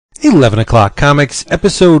11 O'Clock Comics,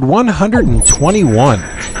 episode 121.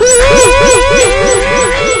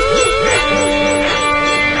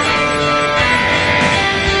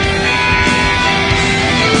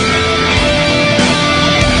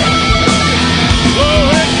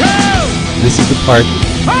 This is the part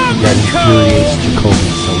that infuriates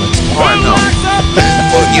Jacoby, so let's talk. Oh, I know.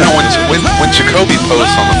 Well, you know, when Jacoby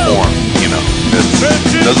posts on the forum, you know,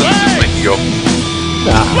 it doesn't just make you go,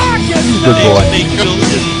 he's a good boy.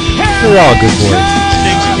 They're all good boys.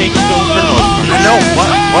 I know,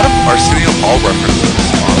 what if Arsenio Hall references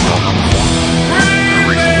on the forum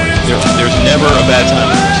recently? There's never a bad time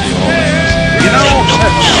with Arsenio Hall. You know,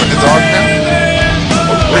 the dog now?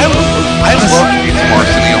 I love reading from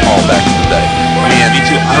Arsenio Hall back in the day. Man, me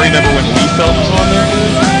too. I remember when We Felt was on there.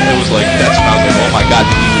 It was like, that's when I was like, oh my god,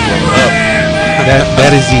 did he blow it up?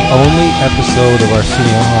 That is the only episode of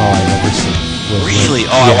Arsenio Hall I've ever seen. Really?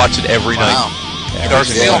 Oh, I watch it every night. The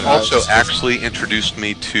Arsenio Hall show actually introduced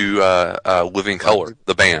me to Living Color,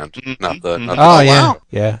 the band, not the.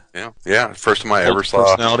 Yeah. First time I ever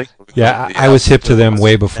saw. Yeah, I was hip to them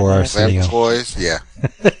way before Arsenio. Boys, yeah.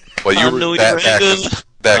 Well, you were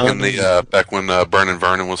back when Burn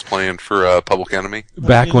Vernon was playing for Public Enemy.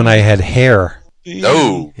 Back when I had hair.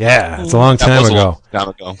 Oh, yeah, it's a long time ago.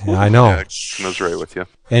 Yeah, I know. Yeah, I was right with you.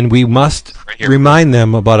 And we must remind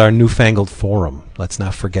them about our newfangled forum. Let's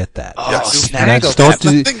not forget that. There's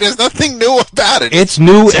nothing new about it. It's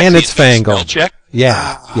new and it's fangled. Check.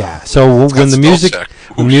 Yeah. So when the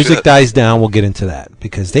music dies down, we'll get into that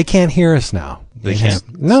because they can't hear us now. They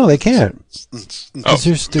can't. No, they can't. There's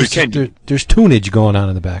tunage going on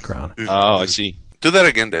in the background. Oh, I see. Do that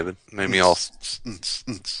again, David. Made me all.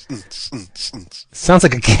 Sounds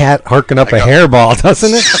like a cat harking up a hairball,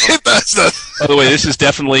 doesn't it? By the way, this is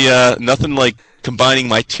definitely nothing like combining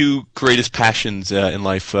my two greatest passions in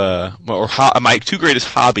life, my two greatest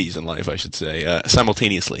hobbies in life, I should say,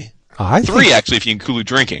 simultaneously. Three, actually, if you include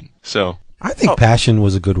drinking. So I think passion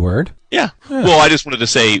was a good word. Yeah. Well, I just wanted to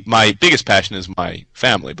say my biggest passion is my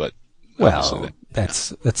family, but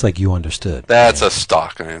that's like you understood. That's a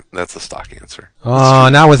stock answer. Oh,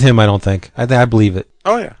 not with him, I don't think. I believe it.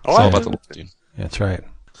 Oh yeah. That's right.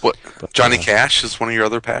 What? Johnny Cash is one of your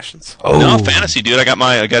other passions? Oh no, fantasy, dude. I got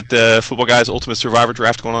the Football Guys Ultimate Survivor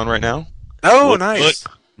Draft going on right now. Oh, nice.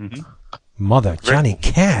 Mother, Johnny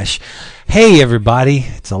Cash. Hey, everybody.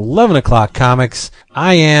 It's 11 O'Clock Comics.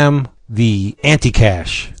 I am the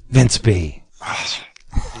anti-Cash, Vince B.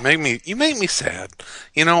 You make me sad.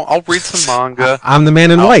 You know, I'll read some manga. I'm the man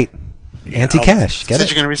in white. Anti-Cash. Get it?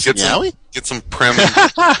 You're going to read get some prim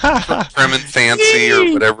and fancy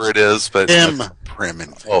or whatever it is, but prim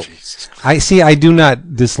and fancy. I do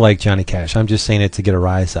not dislike Johnny Cash. I'm just saying it to get a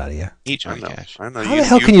rise out of you. Hate Johnny Cash. I know. How the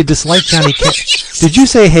hell can you dislike Johnny Cash? Did you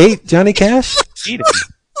say hate Johnny Cash? Hate him.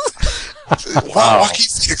 Wow,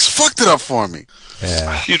 Phoenix fucked it up for me.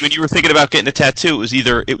 Yeah. Dude, when you were thinking about getting a tattoo,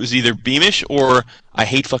 it was either Beamish or I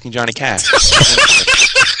hate fucking Johnny Cash.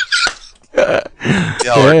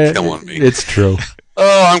 Y'all are killing me. It's true.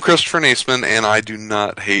 Oh, I'm Christopher Naisman, and I do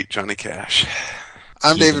not hate Johnny Cash.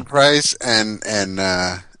 I'm David Price, and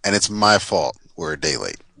it's my fault. We're a day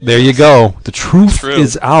late. There you go. The truth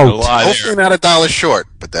is out. Hopefully not $1 short,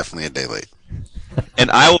 but definitely a day late.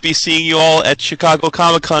 And I will be seeing you all at Chicago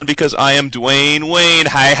Comic-Con because I am Dwayne Wayne.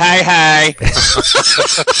 Hi.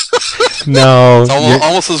 No, it's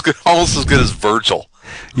almost as good as Virgil,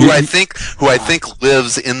 who I think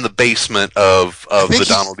lives in the basement of the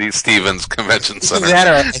Donald D. Stevens Convention Center.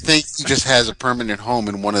 I think he just has a permanent home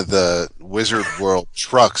in one of the Wizard World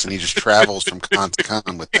trucks, and he just travels from con to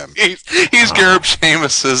con with them. He's Gareb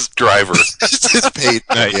Shamus's driver. It's paid.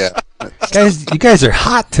 Yeah, you guys are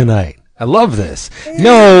hot tonight. I love this.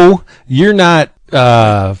 No, you're not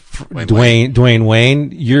Dwayne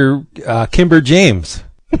Wayne. You're Kimber James.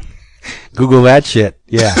 Google that shit.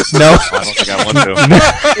 Yeah. No. I don't think I want to.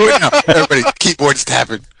 Everybody, keyboards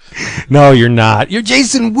tapping. No, you're not. You're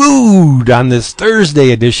Jason Wood on this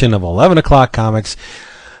Thursday edition of 11 O'Clock Comics,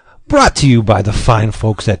 brought to you by the fine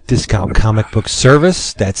folks at Discount Comic Book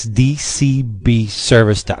Service. That's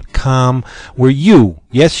dcbservice.com, where you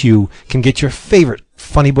can get your favorite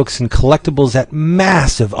funny books and collectibles at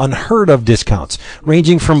massive, unheard of discounts,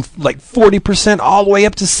 ranging from like 40% all the way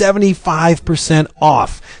up to 75%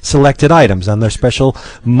 off selected items on their special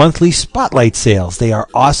monthly spotlight sales. They are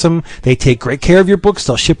awesome. They take great care of your books.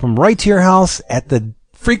 They'll ship them right to your house at the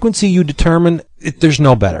frequency you determine. There's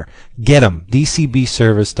no better. Get them.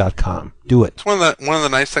 dcbservice.com. Do it. It's one of the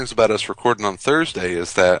nice things about us recording on Thursday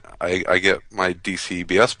is that I get my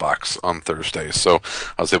DCBS box on Thursdays, so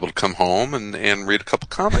I was able to come home and read a couple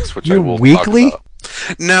comics, which I will weekly? talk about.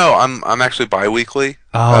 No, I'm actually bi-weekly.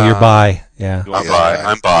 Oh, you're bi. Yeah.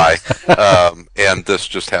 I'm bi. And this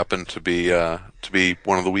just happened to be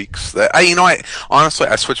one of the weeks that I honestly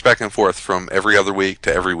switch back and forth from every other week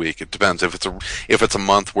to every week. It depends. If it's a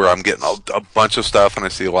month where I'm getting a bunch of stuff and I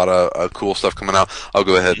see a lot of cool stuff coming out, I'll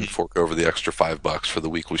go ahead and fork over the extra $5 for the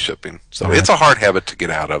weekly shipping. So it's a hard habit to get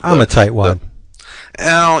out of. I'm a tightwad.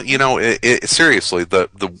 Seriously, the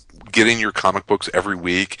getting your comic books every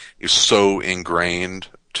week is so ingrained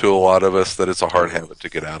to a lot of us that it's a hard habit to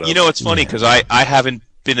get out of. It's funny because I haven't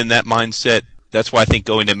been in that mindset. That's why I think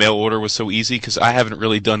going to mail order was so easy, because I haven't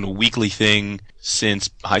really done a weekly thing since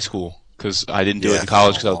high school, because I didn't do it in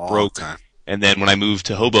college because I was broke. And then when I moved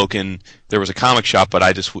to Hoboken, there was a comic shop, but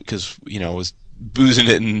I just, because, I was boozing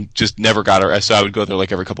it and just never got it. So I would go there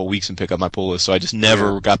like every couple of weeks and pick up my pull list. So I just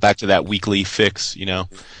never got back to that weekly fix,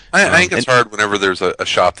 I think it's hard whenever there's a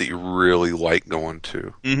shop that you really like going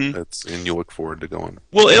to, and you look forward to going.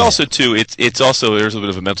 Well, it also too, it's also, there's a bit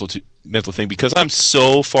of a mental thing, because I'm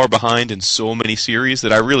so far behind in so many series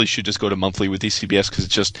that I really should just go to monthly with DCBS, because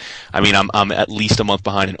it's just, I'm at least a month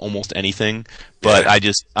behind in almost anything. But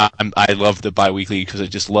I love the bi-weekly because I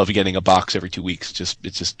just love getting a box every 2 weeks. It's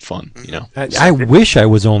just fun, I wish I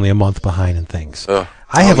was only a month behind in things.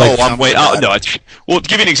 I have well, to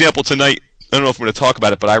give you an example tonight. I don't know if I'm going to talk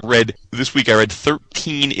about it, but this week I read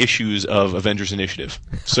 13 issues of Avengers Initiative.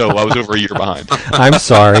 So I was over a year behind. I'm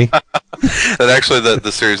sorry. And actually,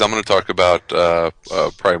 the series I'm going to talk about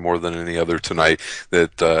probably more than any other tonight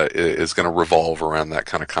that is going to revolve around that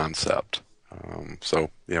kind of concept.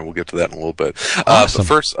 We'll get to that in a little bit. Awesome. But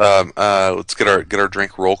first, let's get our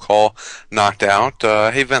drink roll call knocked out.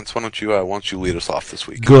 Hey Vince, why don't you lead us off this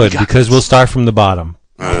week? Good, because we'll start from the bottom.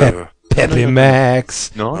 Pepe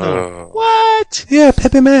Max. No. What? Yeah,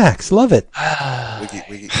 Pepe Max. Love it.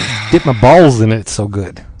 Dip my balls in it. It's so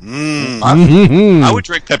good. I would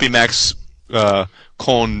drink Pepe Max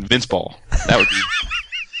colon Vince ball. That would be.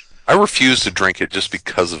 I refuse to drink it just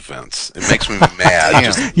because of Vince. It makes me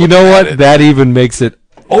mad. You know what? That even makes it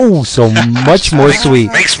so much more sweet.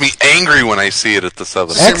 It makes me angry when I see it at the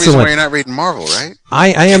Southern. Excellent. That's the reason why you're not reading Marvel, right?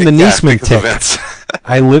 I am the Niesman tick.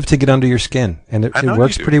 I live to get under your skin, and it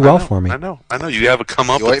works pretty well for me. I know. You have a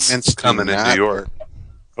comeuppance coming into your.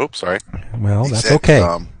 Oh, sorry. Well, that's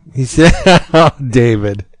okay. He said, "Oh,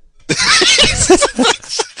 David."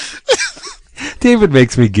 David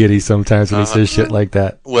makes me giddy sometimes when he says shit like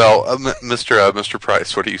that. Well, Mr.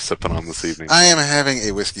 Price, what are you sipping on this evening? I am having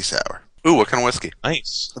a whiskey sour. Ooh, what kind of whiskey?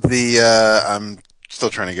 Nice. I'm still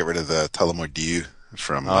trying to get rid of the Tullamore Dew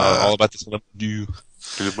from. All about the Tullamore Dew.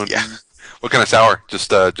 Yeah. What kind of sour?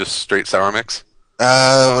 Just straight sour mix?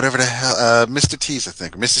 Whatever the hell. Mr. T's, I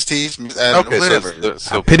think. Mrs. T's? Okay, whatever.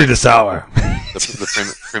 So pity the sour.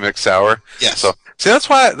 The premix sour? Yes. So, see, that's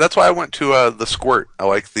why I went to the Squirt. I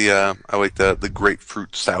like the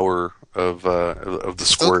grapefruit sour of the Squirt.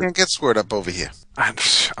 Still can't get Squirt up over here.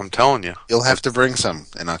 I'm telling you. You'll have to bring some.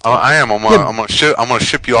 I am. I'm gonna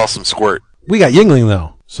ship you all some Squirt. We got Yingling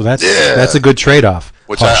though, so that's a good trade-off.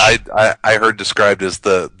 Which I heard described as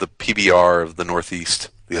the PBR of the Northeast.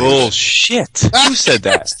 Bullshit! Who said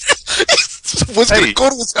that? Was gonna go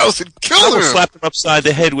to his house and kill him. Slap him upside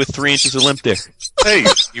the head with 3 inches of limp dick. Hey,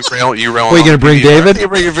 you rail. Are you gonna bring David? You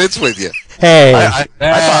bring Vince with you. Hey,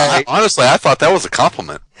 honestly, I thought that was a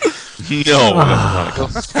compliment. No.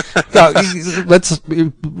 Let's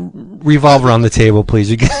revolve around the table, please,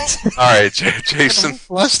 you guys. All right, Jason.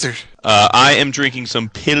 Flustered. I am drinking some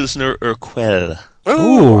Pilsner Urquell.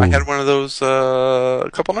 Oh, I had one of those a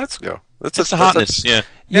couple nights ago. That's a hotness, yeah.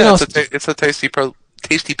 It's a tasty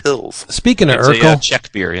pills. Speaking of Urkel,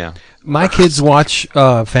 Czech beer, yeah. My kids watch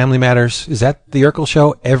Family Matters. Is that the Urkel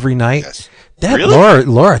show every night? Yes. That really?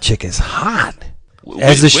 Laura chick is hot.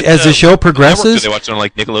 As the show progresses, do they watch it on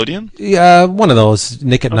like Nickelodeon? Yeah, one of those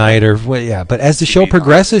Nick at Night or yeah. But as the show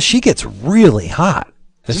progresses, she gets really hot.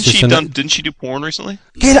 Didn't she do porn recently?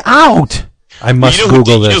 Get out! I must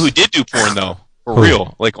Google this. You know who did do porn though? For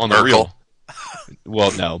real, like on the real.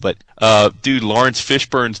 Well, no, but dude, Lawrence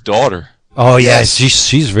Fishburne's daughter. Oh yeah,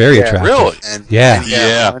 she's very attractive. Really?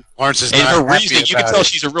 Yeah. Lawrence is and not her reasoning, you can tell it.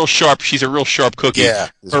 she's a real sharp cookie. Yeah.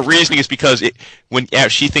 Her reasoning is because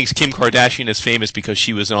she thinks Kim Kardashian is famous because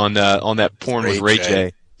she was on that porn with Ray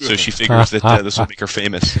J. So she figures that this will make her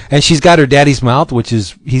famous. And she's got her daddy's mouth, which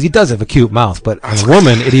is he does have a cute mouth, but on a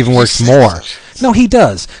woman it even works more. No, he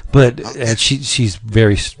does, but she's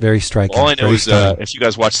very very striking. All I know is if you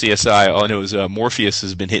guys watch CSI, all I know is Morpheus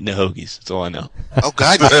has been hitting the hoagies. That's all I know. Oh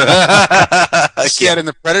God! I see that in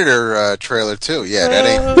the Predator trailer too. Yeah, that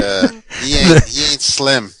ain't he ain't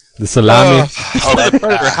slim. The salami. The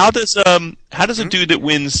Predator. How does a dude that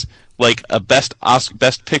wins like a best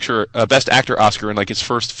actor Oscar in like his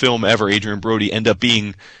first film ever, Adrian Brody, end up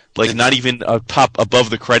being like not even above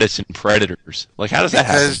the credits in Predators? Like, how does that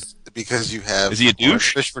happen? Because you have Is he a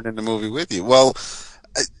douche? Fishburne in the movie with you. Well,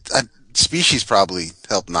 Species probably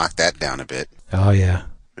helped knock that down a bit. Oh yeah.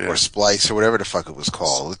 Or Splice, or whatever the fuck it was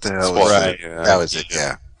called. What the hell was was it? Yeah. That was it.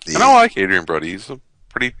 Yeah. And I like Adrian Brody. He's a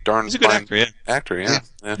pretty darn He's a good fine actor. Yeah.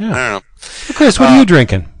 I don't know. Chris, what are you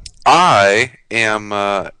drinking? I am.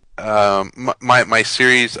 My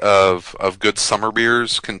series of good summer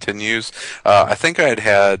beers continues. I think I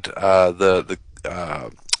had the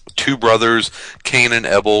Two Brothers Cain and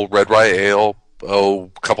Ebel Red Rye Ale a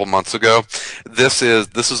couple months ago. This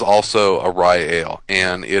is also a rye ale,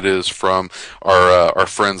 and it is from our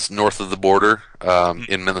friends north of the border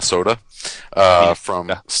in Minnesota,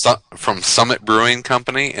 from Summit Brewing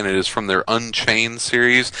Company, and it is from their Unchained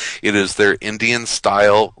series. It is their Indian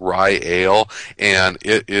style rye ale, and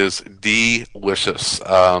it is delicious.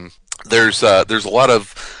 There's a lot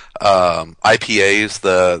of IPAs.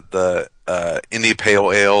 The India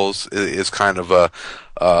Pale Ales is kind of a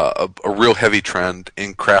real heavy trend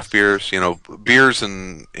in craft beers. You know, beers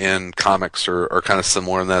and comics are kind of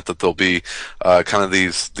similar in that there'll be kind of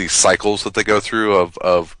these cycles that they go through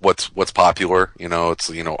of what's popular. You know,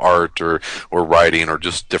 it's art or writing or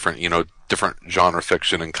just different genre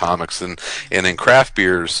fiction and comics, and in craft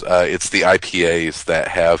beers, it's the IPAs that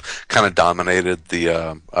have kind of dominated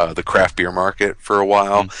the craft beer market for a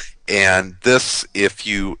while. And this, if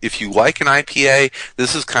you like an IPA,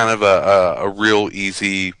 this is kind of a real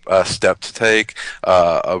easy step to take.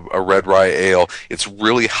 A red rye ale. It's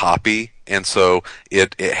really hoppy, and so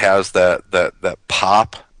it has that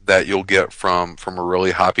pop that you'll get from a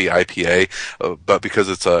really hoppy IPA, but because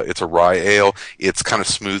it's a rye ale, it's kind of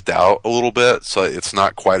smoothed out a little bit, so it's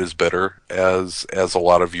not quite as bitter as a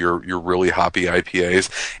lot of your really hoppy IPAs.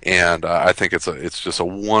 And I think it's just a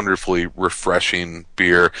wonderfully refreshing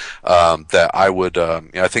beer that I would.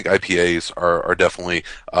 I think IPAs are definitely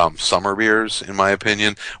summer beers in my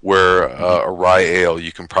opinion, where a rye ale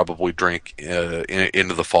you can probably drink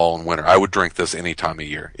into the fall and winter. I would drink this any time of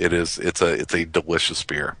year. It's a delicious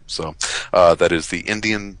beer. So that is the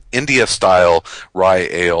India style rye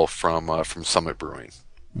ale from Summit Brewing.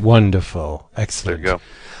 Wonderful, excellent. There you go.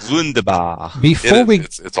 Wunderbar.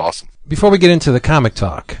 It's awesome. Before we get into the comic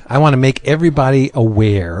talk, I want to make everybody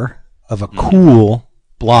aware of a cool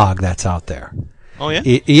blog that's out there. Oh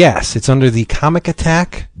yeah. Yes, it's under the Comic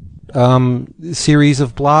Attack series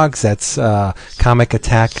of blogs. That's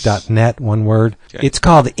comicattack.net, one word. Okay. It's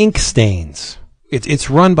called Ink Stains. It's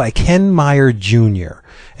run by Ken Meyer Jr.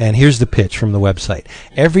 And here's the pitch from the website.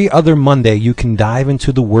 Every other Monday, you can dive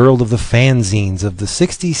into the world of the fanzines of the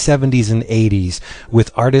 60s, 70s, and 80s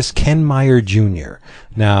with artist Ken Meyer Jr.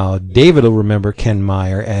 Now, David will remember Ken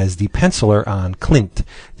Meyer as the penciler on CLiNT,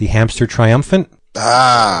 the Hamster Triumphant.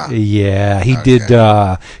 Yeah, he did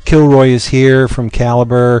Kilroy is Here from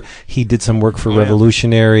Caliber. He did some work for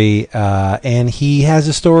Revolutionary, and he has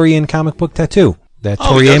a story in Comic Book Tattoo, that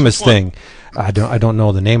Tori Amos thing. I don't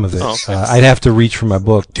know the name of it. I'd have to reach for my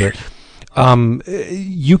book. But,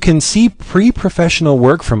 you can see pre-professional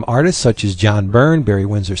work from artists such as John Byrne, Barry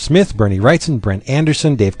Windsor Smith, Bernie Wrightson, Brent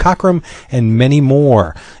Anderson, Dave Cockrum, and many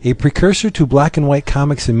more. A precursor to black and white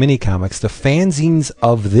comics and mini-comics, the fanzines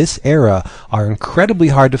of this era are incredibly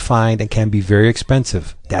hard to find and can be very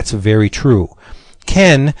expensive. That's very true.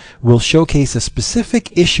 Ken will showcase a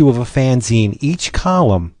specific issue of a fanzine each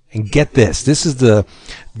column. And get this is the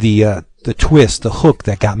twist, the hook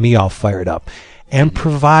that got me all fired up, and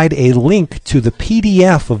provide a link to the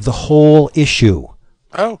PDF of the whole issue.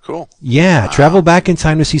 Oh, cool. Yeah, travel back in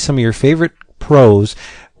time to see some of your favorite pros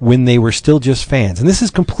when they were still just fans. And this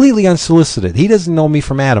is completely unsolicited. He doesn't know me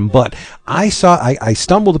from Adam, but I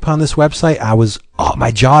stumbled upon this website.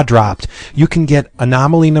 My jaw dropped. You can get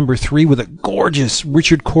Anomaly number 3 with a gorgeous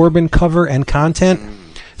Richard Corbin cover and content.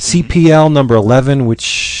 CPL number 11,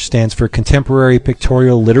 which stands for Contemporary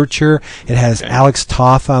Pictorial Literature. It has Alex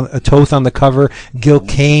Toth on the cover, Gil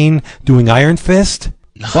Kane doing Iron Fist,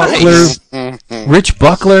 Nice. Buckler, Rich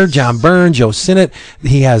Buckler, John Byrne, Joe Sinnott.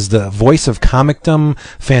 He has the voice of Comicdom,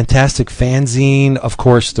 fantastic fanzine, of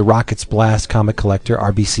course, the Rockets Blast Comic Collector,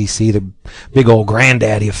 RBCC, the big old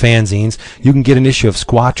granddaddy of fanzines. You can get an issue of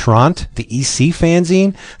Squatrant, the EC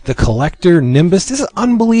fanzine, the Collector, Nimbus. This is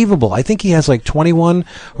unbelievable. I think he has like 21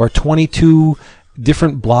 or 22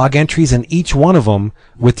 different blog entries, and each one of them,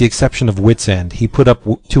 with the exception of Wits End, he put up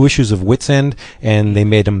 2 issues of Wits End, and they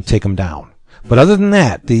made him take them down. But other than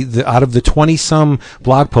that, the out of the 20-some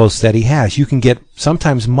blog posts that he has, you can get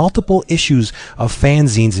sometimes multiple issues of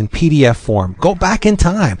fanzines in PDF form. Go back in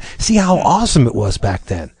time. See how awesome it was back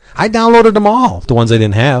then. I downloaded them all, the ones I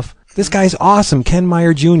didn't have. This guy's awesome, Ken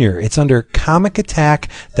Meyer Jr. It's under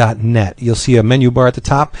comicattack.net. You'll see a menu bar at the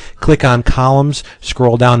top. Click on columns,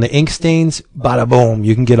 scroll down to ink stains, bada boom.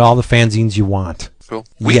 You can get all the fanzines you want. Cool.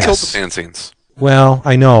 We killed the fanzines. Well,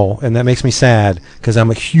 I know, and that makes me sad because I'm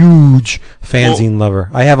a huge fanzine lover.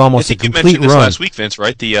 I have almost a complete run. You mentioned this last week, Vince,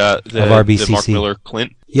 right? The RBCC. the Mark Miller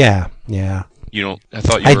CLiNT. Yeah. You don't. I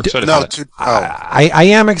thought you were excited about it. I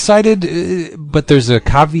am excited, but there's a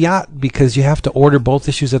caveat because you have to order both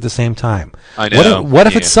issues at the same time. I know. What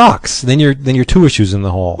if it sucks? Then you're 2 issues in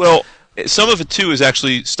the hole. Well, some of it too is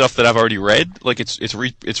actually stuff that I've already read. Like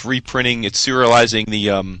it's reprinting, it's serializing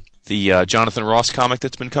the Jonathan Ross comic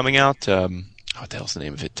that's been coming out. What the hell's the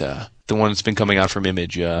name of it? The one that's been coming out from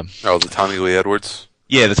Image. The Tommy Lee Edwards.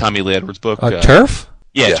 Yeah, the Tommy Lee Edwards book. Turf?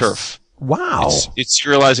 Yeah, yes. Turf. Wow. It's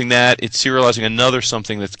serializing that. It's serializing another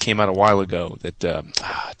something that came out a while ago.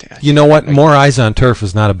 That you know what? More eyes on Turf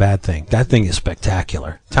is not a bad thing. That thing is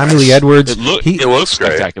spectacular. Tommy Lee Edwards. It looks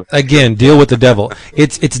spectacular. Again, deal with the devil.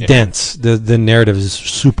 It's dense. The narrative is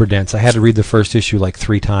super dense. I had to read the first issue like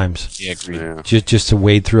 3 times. Yeah, agreed. Yeah. Just to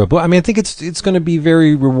wade through it. But I mean, I think it's going to be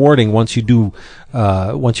very rewarding once you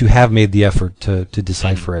have made the effort to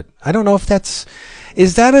decipher it. I don't know if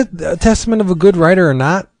is that a testament of a good writer or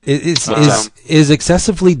not? Is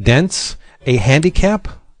excessively dense a handicap?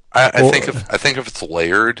 I think if it's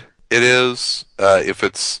layered, it is. If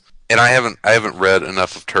it's, and I haven't read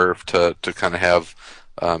enough of Turf to kind of have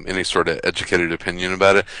any sort of educated opinion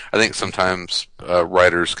about it. I think sometimes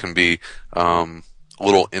writers can be a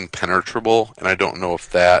little impenetrable, and I don't know if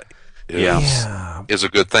that is a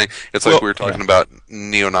good thing. It's like we were talking about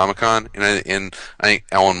Neonomicon, and I think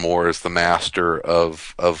Alan Moore is the master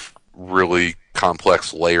of really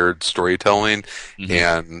complex layered storytelling,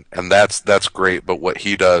 and that's great. But what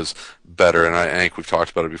he does better, and I think we've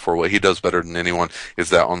talked about it before, what he does better than anyone is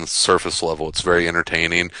that on the surface level, it's very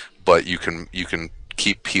entertaining, but you can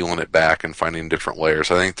keep peeling it back and finding different layers.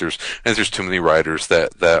 I think there's too many writers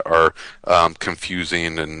that are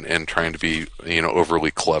confusing and trying to be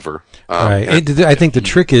overly clever. Right. I think the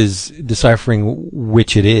trick is deciphering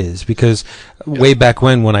which it is, because way back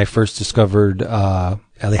when I first discovered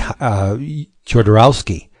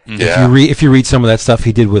Jodorowsky. Yeah. If you read some of that stuff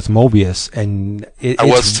he did with Mobius, and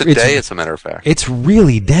as a matter of fact, it's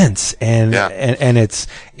really dense, and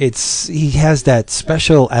he has that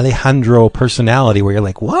special Alejandro personality where you're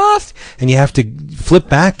like, what? And you have to flip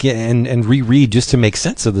back and reread just to make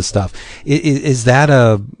sense of the stuff. Is that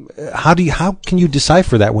how can you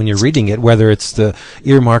decipher that when you're reading it? Whether it's the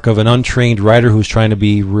earmark of an untrained writer who's trying to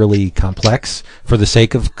be really complex for the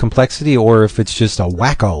sake of complexity, or if it's just a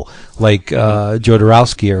wacko like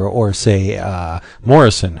Jodorowsky or say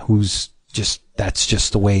Morrison, who's that's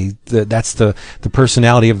just the way that's the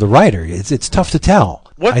personality of the writer. It's tough to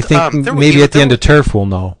tell. I think maybe at the end of Turf we'll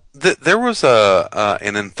know. There was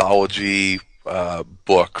an anthology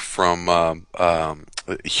book from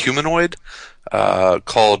Humanoid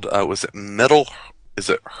called was it Metal? Is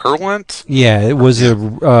it Hurlant? Yeah, it was a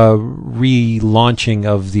relaunching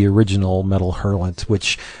of the original Metal Hurlant,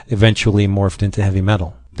 which eventually morphed into Heavy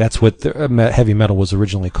Metal. That's what Heavy Metal was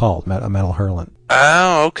originally called, Metal Hurlant.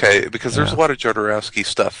 Oh, okay. Because there's a lot of Jodorowsky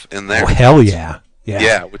stuff in there. Oh, hell yeah.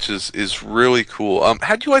 Yeah, which is really cool.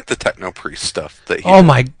 How do you like the Techno Priest stuff that he did?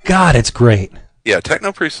 My God, it's great. Yeah,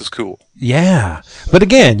 Techno Priest is cool. Yeah. But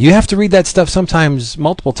again, you have to read that stuff sometimes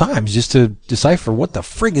multiple times just to decipher what the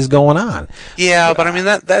frig is going on. Yeah, but I mean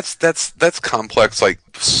that's complex, like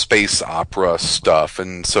space opera stuff,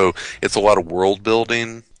 and so it's a lot of world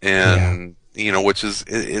building and which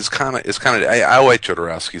is kind of I like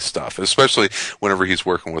Jodorowsky's stuff, especially whenever he's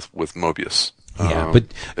working with Mobius. Yeah, but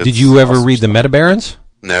did you ever read the Meta Barons?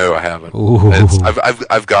 No, I haven't.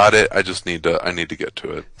 I've got it. I just need to get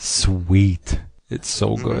to it. Sweet. It's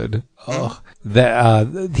so good. Oh,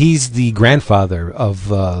 he's the grandfather of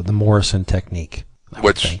the Morrison technique,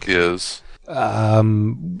 which is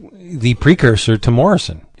the precursor to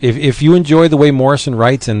Morrison. If you enjoy the way Morrison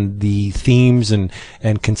writes and the themes and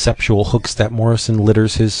conceptual hooks that Morrison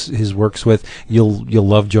litters his works with, you'll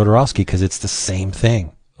love Jodorowsky because it's the same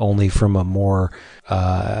thing, only from a more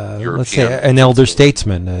let's say an elder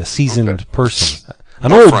statesman, a seasoned person,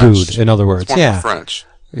 an old French. Dude. In other words, it's more French.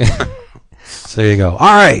 So there you go.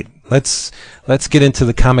 All right, let's get into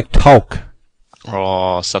the comic talk.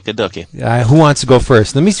 Oh, suck a ducky. Who wants to go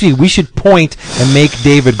first? Let me see. We should point and make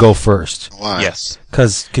David go first. Why? Yes.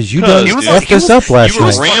 Because you done effed us up last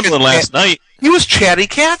night. You were rambling last night. He was chatty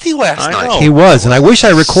Cathy last night. He was, and I wish I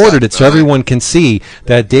recorded it so everyone can see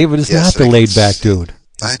that David is not the laid-back dude.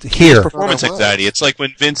 here. Performance anxiety. It's like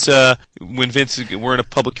when Vince we're in a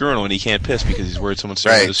public urinal and he can't piss because he's worried someone's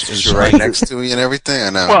staring at his right next to me and everything. I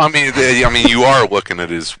know. Well, I mean, you are looking at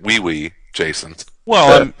his wee, Jason.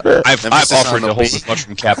 Well, I've offered to hold his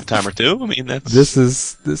mushroom cap a time or two. I mean, this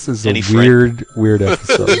is a weird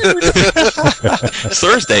episode. It's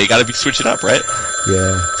Thursday. You got to be switching up, right?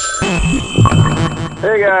 Yeah.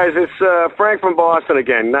 Hey guys, it's Frank from Boston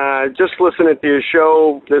again. Just listening to your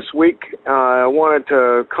show this week. I wanted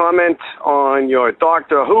to comment on your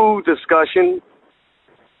Doctor Who discussion.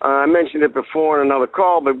 I mentioned it before in another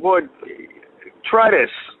call, but try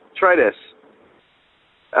this.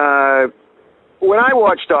 When I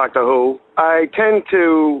watch Doctor Who, I tend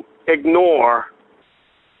to ignore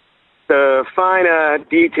the finer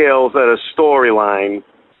details of the storyline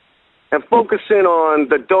and focus in on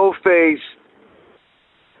the dough-faced,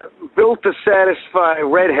 built-to-satisfy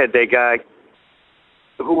redhead they got,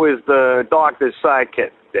 who is the Doctor's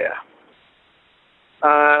sidekick there.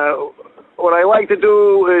 What I like to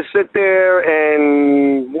do is sit there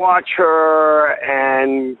and watch her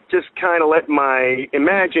and just kind of let my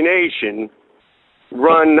imagination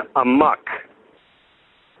run amok.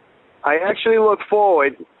 I actually look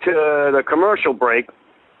forward to the commercial break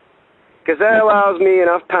because that allows me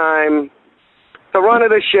enough time to run to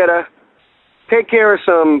the shitter, take care of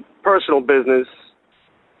some personal business,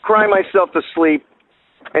 cry myself to sleep,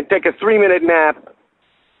 and take a 3-minute nap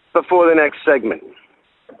before the next segment.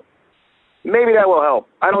 Maybe that will help.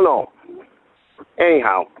 I don't know.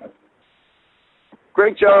 Anyhow,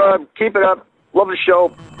 great job. Keep it up. Love the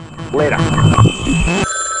show. Later.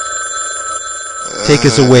 Take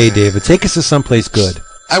us away, David. Take us to someplace good.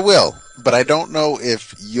 I will, but I don't know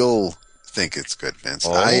if you'll think it's good, Vince.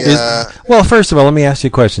 Well, first of all, let me ask you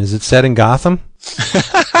a question. Is it set in Gotham?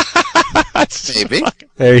 Maybe.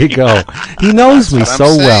 There you go. He knows me so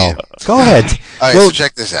well. Go ahead. All right, so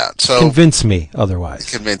check this out. So convince me otherwise.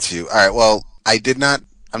 Convince you. All right, well,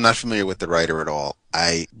 I'm not familiar with the writer at all.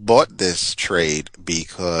 I bought this trade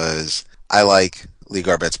because I like Lee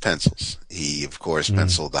Garbett's pencils. He, of course,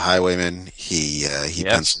 penciled The Highwayman. He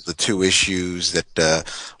penciled the 2 issues that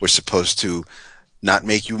were supposed to not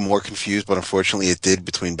make you more confused, but unfortunately it did,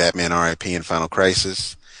 between Batman R.I.P. and Final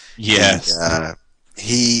Crisis. Yes. And,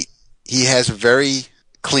 he has a very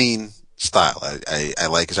clean style. I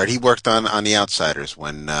like his art. He worked on The Outsiders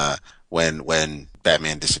when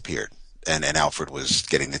Batman disappeared and Alfred was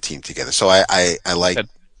getting the team together. So I like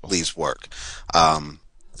Lee's work.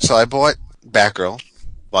 So I bought Batgirl,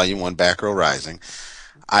 Volume 1, Batgirl Rising.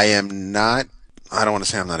 I don't want to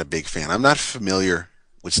say I'm not a big fan. I'm not familiar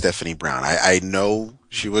with Stephanie Brown. I know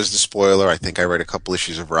she was the spoiler. I think I read a couple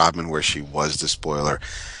issues of Robin where she was the spoiler.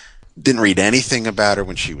 Didn't read anything about her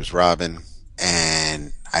when she was Robin,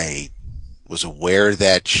 and I was aware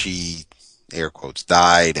that she, air quotes,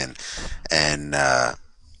 died, and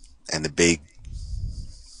the big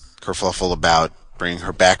kerfuffle about bringing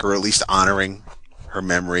her back, or at least honoring her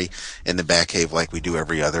memory in the Batcave like we do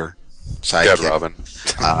every other sidekick. Dead Robin.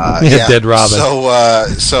 Dead Robin.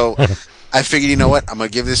 So I figured, you know what? I'm gonna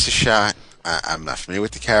give this a shot. I'm not familiar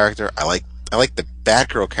with the character. I like the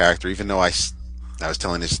Batgirl character, even though I was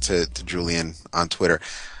telling this to Julian on Twitter.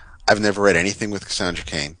 I've never read anything with Cassandra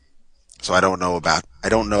Cain, so I don't know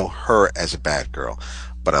her as a Batgirl.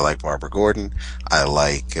 But I like Barbara Gordon. I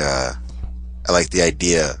like the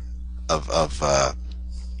idea of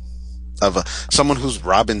someone who's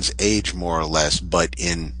Robin's age, more or less, but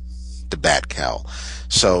in the Bat cowl.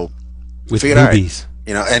 So with figured, boobies,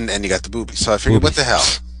 all right, and you got the boobies. So I figured, what the hell,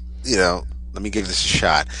 let me give this a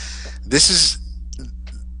shot. This is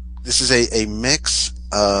a mix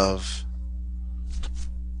of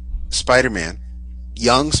Spider-Man,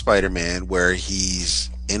 young Spider-Man, where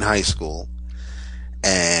he's in high school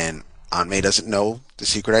and Aunt May doesn't know the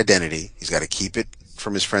secret identity. He's got to keep it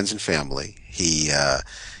from his friends and family. He's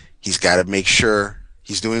got to make sure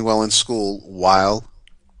he's doing well in school while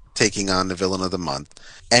taking on the villain of the month.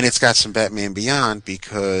 And it's got some Batman Beyond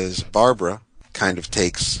because Barbara kind of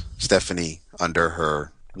takes Stephanie under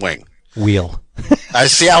her wing. Wheel. I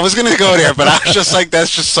see. I was going to go there, but I was just like, that's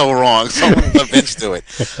just so wrong. Someone let Vince do it.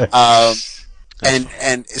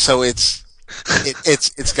 And so it's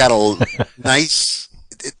got a nice.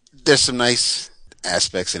 There's some nice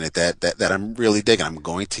aspects in it that I'm really digging. I'm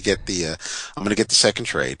going to get the second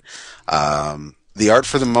trade. The art,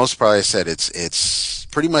 for the most part, I said it's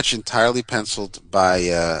pretty much entirely penciled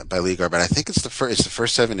by Lee Garbett. I think it's the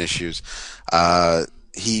first 7 issues.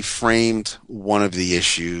 He framed one of the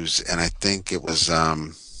issues, and I think it was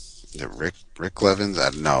Rick Levins.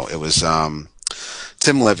 I don't know. It was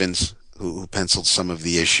Tim Levins who penciled some of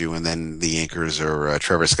the issue, and then the inkers are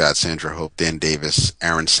Trevor Scott, Sandra Hope, Dan Davis,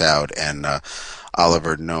 Aaron Soud, and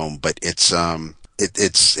Oliver Nome. But it's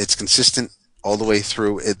consistent all the way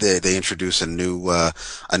through. They introduce a new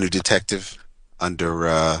detective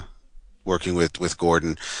under working with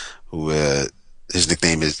Gordon, who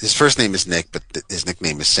his first name is Nick, but his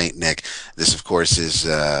nickname is Saint Nick. This, of course, is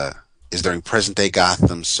during present day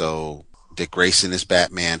Gotham, so Dick Grayson is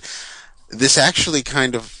Batman. This actually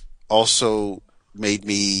kind of also made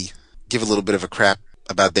me give a little bit of a crap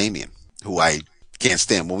about Damian, who I can't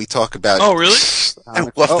stand. When we talk about... Oh, really? I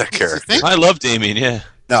love that character. I love Damian, yeah.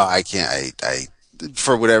 No, I can't. I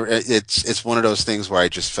for whatever... It's one of those things where I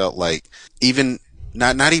just felt like, even...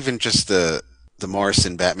 Not even just the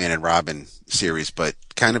Morrison Batman and Robin series, but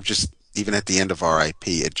kind of just even at the end of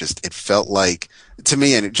R.I.P., it felt like, to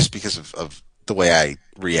me, and just because of the way I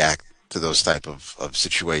react to those type of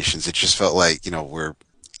situations, it just felt like,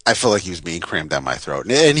 I felt like he was being crammed down my throat,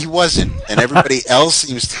 and he wasn't. And everybody else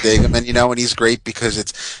seems to dig him, and and he's great because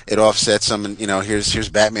it offsets him. And here's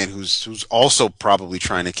Batman, who's also probably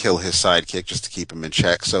trying to kill his sidekick just to keep him in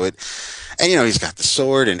check. So he's got the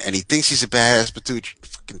sword, and he thinks he's a badass, but dude,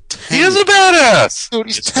 he is a badass. Dude,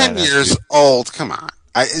 he's 10 years old. Come on.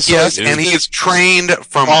 Yes, and he is trained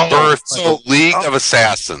from birth by the League of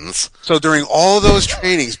Assassins. So during all those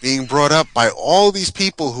trainings, being brought up by all these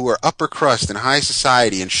people who are upper crust and high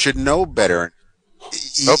society and should know better,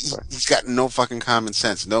 he's got no fucking common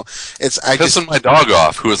sense. No, pissing my dog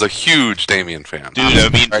off, who is a huge Damian fan. Dude, I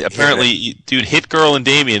mean, apparently, Hit Girl and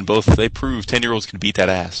Damian they prove 10-year-olds can beat that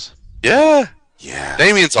ass. Yeah.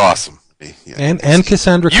 Damian's awesome. Yeah. And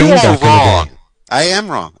Cassandra Cain. You are wrong. I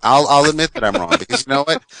am wrong. I'll admit that I'm wrong, because you know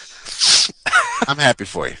what? I'm happy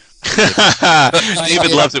for you.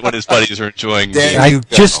 David loves it when his buddies are enjoying. I'm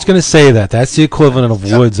just going to say that. That's the equivalent of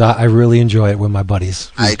Woods. I really enjoy it when my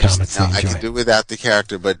buddies read comments. I can do without the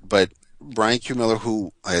character, but Brian Q. Miller,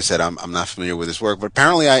 who, like I said, I'm not familiar with his work, but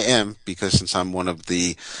apparently I am, because since I'm one of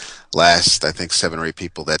the last, I think, 7 or 8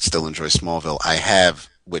 people that still enjoy Smallville, I have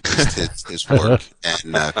witnessed his work,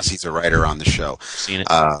 and because he's a writer on the show. Seen it.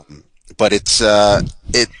 But it's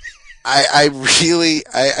I really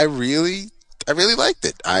liked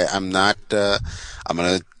it. I'm not I'm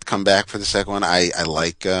gonna come back for the second one. I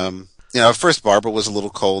like at first Barbara was a little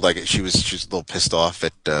cold. She was a little pissed off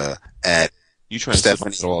at you trying to sit on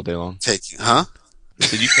metal all day long. Did you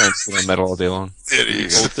try and sit on metal all day long?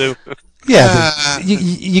 Yeah, but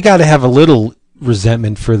you got to have a little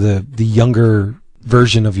resentment for the younger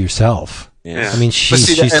version of yourself. Yeah. I mean, she's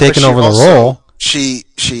taken over the role.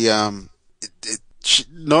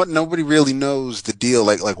 Nobody really knows the deal,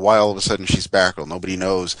 like why all of a sudden she's Batgirl. Nobody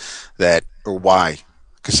knows that, or why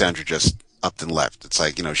Cassandra just upped and left. It's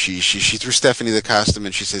like, she threw Stephanie the costume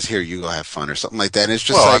and she says, "Here, you go have fun," or something like that. And it's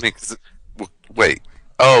just wait.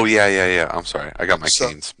 Oh, yeah. I'm sorry. I got my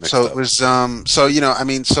canes mixed up. So it was,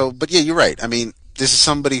 but yeah, you're right. I mean, this is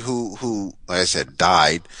somebody who, like I said,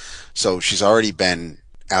 died. So she's already been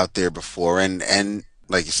out there before, and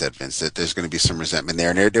like you said, Vince, that there's going to be some resentment there.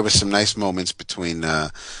 And there was some nice moments between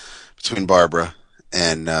Barbara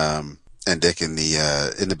and Dick in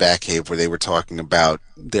the Batcave, where they were talking about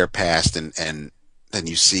their past, and then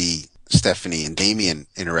you see Stephanie and Damian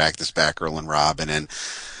interact as Batgirl and Robin, and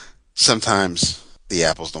sometimes the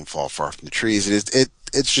apples don't fall far from the trees.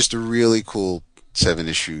 It's just a really cool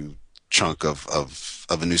 7-issue chunk of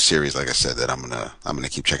a new series, like I said, that I'm gonna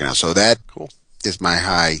keep checking out. So that is my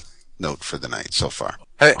high note for the night so far.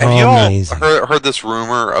 Have you all heard this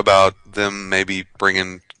rumor about them maybe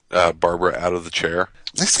bringing Barbara out of the chair?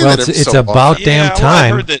 Well, it's about damn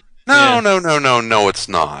time. I heard that, No, it's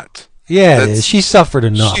not. Yeah, it is. She suffered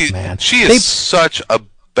enough, man. She is such a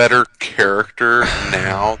better character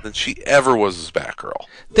now than she ever was as Batgirl.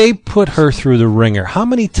 They put her through the ringer. How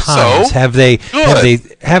many times have they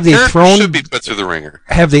Character thrown should be put through the ringer?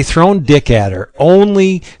 Have they thrown Dick at her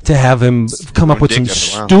only to have him come up with some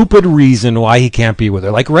stupid reason why he can't be with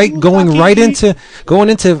her? Like going into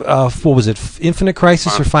what was it, Infinite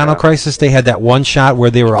Crisis or Final Crisis? They had that one shot where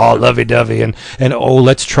they were all lovey-dovey and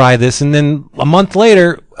let's try this, and then a month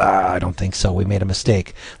later, I don't think so. We made a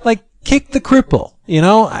mistake. Like, kick the cripple,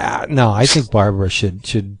 No, I think Barbara should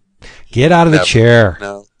get out of the chair.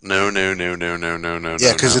 No. Yeah,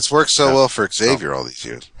 because it's worked so well for Xavier all these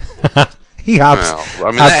years. He hops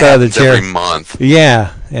out of the chair every month.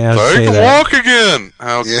 Yeah. Take a walk again.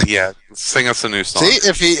 Yeah, sing us a new song. See,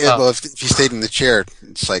 if he stayed in the chair,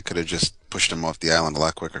 Sight could have just pushed him off the island a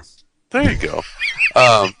lot quicker. There you go.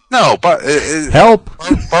 No, but help.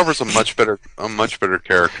 Barbara's a much better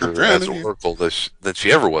character as Oracle than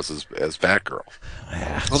she ever was as Batgirl.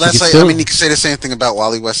 Well, that's like I mean, you could say the same thing about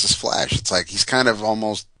Wally West's Flash. It's like he's kind of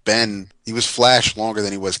almost he was Flash longer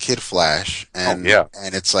than he was Kid Flash, and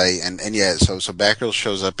and it's like so Batgirl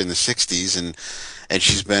shows up in the '60s, and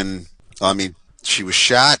she's been. I mean, she was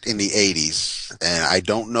shot in the '80s, and I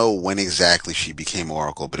don't know when exactly she became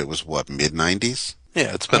Oracle, but it was mid '90s.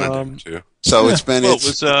 Yeah, it's been a year or two. So it's been. Well,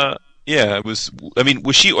 it was. I mean,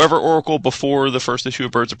 was she ever Oracle before the first issue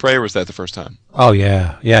of Birds of Prey, or was that the first time? Oh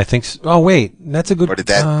yeah, I think so. Oh wait, that's a good. Or did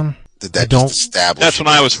that just establish? That's when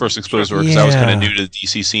I was first exposed to her because I was kind of new to the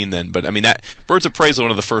DC scene then. But I mean, that Birds of Prey is one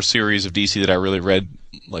of the first series of DC that I really read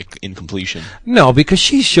like in completion. No, because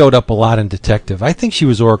she showed up a lot in Detective. I think she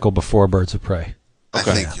was Oracle before Birds of Prey. I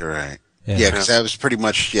think you're right. Yeah, because that was pretty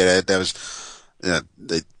much that was.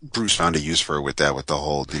 Bruce found a use for her with the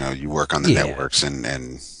whole you work on the networks and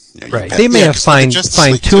right. They may have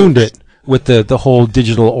fine-tuned it with the whole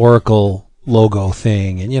digital Oracle logo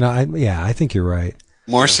thing, and I think you're right.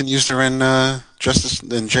 Morrison used her in Justice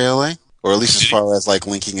in JLA, or at least as far as like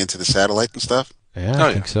linking into the satellite and stuff. Yeah,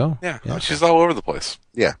 I think so. Yeah, she's all over the place.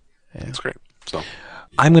 Yeah, it's great. So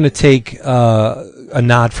I'm going to take a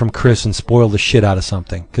nod from Chris and spoil the shit out of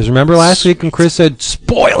something. Because remember last week when Chris said,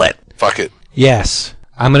 spoil it? Fuck it. Yes.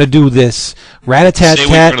 I'm going to do this. Rat-a-tat-tat. Say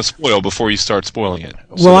what you're going to spoil before you start spoiling it.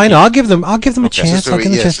 Well, I know. I'll give them a chance.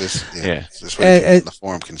 This way the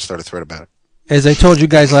forum can start a thread about it. As I told you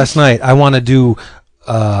guys last night, I want to do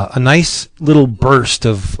a nice little burst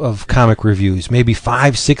of comic reviews. Maybe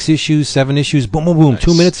 5, 6 issues, 7 issues. Boom, boom, boom.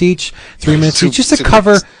 2 minutes each, 3 minutes each. Just to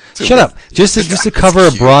cover... Shut up. Just to cover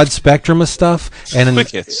a broad spectrum of stuff. And quick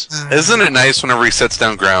hits. Isn't it nice whenever he sets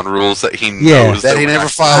down ground rules that he knows that he never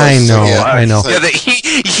follows? I know. Yeah, that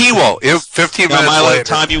he won't. If 15 minutes am I allowed later,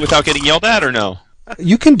 to time you without getting yelled at or no?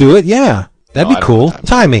 You can do it, yeah. That'd be cool.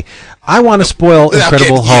 Time me. I want to spoil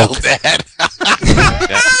Incredible Hulk.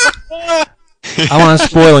 I want to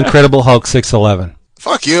spoil Incredible Hulk 611.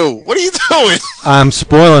 Fuck you. What are you doing? I'm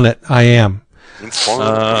spoiling it. I am.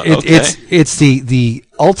 It's the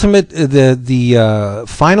ultimate the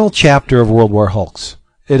final chapter of World War Hulks.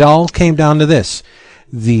 It all came down to this: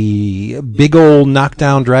 the big old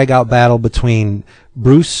knockdown, drag out battle between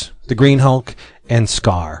Bruce, the Green Hulk, and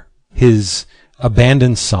Scar, his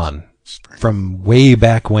abandoned son from way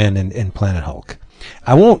back when in Planet Hulk.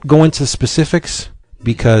 I won't go into specifics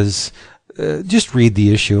because. Just read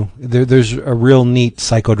the issue. There's a real neat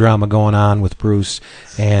psychodrama going on with Bruce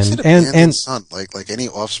and son, like any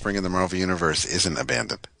offspring in the Marvel universe isn't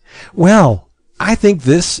abandoned. Well, I think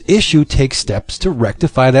this issue takes steps to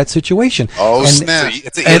rectify that situation. Oh, snap!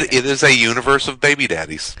 It is a universe of baby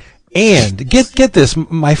daddies. And get this,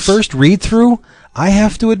 my first read through, I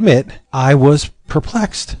have to admit, I was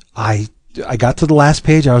perplexed. I got to the last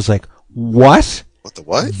page. I was like, what? What the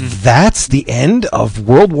what? That's the end of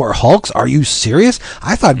World War Hulks? Are you serious?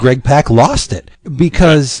 I thought Greg Pak lost it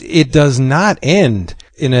because it does not end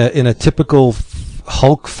in a typical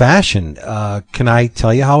Hulk fashion. Can I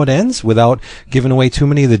tell you how it ends without giving away too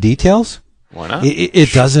many of the details? Why not?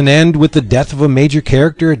 It doesn't end with the death of a major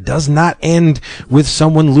character. It does not end with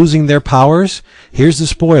someone losing their powers. Here's the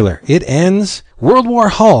spoiler. It ends, World War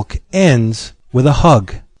Hulk ends with a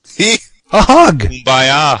hug. A hug!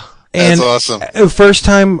 Kumbaya. And that's awesome. The first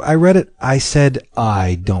time I read it, I said,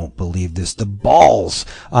 I don't believe this. The balls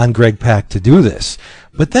on Greg Pak to do this.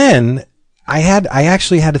 But then I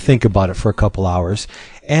actually had to think about it for a couple hours,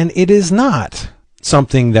 and it is not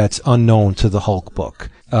something that's unknown to the Hulk book.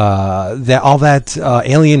 That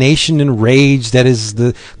alienation and rage that is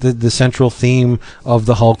the central theme of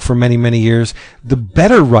the Hulk for many, many years. The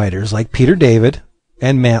better writers like Peter David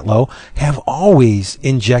and Mantlo have always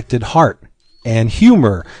injected heart and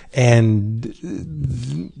humor and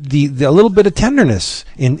the little bit of tenderness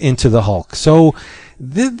into the Hulk. So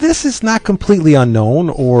this is not completely unknown,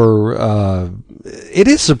 or it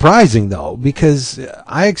is surprising though, because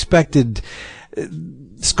I expected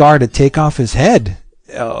Scar to take off his head,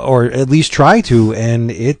 or at least try to,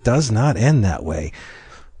 and it does not end that way.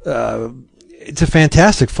 It's a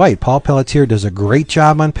fantastic fight. Paul Pelletier does a great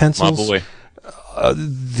job on pencils. My boy.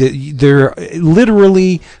 They're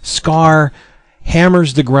literally, Scar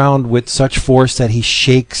hammers the ground with such force that he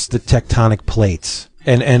shakes the tectonic plates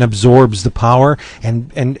and absorbs the power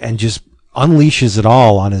and just unleashes it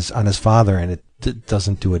all on his father, and it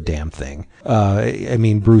doesn't do a damn thing. I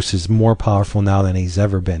mean, Bruce is more powerful now than he's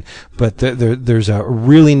ever been. But there's a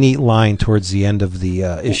really neat line towards the end of the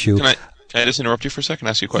issue. Can I just interrupt you for a second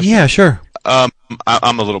and ask you a question? Yeah, sure.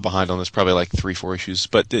 I'm a little behind on this, probably like 3-4 issues,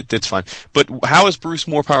 but it's fine. But how is Bruce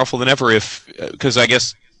more powerful than ever? Because I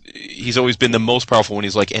guess he's always been the most powerful when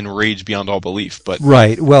he's like enraged beyond all belief. But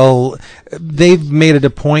right. Well, they've made it a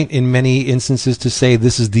point in many instances to say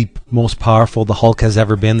this is the most powerful the Hulk has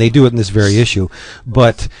ever been. They do it in this very issue,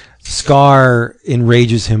 but Scar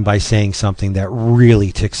enrages him by saying something that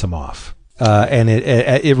really ticks him off, and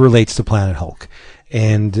it relates to Planet Hulk.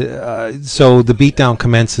 And so the beatdown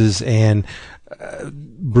commences, and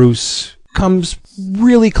Bruce comes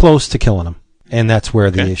really close to killing him, and that's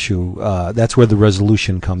where the issue, that's where the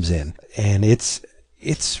resolution comes in, and it's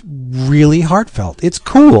really heartfelt. It's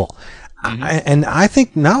cool, and I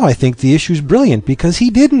think the issue's brilliant because he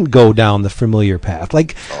didn't go down the familiar path.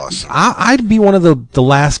 Like, awesome. I'd be one of the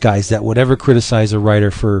last guys that would ever criticize a writer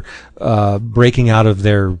for breaking out of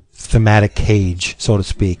their thematic cage, so to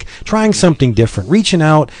speak, trying something different, reaching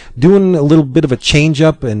out, doing a little bit of a change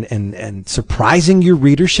up, and surprising your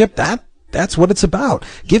readership. That's what it's about.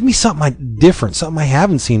 Give me something different, something I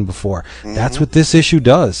haven't seen before. That's what this issue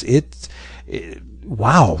does.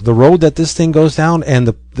 Wow, the road that this thing goes down, and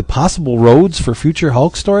the possible roads for future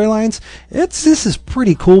Hulk storylines. This is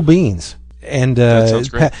pretty cool beans. And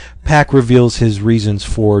Pack reveals his reasons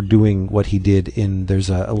for doing what he did. There's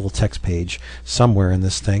a little text page somewhere in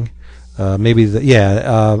this thing. On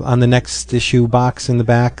the next issue box in the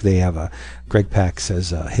back, they have Greg Pak says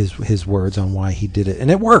his words on why he did it,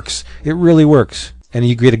 and it works. It really works, and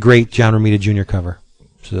you get a great John Romita Jr. cover.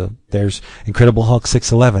 So there's Incredible Hulk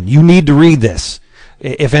 611. You need to read this.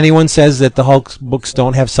 If anyone says that the Hulk books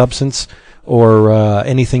don't have substance or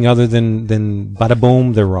anything other than bada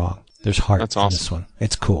boom, they're wrong. There's heart in this one.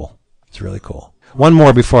 It's cool. It's really cool. One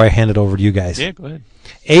more before I hand it over to you guys. Yeah, go ahead.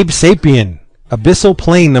 Abe Sapien, Abyssal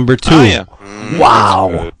Plain #2. Oh, yeah.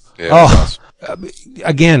 Wow. Yeah,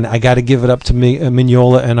 again, I got to give it up to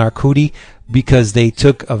Mignola and Arcudi because they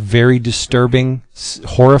took a very disturbing,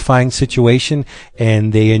 horrifying situation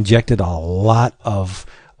and they injected a lot of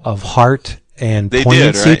heart and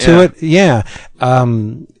poignancy to it. Yeah.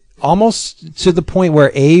 Almost to the point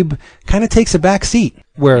where Abe kind of takes a back seat,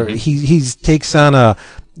 where he takes on a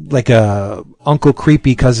Uncle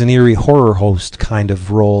Creepy Cousin Eerie horror host kind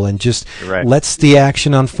of role and just lets the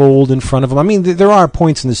action unfold in front of him. I mean, there are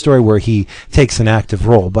points in the story where he takes an active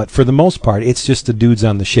role, but for the most part, it's just the dudes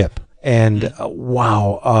on the ship. And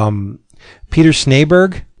Peter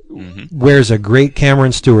Snaberg wears a great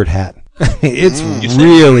Cameron Stewart hat. It's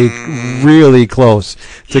really, really close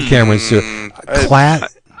to Cameron Stewart.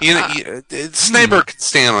 Snaberg can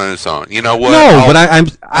stand on his own. You know what? No, but I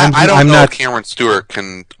don't know if Cameron Stewart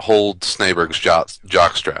can hold Snaberg's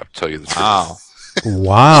jockstrap. Tell you the truth.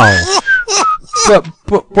 Wow.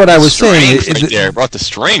 But what I was saying is brought the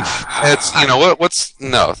strength. It's Snaberg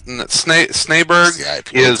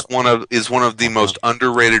is one of the most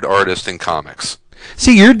underrated artists in comics.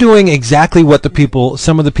 See, you're doing exactly what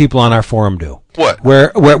some of the people on our forum do. What?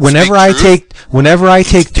 Where whenever I take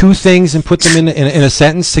two things and put them in a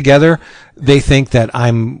sentence together, they think that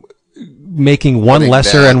I'm making one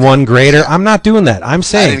lesser and one greater. Yeah. I'm not doing that. I'm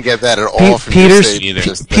saying I didn't get that at all from Peter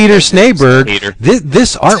Snaberg.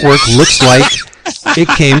 This artwork looks like it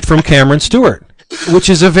came from Cameron Stewart, which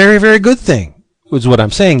is a very, very good thing. Is what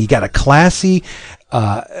I'm saying. You got a classy,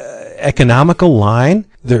 economical line.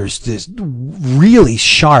 There's this really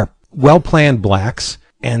sharp, well-planned blacks,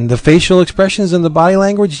 and the facial expressions and the body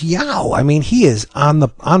language. Yow! I mean, he is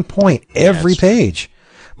on point every page.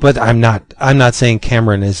 But I'm not saying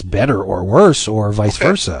Cameron is better or worse or vice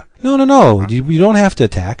versa. No. You don't have to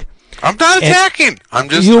attack. I'm not attacking. I'm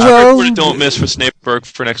just. Don't miss for Snapeberg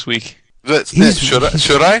for next week.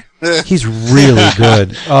 Should I? He's really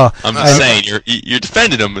good. I'm just saying you're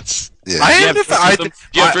defending him. I am defending.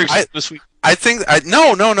 This week. I think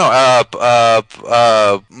no.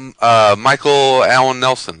 Michael Allen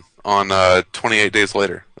Nelson on 28 Days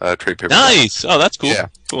Later trade paper. Nice. Oh, that's cool. Yeah.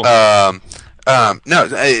 Cool. I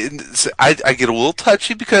get a little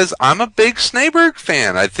touchy because I'm a big Snaberg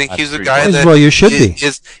fan. I think he's a guy that you should be.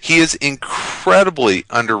 He is incredibly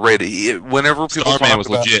underrated. Whenever people Starman talk was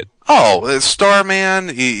about, legit. Starman,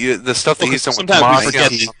 the stuff that he's done with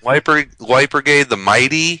Light Brigade, the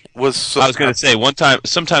Mighty was. So I was going to say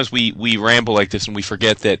sometimes we ramble like this and we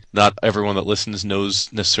forget that not everyone that listens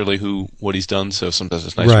knows necessarily what he's done. So sometimes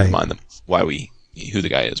it's nice to remind them who the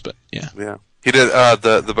guy is. But yeah. He did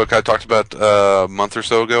the book I talked about a month or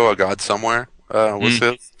so ago, A God Somewhere. Was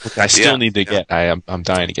his? I still need to get. I'm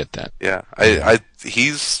dying to get that. Yeah,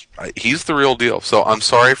 he's the real deal. So I'm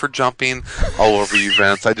sorry for jumping all over you,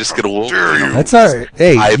 Vince. I just get a little. That's all right.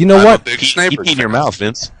 Hey, you know what? Keep in your mouth,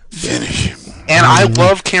 Vince. Finish him. And I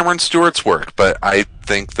love Cameron Stewart's work, but I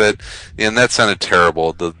think that, and that sounded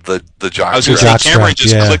terrible. The jock. I was going to say, Cameron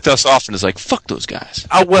just clicked us off and is like, "Fuck those guys."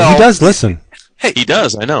 Well, he does listen. Hey, he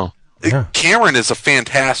does. I know. Cameron is a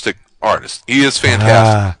fantastic artist. He is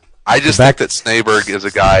fantastic. I just think that Snaberg is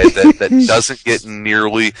a guy that doesn't get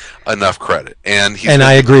nearly enough credit, and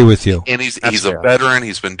I agree with you. And he's a veteran.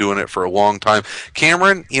 He's been doing it for a long time.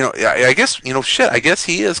 Cameron, I guess I guess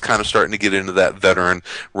he is kind of starting to get into that veteran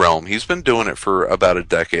realm. He's been doing it for about a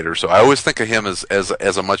decade or so. I always think of him as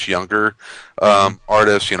a much younger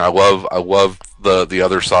artist. I love the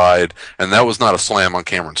other side, and that was not a slam on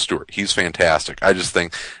Cameron Stewart. He's fantastic. I just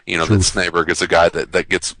think that Snaberg is a guy that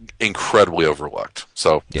gets incredibly overlooked.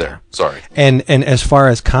 So there. Sorry. And as far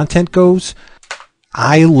as content goes,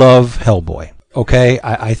 I love Hellboy. Okay,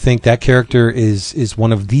 I think that character is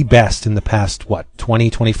one of the best in the past 20,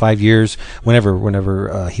 25 years,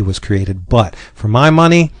 whenever he was created. But for my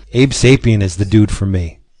money, Abe Sapien is the dude for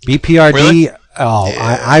me. BPRD. Really?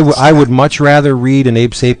 I would much rather read an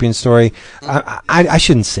Abe Sapien story. I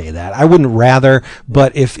shouldn't say that. I wouldn't rather,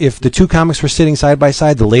 but if the two comics were sitting side by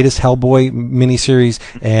side, the latest Hellboy miniseries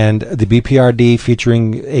and the BPRD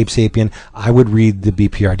featuring Abe Sapien, I would read the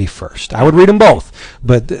BPRD first. I would read them both.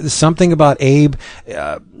 But something about Abe,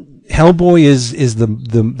 Hellboy is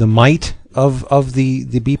the might of the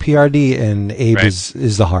BPRD, and Abe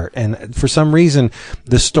is the heart. And for some reason,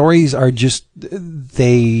 the stories are just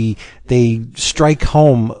they strike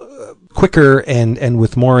home quicker and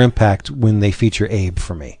with more impact when they feature Abe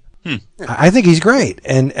for me. I think he's great,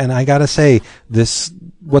 and I gotta say, this,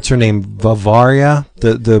 what's her name, Bavaria,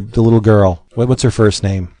 the little girl. What's her first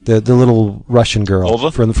name? The little Russian girl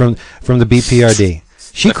Volva? from the BPRD.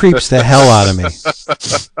 She creeps the hell out of me.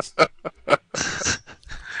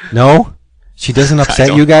 No. She doesn't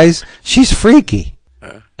upset you guys. She's freaky.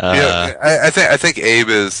 I think Abe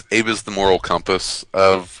is the moral compass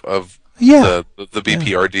of the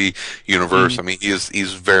BPRD universe. I mean,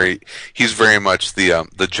 he's very much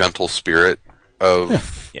the gentle spirit of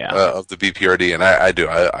the BPRD, and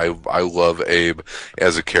I love Abe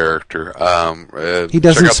as a character. He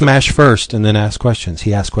doesn't smash first and then ask questions.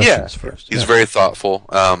 He asks questions first. He's very thoughtful.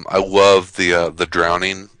 I love the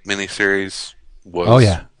Drowning miniseries.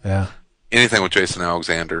 Anything with Jason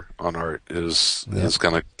Alexander on art is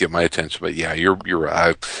going to get my attention. But yeah, you're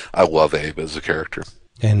right. I love Abe as a character.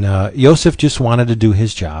 And Joseph just wanted to do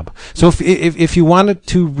his job. So if you wanted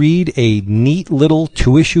to read a neat little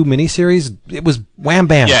 2-issue miniseries, it was wham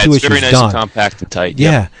bam. Yeah, 2 it's very nice done. and compact and tight.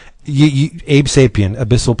 Yeah. Abe Sapien,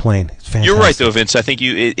 Abyssal Plain. It's fantastic. You're right though, Vince. I think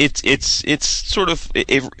it's sort of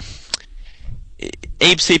Abe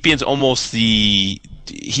Sapien's almost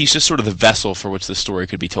he's just sort of the vessel for which the story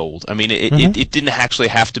could be told. I mean, it didn't actually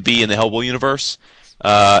have to be in the Hellboy universe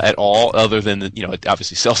at all, other than it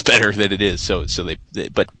obviously sells better than it is.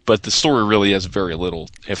 But the story really has very little,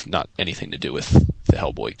 if not anything, to do with the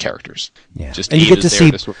Hellboy characters. Yeah, just and you get to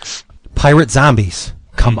see pirate zombies.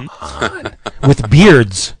 Come on, with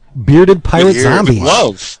beards, bearded pirate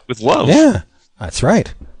zombies. With love. Yeah, that's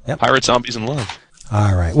right. Yep. Pirate zombies in love.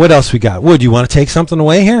 All right, what else we got? Wood, you want to take something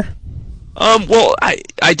away here? Well,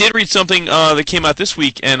 I did read something that came out this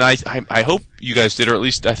week, and I hope you guys did, or at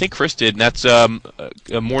least I think Chris did, and that's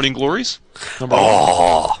Morning Glories.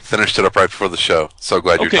 Finished it up right before the show. So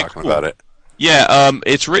glad you're talking about it. Yeah,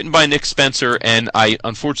 it's written by Nick Spencer, and I,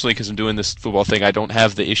 unfortunately, because I'm doing this football thing, I don't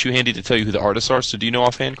have the issue handy to tell you who the artists are. So, do you know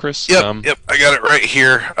offhand, Chris? Yep, I got it right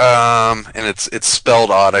here, and it's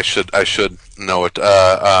spelled odd. I should know it.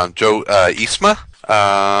 Joe Isma.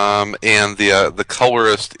 And the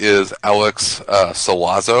colorist is Alex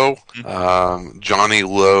Salazzo, Johnny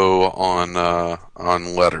Lowe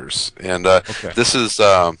on letters, and this is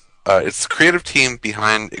it's the creative team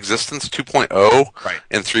behind Existence 2.0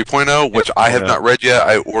 and 3.0, which I have not read yet.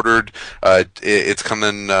 I ordered. It's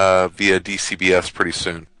coming via DCBS pretty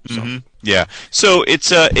soon. So. Mm-hmm. Yeah, so it's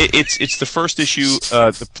the first issue.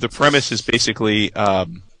 The premise is basically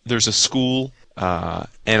there's a school.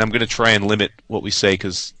 And I'm going to try and limit what we say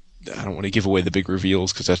because I don't want to give away the big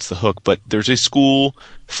reveals because that's the hook. But there's a school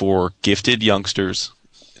for gifted youngsters.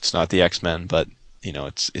 It's not the X-Men, but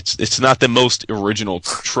it's not the most original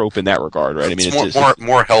trope in that regard, right? I mean, it's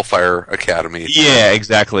more Hellfire Academy. Yeah,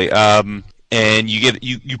 exactly. And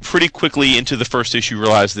you pretty quickly into the first issue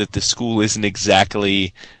realize that the school isn't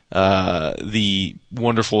exactly the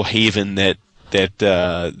wonderful haven that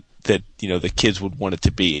the kids would want it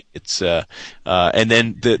to be. It's and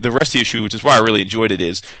then the rest of the issue, which is why I really enjoyed it,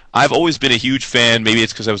 is I've always been a huge fan. Maybe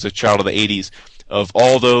it's because I was a child of the '80s of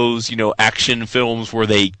all those, action films where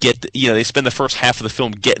they get, they spend the first half of the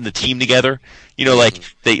film getting the team together. Like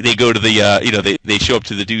they go to the, they show up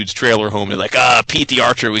to the dude's trailer home and they're like, Pete the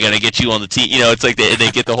Archer, we got to get you on the team. It's like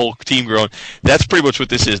they get the whole team growing. That's pretty much what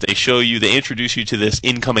this is. They introduce you to this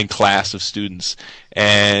incoming class of students,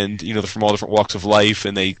 and they're from all different walks of life,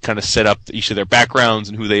 and they kind of set up each of their backgrounds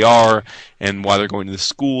and who they are and why they're going to this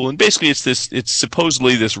school. And basically, it's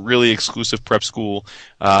supposedly this really exclusive prep school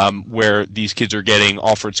where these kids are getting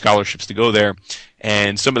offered scholarships to go there.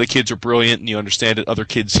 And some of the kids are brilliant, and you understand it. Other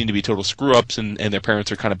kids seem to be total screw-ups, and their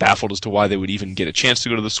parents are kind of baffled as to why they would even get a chance to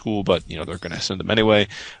go to the school, but they're going to send them anyway.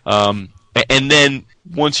 And then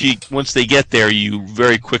once they get there, you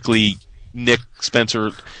very quickly, Nick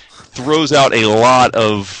Spencer throws out a lot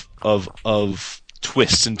of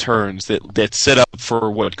twists and turns that set up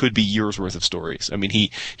for what could be years worth of stories. I mean,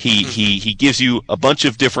 he gives you a bunch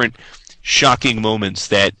of different shocking moments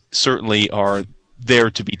that certainly are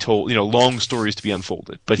there to be told, long stories to be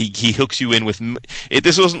unfolded. But he hooks you in with it.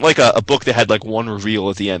 This wasn't like a book that had like one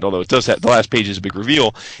reveal at the end, although it does have the last page is a big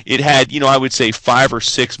reveal. It had, I would say 5 or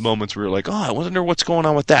 6 moments where you're like, I wonder what's going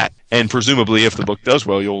on with that. And presumably, if the book does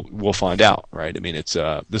well, we'll find out, right? I mean, it's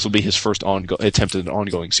this will be his first attempt at an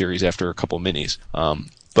ongoing series after a couple of minis.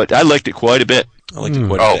 But I liked it quite a bit. I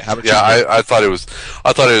thought it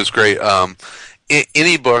was great.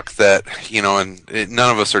 Any book that, and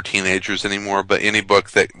none of us are teenagers anymore, but any book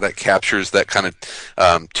that captures that kind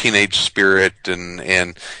of teenage spirit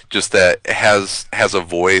and just that has a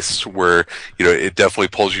voice where, it definitely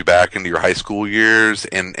pulls you back into your high school years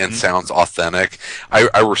and sounds authentic.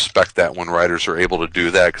 I respect that when writers are able to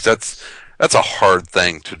do that, because that's a hard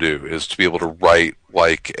thing to do, is to be able to write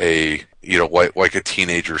like a like a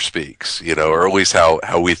teenager speaks, or at least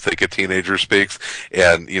how we think a teenager speaks.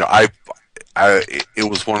 And, it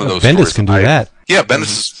was one of those. Bendis can do that. Yeah,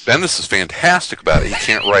 Bendis is fantastic about it. He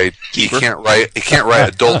can't write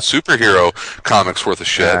adult superhero comics worth of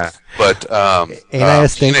shit. But ain't I a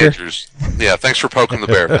stinker? Teenagers. Yeah, thanks for poking the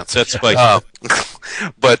bear, Vince. That's spiky.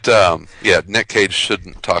 But Nick Cage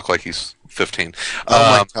shouldn't talk like he's 15.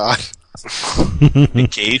 Oh my god.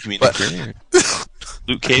 Nick Cage,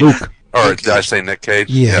 Luke Cage. Luke. Or did I say Nick Cage?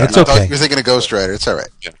 Yeah, it's okay. You're thinking of Ghost Rider. It's all right.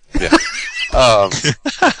 Yeah.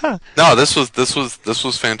 No, this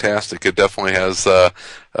was fantastic. It definitely has.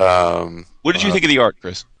 What did you think of the art,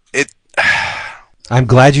 Chris? I'm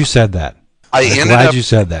glad you said that. You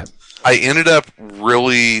said that. I ended up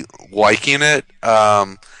really liking it.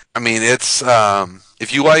 I mean, it's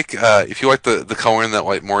if you like the coloring that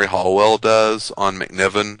like Maury Hollowell does on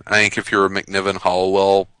McNiven, I think if you're a McNiven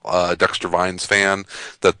Hollowell Dexter Vines fan,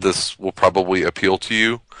 that this will probably appeal to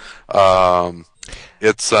you.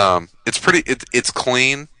 It's pretty. It's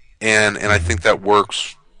clean, and I think that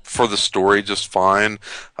works for the story just fine.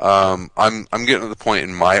 I'm getting to the point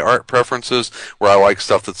in my art preferences where I like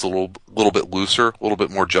stuff that's a little bit looser, a little bit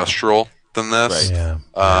more gestural than this. Right. Yeah.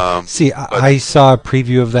 I saw a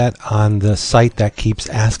preview of that on the site that keeps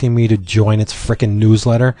asking me to join its frickin'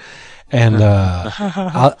 newsletter, and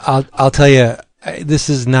I'll tell you, this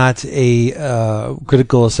is not a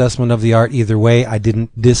critical assessment of the art either way. I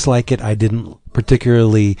didn't dislike it. I didn't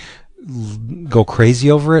particularly go crazy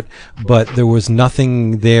over it, but there was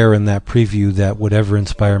nothing there in that preview that would ever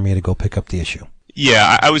inspire me to go pick up the issue.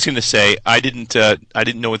 Yeah, I was going to say I didn't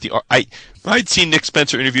know what the I'd seen Nick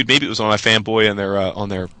Spencer interviewed. Maybe it was on my Fanboy on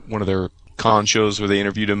their one of their con shows where they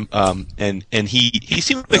interviewed him. And he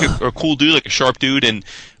seemed like a cool dude, like a sharp dude. And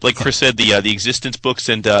like Chris said, the Existence books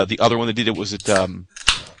and the other one that did it was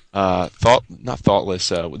not Thoughtless.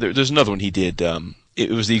 There's another one he did. It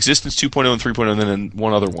was the Existence 2.0 and 3.0, and then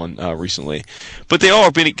one other one recently. But they all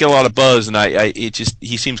get a lot of buzz, and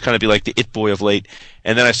he seems kind of be like the it boy of late.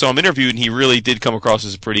 And then I saw him interviewed, and he really did come across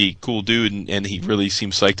as a pretty cool dude, and he really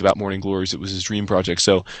seemed psyched about Morning Glories. It was his dream project,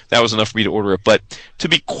 so that was enough for me to order it. But to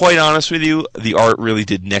be quite honest with you, the art really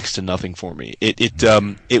did next to nothing for me.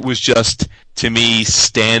 It was just, to me,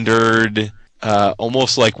 standard.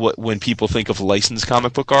 Almost like when people think of licensed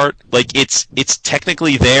comic book art. Like it's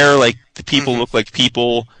technically there, like the people look like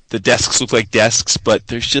people, the desks look like desks, but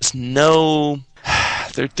there's just no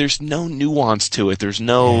there's no nuance to it. There's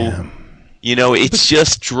no it's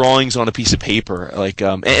just drawings on a piece of paper. Like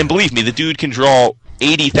and believe me, the dude can draw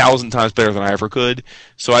 80,000 times better than I ever could.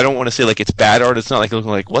 So I don't want to say like it's bad art. It's not like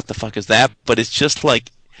looking like what the fuck is that, but it's just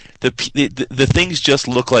like the things just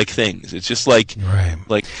look like things. It's just like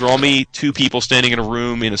draw me two people standing in a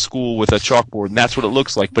room in a school with a chalkboard, and that's what it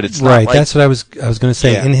looks like. But it's not right. Like, that's what I was going to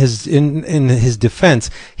say. Yeah. In his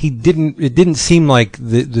defense, it didn't seem like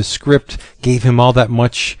the script gave him all that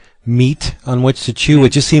much meat on which to chew. It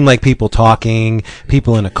just seemed like people talking,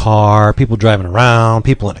 people in a car, people driving around,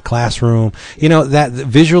 people in a classroom. That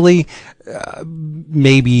visually,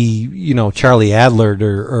 maybe, Charlie Adler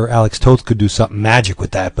or Alex Toth could do something magic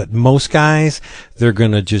with that. But most guys, they're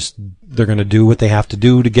going to do what they have to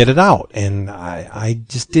do to get it out. And I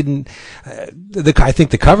just didn't, I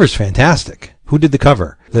think the cover's fantastic. Who did the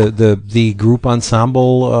cover? The group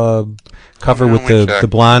ensemble, cover with the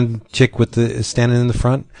blonde chick with the standing in the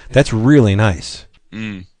front. That's really nice.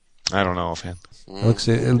 I don't know offhand.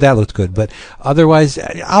 That looks good, but otherwise,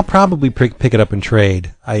 I'll probably pick it up and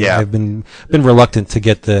trade. I've been reluctant to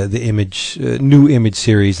get the new image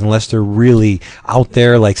series unless they're really out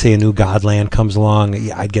there. Like say a new Godland comes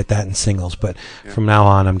along, I'd get that in singles. But from now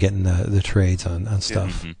on, I'm getting the trades on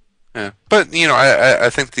stuff. Yeah, but I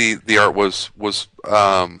think the art was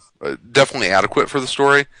definitely adequate for the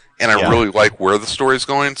story, and I really like where the story's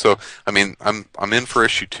going. So I mean, I'm in for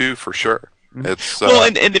issue 2 for sure. It's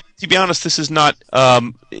and to be honest, this is not.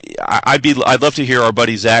 I'd love to hear our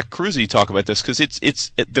buddy Zach Cruzy talk about this because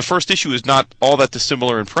it's the first issue is not all that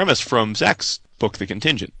dissimilar in premise from Zach's book, The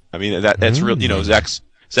Contingent. I mean that's real.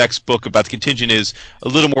 Zach's book about the Contingent is a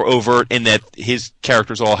little more overt in that his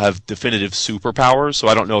characters all have definitive superpowers. So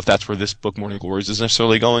I don't know if that's where this book, Morning Glories, is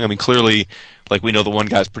necessarily going. I mean, clearly, like we know the one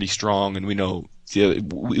guy's pretty strong, and we know they're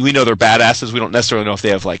badasses. We don't necessarily know if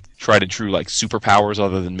they have like tried and true like superpowers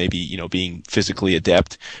other than maybe being physically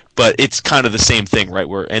adept. But it's kind of the same thing, right?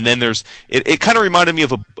 And then there's it kind of reminded me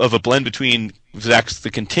of a blend between Zach's The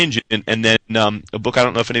Contingent and then a book I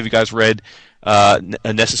don't know if any of you guys read, A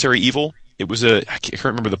Necessary Evil. It was I can't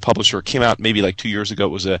remember the publisher. It came out maybe like 2 years ago. It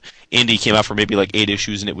was indie, came out for maybe like 8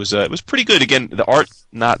 issues, and it was pretty good. Again, the art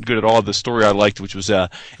not good at all. The story I liked, which was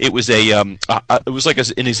it was like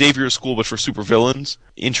an Xavier school, but for supervillains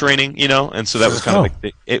in training, and so that was kind of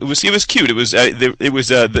like it was cute. It was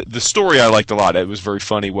the story I liked a lot. It was very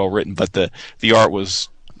funny, well written, but the art was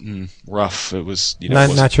rough. It was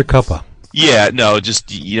not your cuppa. Yeah, no, just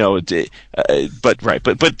but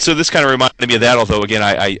so this kind of reminded me of that. Although again,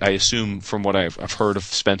 I assume from what I've heard of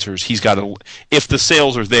Spencer's, he's got if the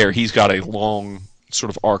sales are there, he's got a long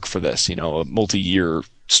sort of arc for this, a multi-year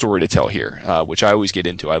story to tell here, which I always get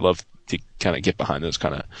into. I love to kind of get behind those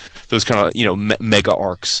kind of mega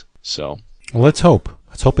arcs. So let's hope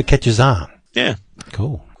it catches on. Yeah,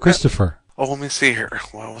 cool, Christopher. Oh, let me see here.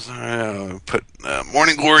 What was I? Put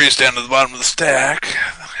Morning Glories down to the bottom of the stack.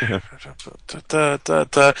 I'm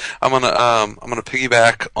gonna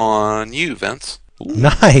piggyback on you, Vince. Ooh.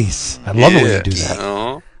 Nice. I love it when you do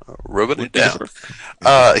that. Rubbing it down.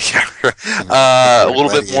 A little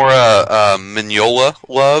bit more Mignola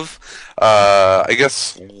love. I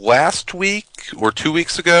guess last week or 2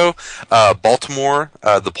 weeks ago, Baltimore,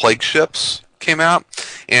 The Plague Ships came out,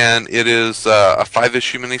 and it is a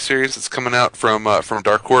 5-issue miniseries. It's coming out from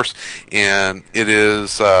Dark Horse, and it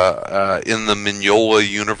is in the Mignola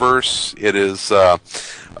universe. It is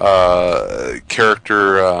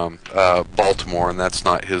character Baltimore, and that's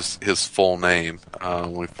not his full name.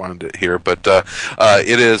 Let me find it here, but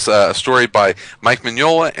it is a story by Mike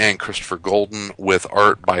Mignola and Christopher Golden with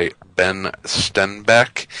art by Ben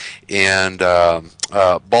Stenbeck, and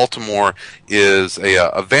Baltimore is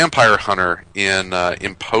a vampire hunter in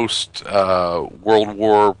post World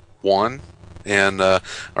War I, and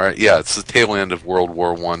it's the tail end of World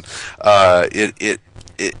War I.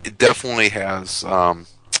 It definitely has all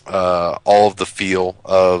of the feel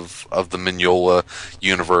of the Mignola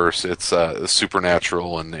universe. It's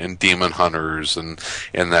supernatural and demon hunters and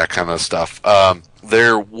that kind of stuff.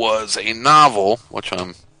 There was a novel, which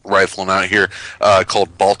I'm rifling out here,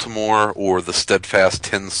 called Baltimore, or The Steadfast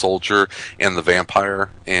Tin Soldier and the Vampire,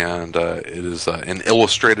 and it is an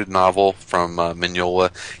illustrated novel from Mignola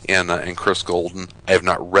and Chris Golden. I have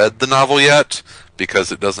not read the novel yet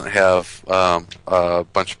because it doesn't have a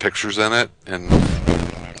bunch of pictures in it, and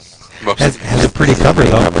has a pretty cover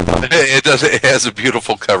though. It does. It has a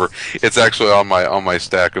beautiful cover. It's actually on my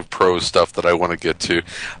stack of prose stuff that I want to get to.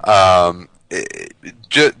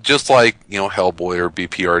 Just like Hellboy or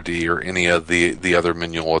BPRD or any of the other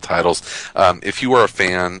Mignola titles, if you are a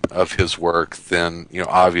fan of his work, then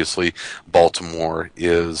obviously Baltimore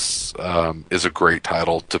is a great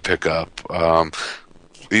title to pick up.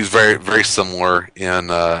 He's very, very similar in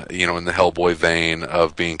in the Hellboy vein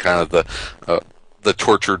of being kind of the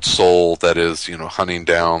tortured soul that is hunting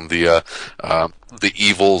down the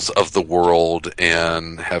evils of the world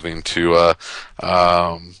and having to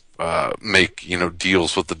make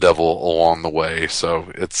deals with the devil along the way.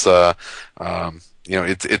 So it's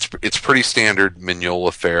it's pretty standard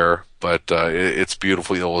Mignola fare, but it's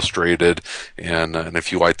beautifully illustrated, and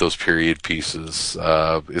if you like those period pieces,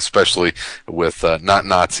 especially with not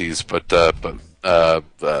Nazis, but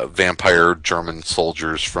vampire German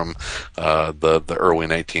soldiers from the early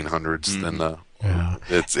 1900s, then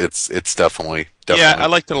it's definitely. Yeah, I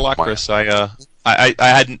liked it a lot, Chris.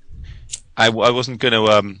 I wasn't gonna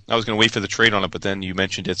I was gonna wait for the trade on it, but then you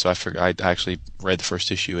mentioned it, so I forgot. I actually read the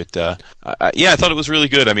first issue. I thought it was really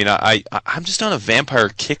good. I mean, I'm just on a vampire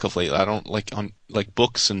kick of late. I don't on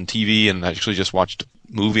books and TV, and I actually just watched a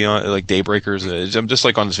movie on Daybreakers. I'm just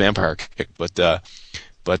on this vampire kick,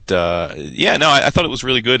 I thought it was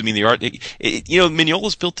really good. I mean, the art,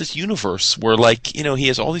 Mignola's built this universe where, he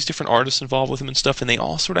has all these different artists involved with him and stuff, and they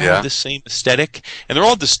all sort of have this same aesthetic, and they're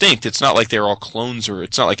all distinct. It's not like they're all clones, or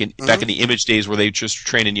it's not like back in the Image days where they just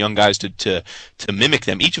training young guys to mimic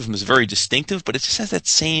them. Each of them is very distinctive, but it just has that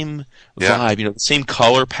same vibe, the same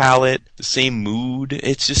color palette, the same mood.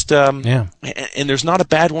 It's just, and there's not a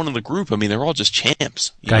bad one in the group. I mean, they're all just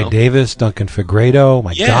champs. Guy Davis, Duncan Fegredo,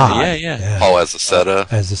 my God. Yeah. Paul Azaceta.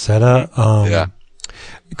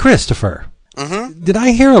 Christopher, did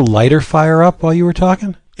I hear a lighter fire up while you were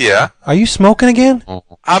talking? Yeah. Are you smoking again?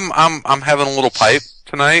 I'm having a little pipe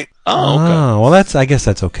tonight. Oh, okay. Well, I guess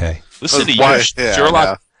that's okay. Listen to you,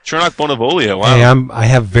 Sherlock Bonivolia. Wow. Hey, I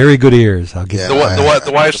have very good ears. I'll give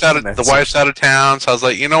the wife's out of town, so I was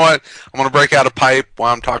like, you know what? I'm gonna break out a pipe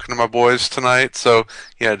while I'm talking to my boys tonight. So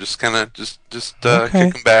yeah, just kind of kick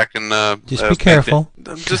them back and just be careful.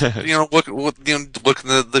 Just look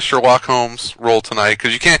at the Sherlock Holmes role tonight,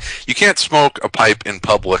 because you can't smoke a pipe in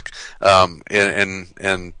public, and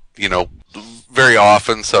very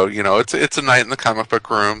often. So it's a night in the comic book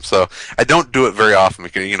room. So I don't do it very often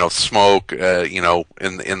because smoke in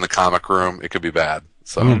the comic room, it could be bad.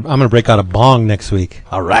 So I'm gonna break out a bong next week.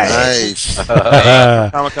 All right, nice.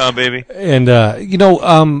 Comic-Con, baby. And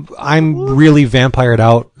I'm really vampired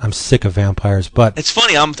out. I'm sick of vampires, but it's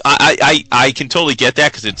funny. I can totally get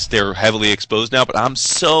that because they're heavily exposed now. But I'm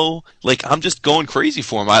so I'm just going crazy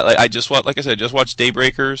for them. I just watched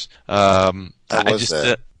Daybreakers.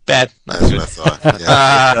 Bad. That's what I thought.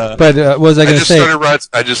 Yeah. But what was I going to say?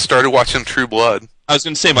 I just started watching True Blood. I was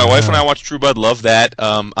going to say, my wife and I watched True Blood. Love that.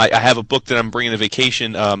 I have a book that I'm bringing to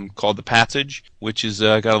vacation called The Passage, which is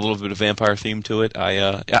got a little bit of vampire theme to it.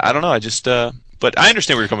 I don't know. But I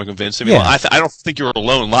understand where you're coming from, Vince. I mean, I don't think you're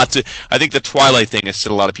alone. I think the Twilight thing has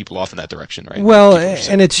set a lot of people off in that direction, right? Well,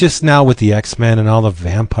 and it's just now with the X-Men and all the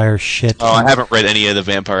vampire shit. Oh, I haven't read any of the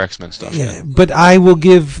vampire X-Men stuff yet. But I will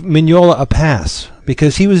give Mignola a pass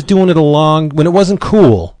because he was doing it when it wasn't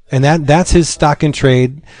cool. And that's his stock and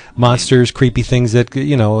trade, monsters, creepy things that,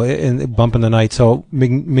 and bump in the night. So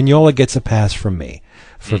Mignola gets a pass from me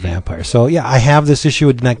for vampire. So, yeah, I have this issue.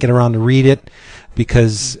 I did not get around to read it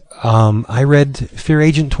because I read Fear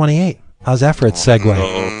Agent 28. How's that for a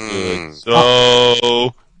segue?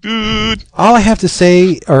 So good. All I have to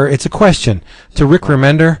say, or it's a question to Rick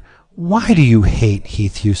Remender, why do you hate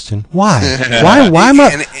Heath Houston? Why?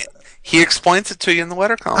 Why? He explains it to you in the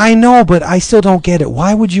letter column. I know, but I still don't get it.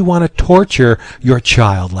 Why would you want to torture your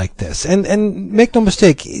child like this? And make no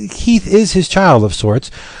mistake, Heath is his child of sorts.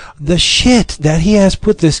 The shit that he has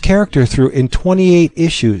put this character through in 28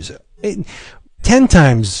 issues, 10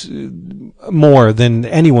 times more than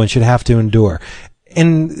anyone should have to endure.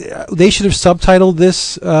 And they should have subtitled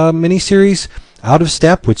this miniseries Out of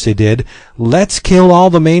Step, which they did. Let's kill all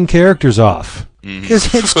the main characters off.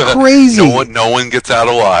 Because it's crazy. No one gets out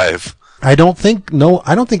alive. I don't think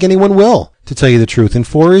anyone will, to tell you the truth. In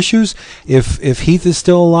 4 issues, if Heath is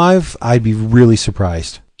still alive, I'd be really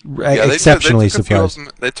surprised. Exceptionally surprised.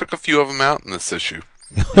 They took a few of them out in this issue.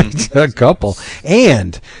 A couple.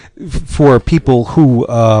 And for people who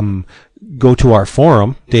go to our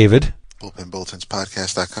forum, David.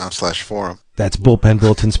 BullpenBulletinspodcast.com/forum. That's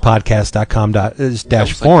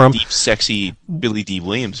BullpenBulletinspodcast.com/forum. Deep, sexy Billy D.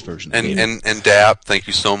 Williams version. And Dap, thank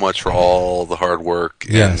you so much for all the hard work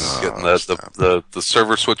and getting the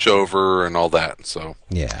server switch over and all that. So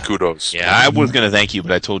kudos. Yeah, I was going to thank you,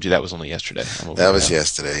 but I told you that was only yesterday. That was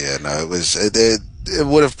yesterday. Yeah, no, it was. It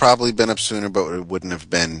would have probably been up sooner, but it wouldn't have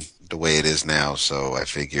been the way it is now. So I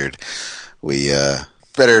figured we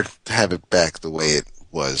better have it back the way it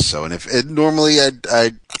was. So, and if it normally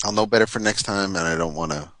I'll know better for next time, and I don't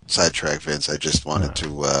want to sidetrack Vince. I just wanted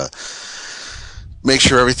to make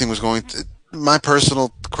sure everything was going to my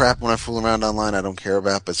personal crap. When I fool around online, I don't care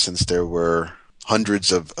about, but since there were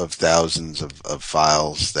hundreds of thousands of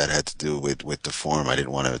files that had to do with the forum, I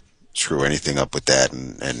didn't want to screw anything up with that,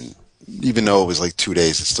 and even though it was like 2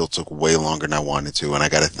 days, it still took way longer than I wanted to, and I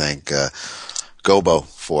got to thank Gobo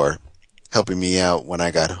for helping me out when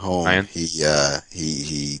I got home. Ryan?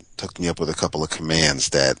 He hooked me up with a couple of commands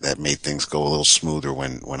that made things go a little smoother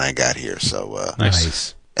when I got here. So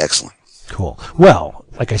Nice. Excellent. Cool. Well,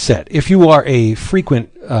 like I said, if you are a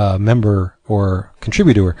frequent member or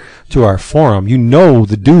contributor to our forum, you know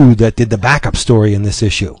the dude that did the backup story in this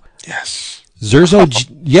issue. Yes. Zerzo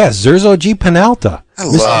G. Penalta. I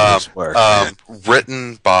love his work.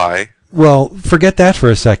 Written by... Well, forget that for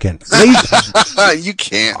a second. You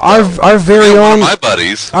can't. Our very one own of my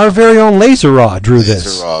buddies. Our very own Laser Raw drew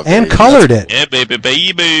this and colored it. Yeah,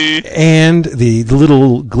 baby. And the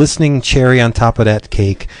little glistening cherry on top of that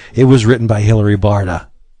cake, it was written by Hilary Barta.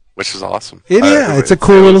 Which is awesome. It's a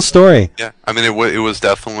cool little story. Yeah, I mean, it was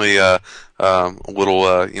definitely a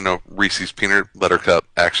little, Reese's peanut butter cup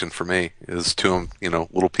action for me. It was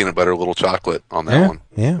little peanut butter, little chocolate on that one.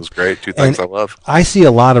 Yeah. It was great. Two things I love. I see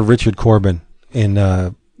a lot of Richard Corbin in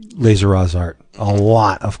Laser Raw's art. A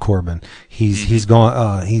lot of Corbin. He's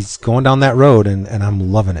going down that road, and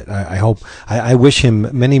I'm loving it. I wish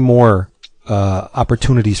him many more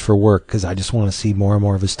opportunities for work, because I just want to see more and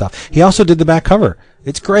more of his stuff. He also did the back cover.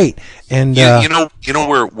 It's great. And where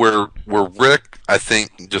Rick, I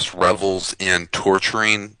think, just revels in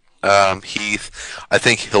torturing Heath. I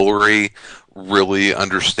think Hilary really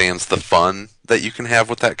understands the fun that you can have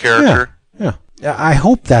with that character. Yeah. I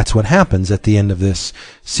hope that's what happens at the end of this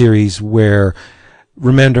series, where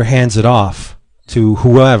Remender hands it off to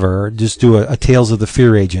whoever, just do a Tales of the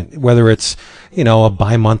Fear Agent, whether it's, a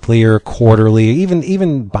bi-monthly or quarterly, even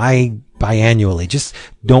biannually. Just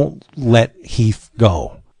don't let Heath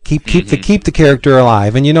go. Keep the character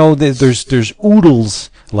alive. And there's oodles,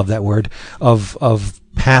 I love that word, of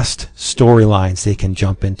past storylines they can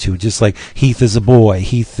jump into, just like Heath as a boy,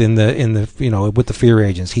 Heath in the with the Fear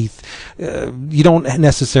Agents. Heath, you don't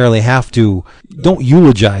necessarily have to. Don't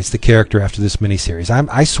eulogize the character after this miniseries.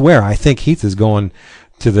 I swear, I think Heath is going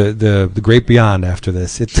to the great beyond after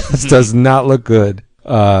this. It does not look good,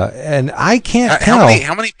 and I can't tell.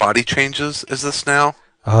 How many body changes is this now?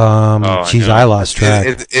 I lost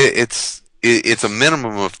track. It's a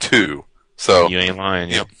minimum of 2. So you ain't lying.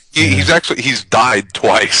 Yep. He's died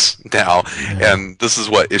twice now, and this is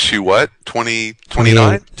issue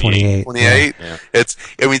 29? 28. Yeah.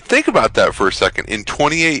 Think about that for a second. In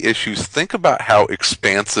 28 issues, think about how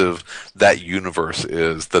expansive that universe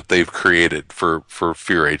is that they've created for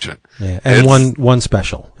Fear Agent. Yeah, and one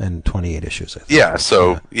special in 28 issues, I think. Yeah,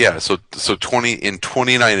 so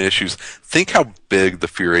 29 issues. Think how big the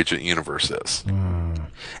Fear Agent universe is.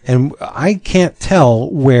 And I can't tell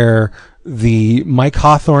where the Mike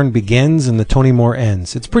Hawthorne begins and the Tony Moore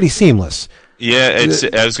ends. It's pretty seamless. Yeah,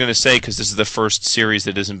 I was going to say, because this is the first series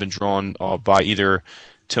that hasn't been drawn by either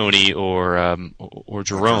Tony or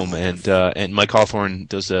Jerome, and Mike Hawthorne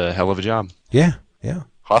does a hell of a job. Yeah.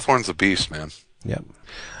 Hawthorne's a beast, man. Yep.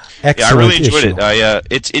 Excellent. Yeah, I really enjoyed issue.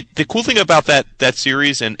 it. The cool thing about that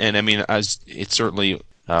series, and I mean, it's certainly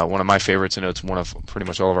one of my favorites. I know it's one of pretty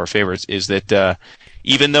much all of our favorites. Is that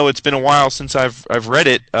even though it's been a while since I've read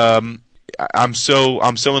it, I'm so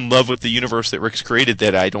in love with the universe that Rick's created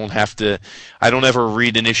that I don't ever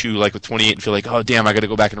read an issue like with 28 and feel like, oh damn, I got to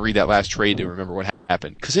go back and read that last trade to remember what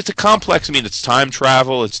happened, because it's a complex. I mean, it's time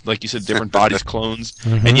travel. It's like you said, different bodies, clones,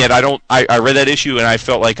 and yet I read that issue and I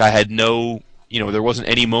felt like I had no. There wasn't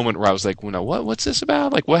any moment where I was like, what's this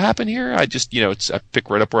about? Like, what happened here? I just, I picked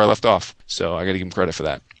right up where I left off. So I got to give him credit for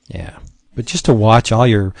that. Yeah, but just to watch all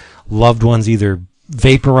your loved ones either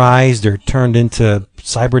vaporized or turned into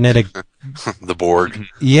cybernetic. The Borg.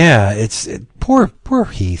 Yeah, poor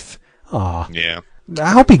Heath. Aw. Yeah.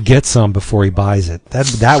 I hope he gets some before he buys it.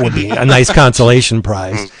 That would be a nice consolation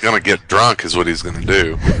prize. He's gonna get drunk, is what he's gonna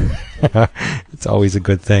do. It's always a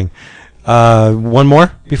good thing. One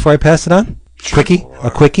more before I pass it on.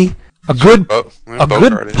 A quickie. A good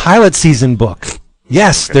pilot season book.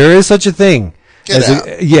 Yes, okay. There is such a thing.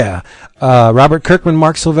 Robert Kirkman,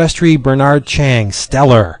 Mark Silvestri, Bernard Chang,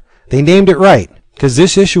 Stellar. They named it right, because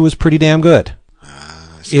this issue was pretty damn good.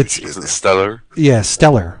 Is it Stellar? Yeah,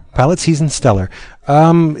 Stellar. Pilot season Stellar.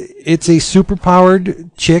 It's a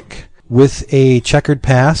superpowered chick with a checkered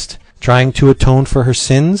past trying to atone for her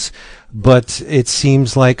sins, but it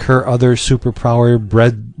seems like her other superpowered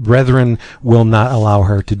brethren will not allow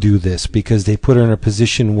her to do this, because they put her in a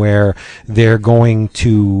position where they're going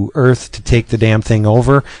to Earth to take the damn thing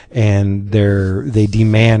over, and they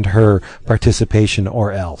demand her participation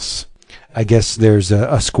or else. I guess there's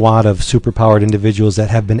a squad of superpowered individuals that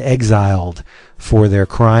have been exiled for their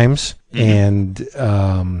crimes, and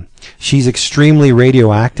she's extremely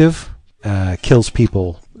radioactive, kills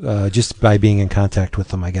people just by being in contact with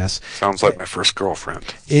them, I guess. Sounds like my first girlfriend.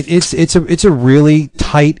 It's a really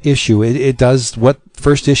tight issue. It does what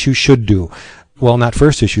first issue should do. Well, not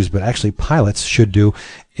first issues, but actually pilots should do.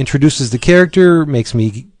 Introduces the character, makes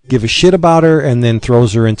me give a shit about her, and then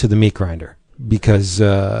throws her into the meat grinder. Because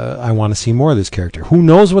I want to see more of this character. Who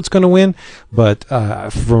knows what's going to win? But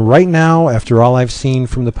for right now, after all I've seen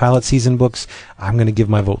from the pilot season books, I'm going to give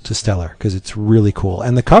my vote to Stellar because it's really cool.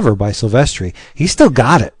 And the cover by Silvestri, he's still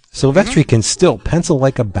got it. Silvestri can still pencil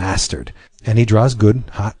like a bastard, and he draws good,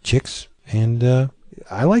 hot chicks. And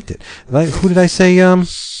I liked it. Who did I say?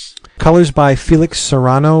 Colors by Felix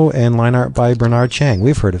Serrano and line art by Bernard Chang.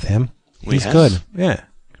 We've heard of him. He's good. Yeah,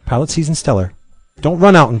 pilot season Stellar. Don't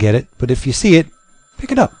run out and get it, but if you see it,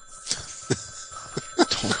 pick it up.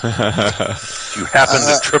 You happen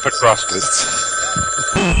to trip across it.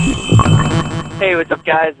 Hey, what's up,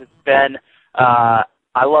 guys? It's Ben. I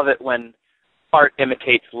love it when art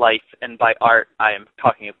imitates life, and by art, I am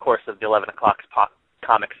talking, of course, of the 11 O'Clock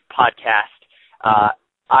Comics podcast.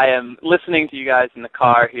 I am listening to you guys in the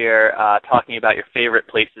car here talking about your favorite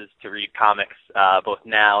places to read comics, both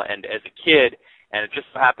now and as a kid. And it just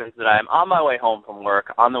so happens that I'm on my way home from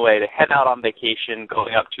work, on the way to head out on vacation,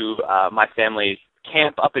 going up to my family's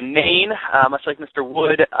camp up in Maine, much like Mr.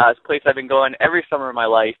 Wood. It's a place I've been going every summer of my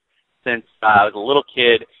life since I was a little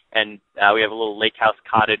kid. And we have a little lake house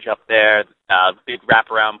cottage up there, big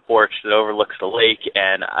wraparound porch that overlooks the lake.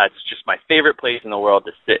 And it's just my favorite place in the world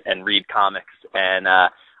to sit and read comics. And I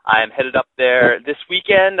am headed up there this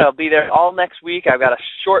weekend. I'll be there all next week. I've got a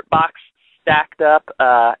short box stacked up,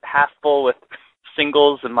 half full with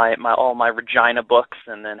singles and all my Regina books,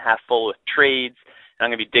 and then half full with trades. And I'm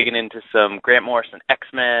going to be digging into some Grant Morrison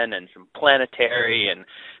X-Men and some Planetary, and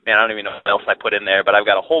man, I don't even know what else I put in there, but I've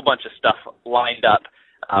got a whole bunch of stuff lined up,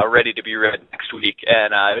 ready to be read next week.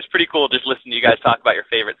 And it was pretty cool just listening to you guys talk about your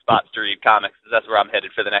favorite spots to read comics. That's where I'm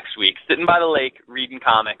headed for the next week. Sitting by the lake, reading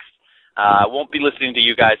comics. I won't be listening to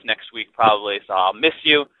you guys next week probably, so I'll miss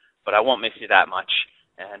you, but I won't miss you that much.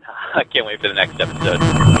 And I can't wait for the next episode.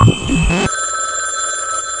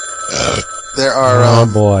 There are. Oh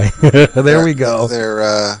boy, there we go.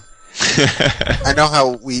 I know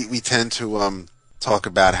how we tend to talk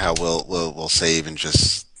about how we'll save and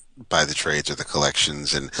just buy the trades or the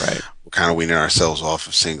collections, and we're kind of weaning ourselves off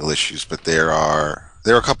of single issues. But there are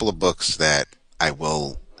a couple of books that I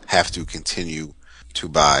will have to continue to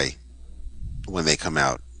buy when they come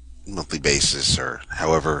out, monthly basis or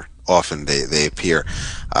however often they appear.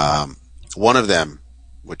 One of them,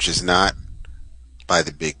 which is not by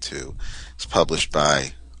the big two, is published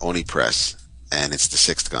by Oni Press, and it's The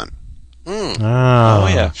Sixth Gun. Oh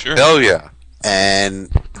yeah, sure. Hell yeah. And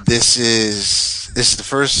this is the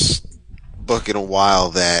first book in a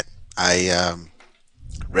while that I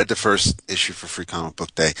read the first issue for Free Comic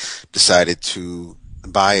Book Day, decided to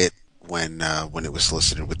buy it when it was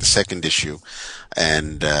solicited with the second issue,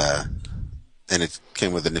 and it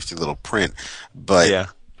came with a nifty little print.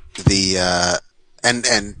 But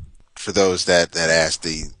and for those that asked,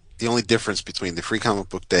 the only difference between the Free Comic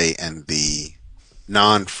Book Day and the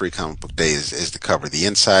non-Free Comic Book Day is the cover. The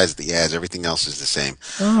insides, the ads, everything else is the same.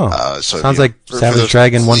 Oh, so sounds like Savage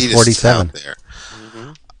Dragon 147. There.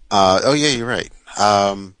 Oh yeah, you're right.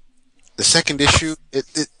 The second issue,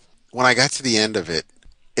 it when I got to the end of it,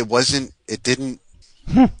 it didn't.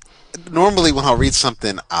 Normally, when I'll read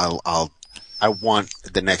something, I want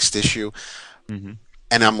the next issue. Mm-hmm.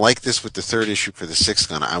 And I'm like this with the third issue for The Sixth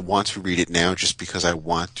Gun. I want to read it now just because I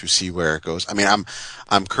want to see where it goes. I mean,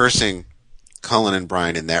 I'm cursing Cullen and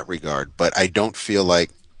Brian in that regard, but I don't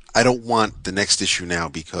want the next issue now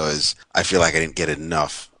because I feel like I didn't get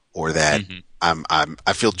enough, or that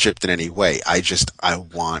I feel gypped in any way. I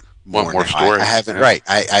want more story. I haven't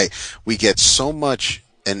we get so much,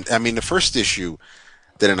 and I mean the first issue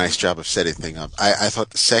did a nice job of setting things up. I thought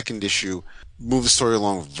the second issue moved the story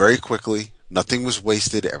along very quickly. Nothing was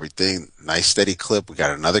wasted. Everything nice, steady clip. We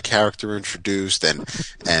got another character introduced,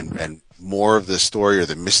 and more of the story or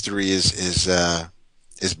the mystery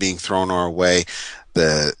is being thrown our way.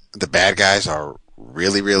 The bad guys are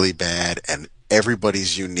really, really bad, and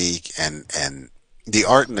everybody's unique, and the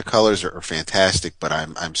art and the colors are fantastic. But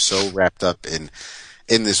I'm so wrapped up in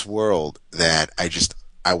this world that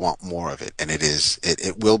I want more of it, and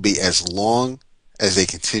it will be as long as they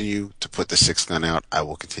continue to put The Sixth Gun out. I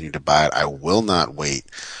will continue to buy it. I will not wait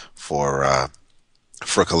for a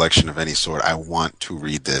collection of any sort. I want to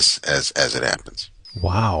read this as it happens.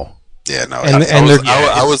 Wow. Yeah, no.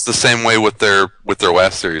 I was the same way with their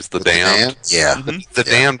last series, The Damned. Yeah. The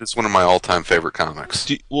Damned is one of my all-time favorite comics.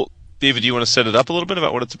 David, do you want to set it up a little bit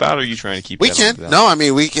about what it's about, or are you trying to keep? We can. No, I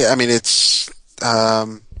mean we can. I mean it's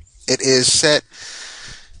It is set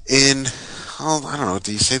in, I don't know.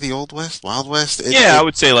 Do you say the Old West, Wild West? I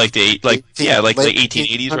would say like the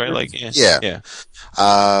 1880s, right? Like yeah.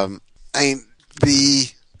 I mean,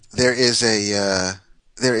 there's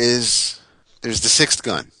the sixth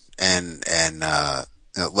gun, and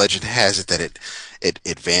legend has it that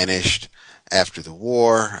it vanished after the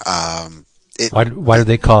war. Why do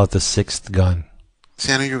they call it the sixth gun?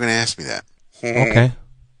 See, I know you were going to ask me that. Okay.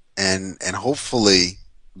 And hopefully,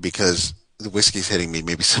 because the whiskey's hitting me,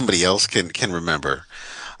 maybe somebody else can remember.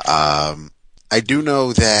 I do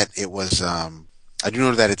know that it was. I do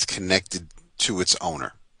know that it's connected to its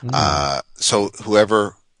owner. So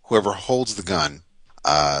whoever holds the gun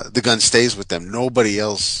stays with them. Nobody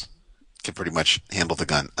else can pretty much handle the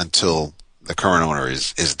gun until the current owner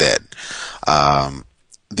is dead.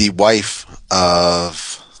 The wife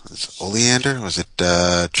of Oleander, was it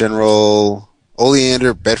General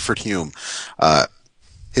Oleander Bedford Hume?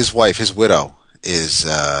 His wife, his widow, is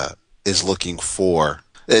looking for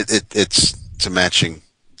it's a matching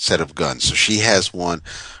set of guns. So she has one.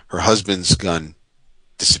 Her husband's gun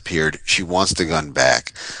disappeared. She wants the gun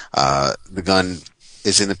back. The gun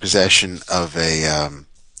is in the possession of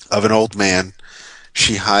an old man.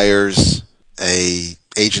 She hires a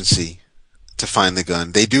agency to find the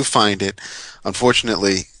gun. They do find it.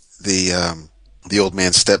 Unfortunately, the old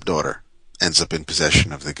man's stepdaughter ends up in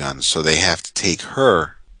possession of the gun, so they have to take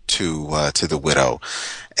her to the widow,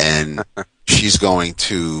 and she's going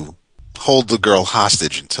to hold the girl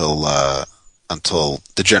hostage until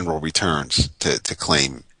the general returns to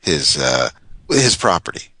claim his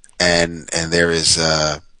property. And there is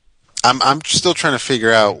I'm still trying to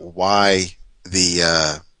figure out why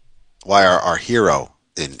our hero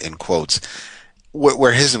in quotes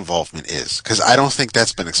where his involvement is, because I don't think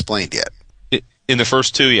that's been explained yet. In the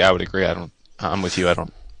first two, I would agree. I'm with you. We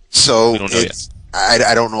don't know yet.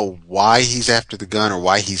 I don't know why he's after the gun, or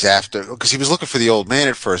why he's after, because he was looking for the old man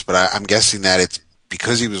at first, but I'm guessing that it's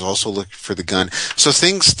because he was also looking for the gun. So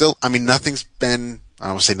things still, I mean, nothing's been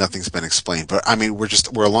explained, but I mean, we're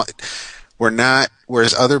not,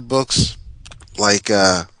 whereas other books, like,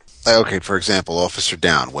 okay, for example, Officer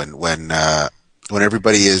Downe, when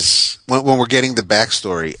everybody is, when we're getting the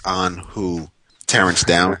backstory on who Terrence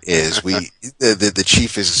Downe is, the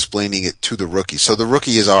chief is explaining it to the rookie. So the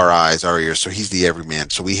rookie is our eyes, our ears, so he's the everyman.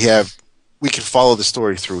 So we can follow the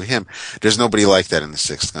story through him. There's nobody like that in the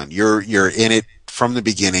sixth gun. You're in it from the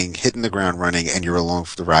beginning, hitting the ground running, and you're along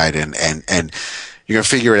for the ride, and you're gonna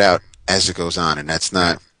figure it out as it goes on. And that's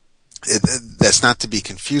not to be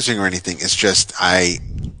confusing or anything. It's just I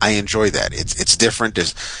enjoy that. It's different.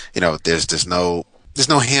 There's no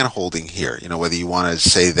hand holding here. Whether you want to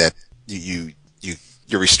say that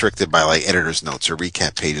you're restricted by like editor's notes or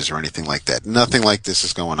recap pages or anything like that. Nothing like this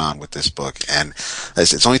is going on with this book, and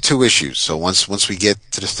it's only 2 issues. So once we get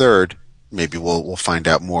to the third, maybe we'll find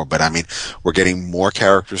out more. But I mean, we're getting more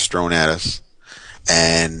characters thrown at us,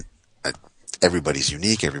 and everybody's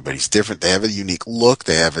unique. Everybody's different. They have a unique look.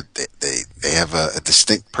 They have a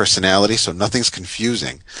distinct personality. So nothing's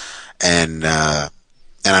confusing, and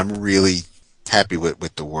I'm really happy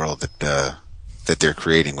with the world that they're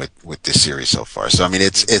creating with this series so far. So I mean,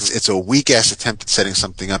 it's a weak ass attempt at setting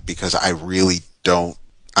something up, because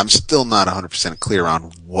I'm still not 100% clear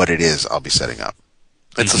on what it is I'll be setting up.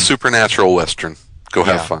 It's a supernatural Western. Go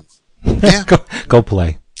have fun. Yeah. Go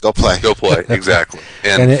play. Go play. Exactly.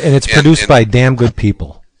 And it's produced by damn good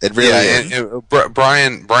people. It really is. And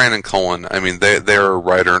Brian and Cullen, I mean, they're a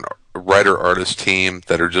writer-artist team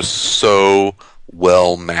that are just so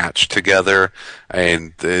well matched together,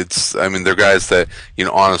 and they're guys that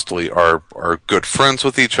honestly are good friends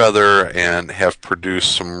with each other and have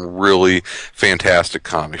produced some really fantastic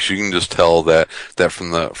comics. You can just tell that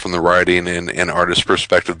from the writing and artist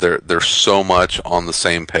perspective, they're so much on the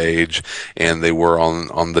same page, and they were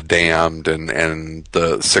on the Damned, and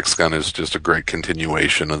the Sixth Gun is just a great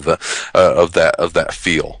continuation of that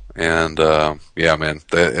feel. And man,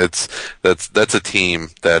 that's a team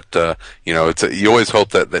that you always hope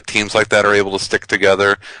that teams like that are able to stick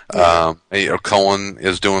together. Cullen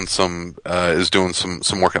is doing some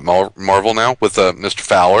work at Marvel now with Mr.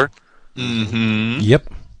 Fowler. Mm-hmm.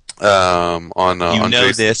 Yep.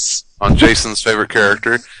 On Jason's favorite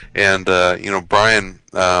character, and Brian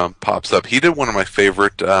pops up. He did one of my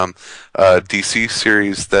favorite DC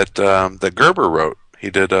series that Gerber wrote. He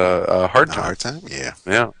did a Hard Time. Hard Time, yeah.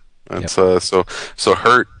 Yeah. That's so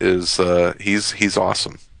Hurtt is he's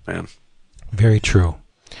awesome, man. Very true.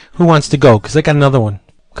 Who wants to go? Because I got another one.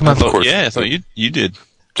 Come on. Of course. Yeah, I thought you did.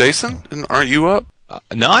 Jason, aren't you up?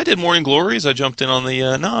 No, I did Morning Glories. I jumped in on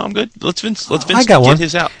the. No, I'm good. Let's Vince I got get one.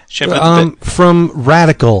 his out. From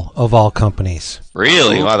Radical of all companies.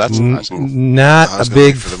 Really? Wow, that's not a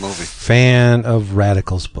big fan of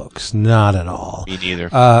Radical's books. Not at all. Me neither.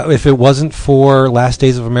 If it wasn't for Last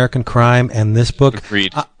Days of American Crime and this book,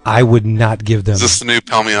 I would not give them. Is this the new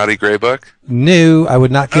Palmiotti Gray book? No, I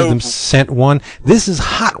would not give them cent one. This is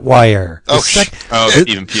Hotwire.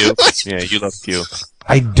 Stephen Pugh. Yeah, you love Pugh.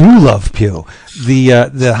 I do love Pugh.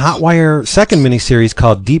 The Hotwire second miniseries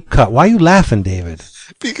called Deep Cut. Why are you laughing, David?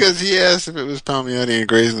 Because he asked if it was Palmiotti and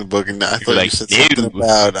Gray's in the book, and I thought you said something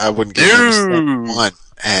about I wouldn't give him one.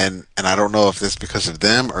 And I don't know if this is because of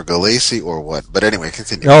them or Galassi or what. But anyway,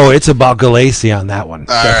 continue. Oh, it's about Galassi on that one.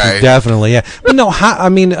 Right. Definitely, yeah. But no,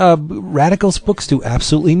 Radical's books do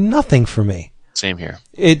absolutely nothing for me. Same here.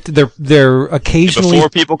 They're occasionally. Before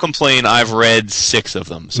people complain, I've read 6 of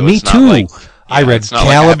them. So me it's not too. Like, I read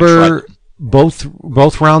Caliber,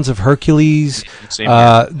 both rounds of Hercules.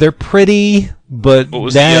 They're pretty, but what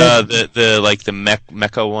was the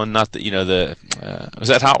Mecha one? Not the was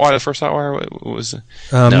that Hotwire? The first Hotwire? What was it?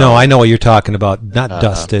 No, I know what you're talking about. Not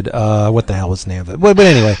Dusted. What the hell was the name of it? But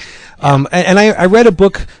anyway, and I read a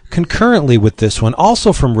book concurrently with this one,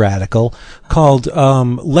 also from Radical, called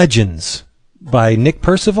Legends by Nick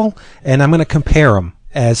Percival, and I'm going to compare them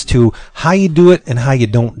as to how you do it and how you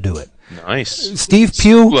don't do it. Nice. Steve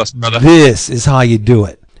Pugh, this is how you do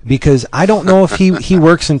it. Because I don't know if he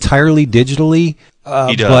works entirely digitally,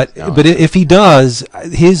 he does. but if he does,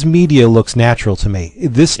 his media looks natural to me.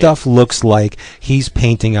 This stuff looks like he's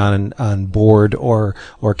painting on board or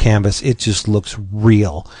canvas. It just looks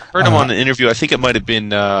real. I heard him on an interview. I think it might have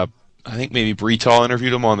been I think maybe Bretal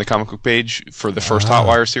interviewed him on the comic book page for the first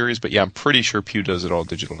Hotwire series, but yeah, I'm pretty sure Pugh does it all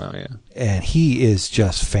digital now, yeah. And he is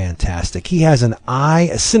just fantastic. He has an eye,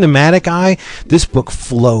 a cinematic eye. This book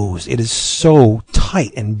flows. It is so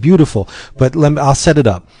tight and beautiful, but I'll set it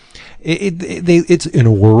up. It's in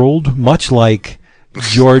a world much like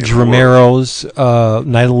George Romero's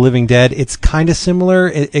Night of the Living Dead. It's kind of similar,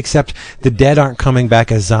 except the dead aren't coming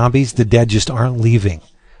back as zombies. The dead just aren't leaving.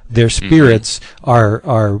 Their spirits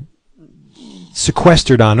are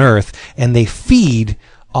sequestered on Earth, and they feed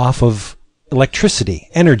off of electricity,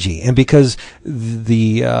 energy. And because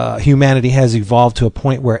the humanity has evolved to a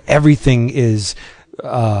point where everything is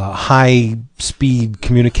high-speed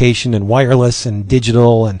communication and wireless and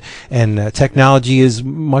digital, and technology is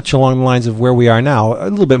much along the lines of where we are now, a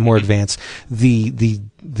little bit more advanced, the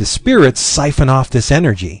spirits siphon off this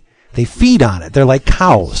energy. They feed on it. They're like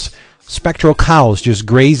cows. Spectral cows just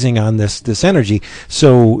grazing on this energy.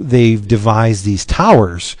 So they've devised these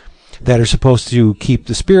towers that are supposed to keep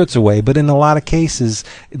the spirits away, but in a lot of cases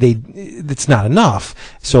it's not enough.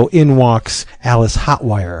 So in walks Alice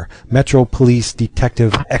Hotwire, Metro Police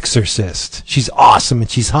Detective Exorcist. She's awesome and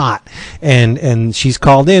she's hot, and she's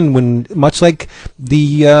called in when, much like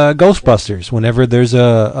the Ghostbusters, whenever there's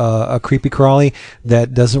a creepy crawly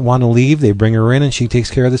that doesn't want to leave, they bring her in and she takes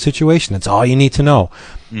care of the situation. That's all you need to know.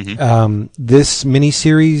 This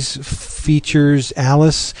miniseries features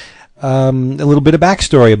Alice, a little bit of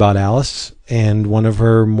backstory about Alice and one of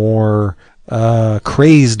her more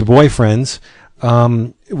crazed boyfriends,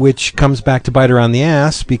 which comes back to bite her on the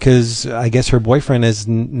ass because I guess her boyfriend is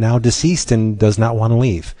now deceased and does not want to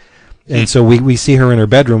leave. And so we see her in her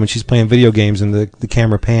bedroom and she's playing video games, and the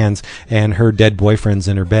camera pans and her dead boyfriend's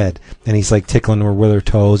in her bed and he's like tickling her with her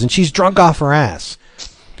toes and she's drunk off her ass.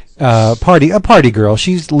 A party girl.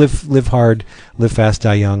 She's live hard, live fast,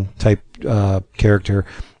 die young type character.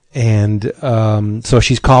 And so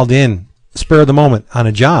she's called in, spur of the moment, on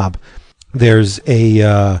a job. There's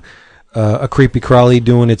a creepy crawly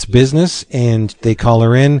doing its business, and they call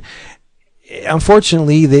her in.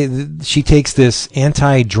 Unfortunately, she takes this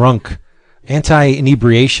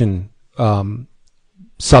anti-inebriation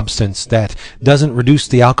substance that doesn't reduce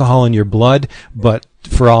the alcohol in your blood, but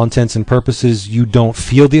for all intents and purposes, you don't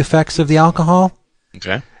feel the effects of the alcohol.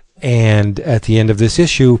 Okay. And at the end of this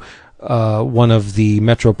issue, one of the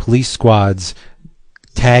Metro Police squads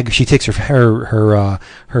she takes her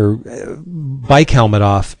bike helmet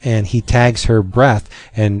off, and he tags her breath,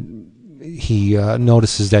 and he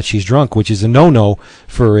notices that she's drunk, which is a no-no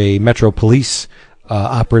for a Metro Police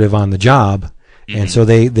operative on the job. And so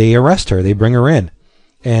they arrest her. They bring her in,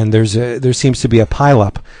 and there seems to be a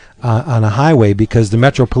pileup on a highway because the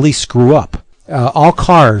Metro Police screw up. All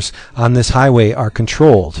cars on this highway are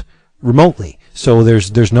controlled remotely, so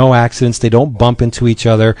there's no accidents. They don't bump into each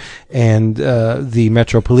other, and the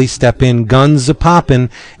Metro Police step in, guns a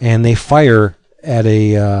popping, and they fire at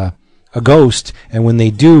a a ghost, and when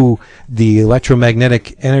they do, the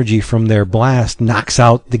electromagnetic energy from their blast knocks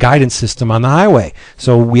out the guidance system on the highway.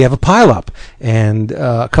 So we have a pileup, and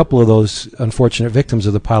a couple of those unfortunate victims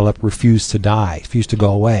of the pileup refused to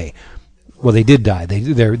go away. Well, they did die.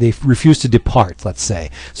 They refused to depart, let's say.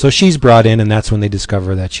 So she's brought in, and that's when they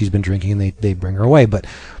discover that she's been drinking, and they bring her away. But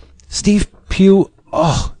Steve Pugh,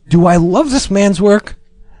 oh, do I love this man's work?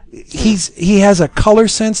 He has a color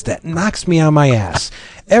sense that knocks me on my ass.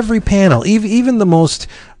 Every panel, even the most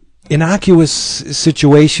innocuous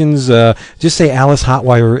situations, just say Alice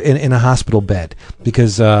Hotwire in a hospital bed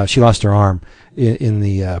because she lost her arm in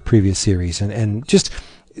the previous series, and just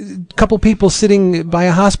a couple people sitting by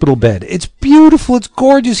a hospital bed. It's beautiful. It's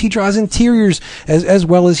gorgeous. He draws interiors as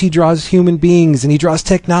well as he draws human beings, and he draws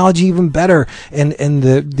technology even better. And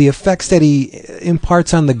the effects that he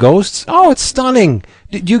imparts on the ghosts, oh, it's stunning.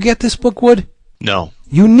 Do you get this book, Wood? No.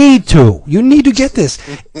 You need to. You need to get this.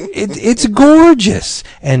 It's gorgeous.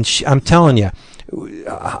 And I'm telling you,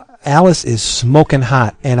 Alice is smoking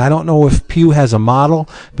hot. And I don't know if Pugh has a model,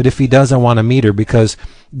 but if he does, I want to meet her because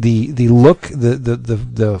the look,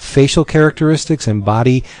 the facial characteristics and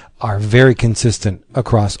body are very consistent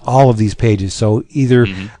across all of these pages. So either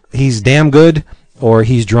he's damn good or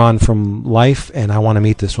he's drawn from life, and I want to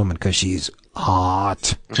meet this woman because she's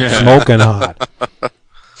hot, smoking hot.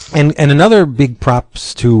 And another big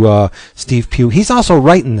props to Steve Pugh. He's also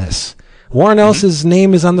writing this. Warren Ellis's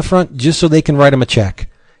name is on the front just so they can write him a check.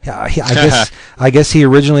 I guess he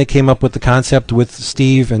originally came up with the concept with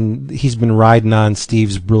Steve, and he's been riding on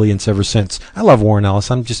Steve's brilliance ever since. I love Warren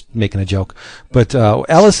Ellis. I'm just making a joke. But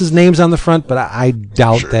Ellis's name's on the front, but I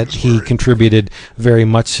doubt that he contributed very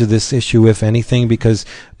much to this issue, if anything, because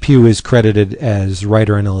Pugh is credited as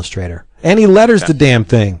writer and illustrator. And he letters the damn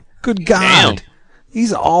thing. Good God. Damn.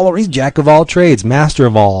 He's jack of all trades, master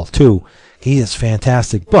of all, too. He is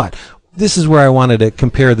fantastic. But this is where I wanted to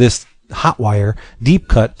compare this Hotwire deep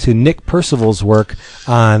cut to Nick Percival's work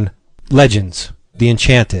on Legends, The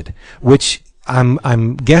Enchanted, which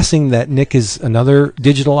I'm guessing that Nick is another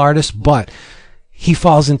digital artist, but he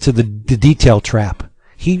falls into the detail trap.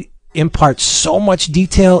 He imparts so much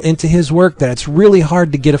detail into his work that it's really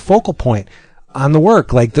hard to get a focal point on the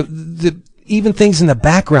work. Like even things in the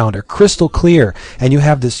background are crystal clear, and you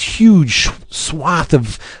have this huge swath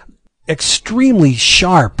of extremely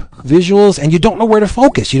sharp visuals, and you don't know where to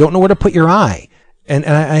focus. You don't know where to put your eye. And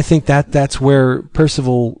I think that's where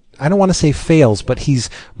Percival, I don't want to say fails, but he's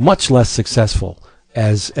much less successful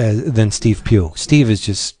than Steve Pugh. Steve is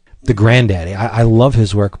just the granddaddy. I love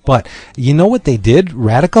his work. But you know what they did,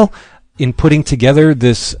 radical, in putting together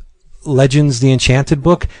this Legends, the Enchanted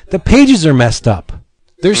book? The pages are messed up.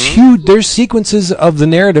 There's sequences of the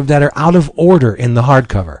narrative that are out of order in the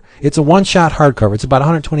hardcover. It's a one-shot hardcover. It's about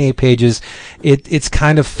 128 pages. It's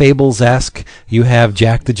kind of Fables-esque. You have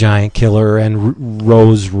Jack the Giant Killer and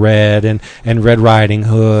Rose Red and Red Riding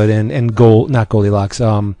Hood and not Goldilocks,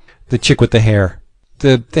 the chick with the hair.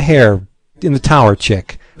 The hair in the tower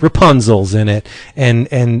chick. Rapunzel's in it and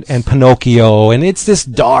Pinocchio, and it's this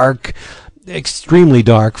dark, extremely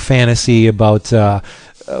dark fantasy about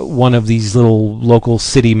one of these little local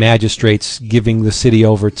city magistrates giving the city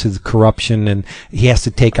over to the corruption, and he has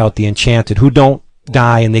to take out the Enchanted, who don't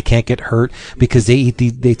die and they can't get hurt because they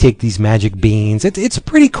take these magic beans. It's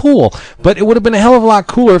pretty cool, but it would have been a hell of a lot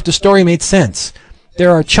cooler if the story made sense.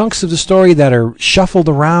 There are chunks of the story that are shuffled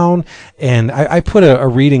around, and I put a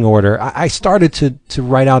reading order. I started to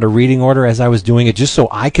write out a reading order as I was doing it just so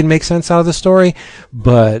I can make sense out of the story,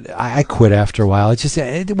 but I quit after a while.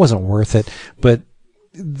 It wasn't worth it. But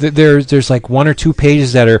there's like one or two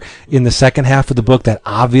pages that are in the second half of the book that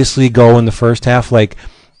obviously go in the first half, like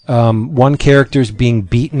one character's being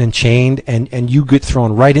beaten and chained, and you get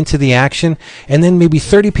thrown right into the action, and then maybe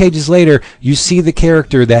 30 pages later you see the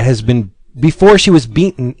character that has been, before she was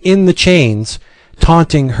beaten, in the chains,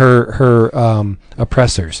 taunting her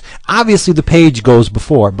oppressors. Obviously the page goes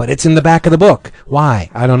before, but it's in the back of the book. Why?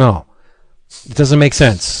 I don't know. It doesn't make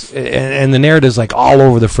sense. And the narrative's like all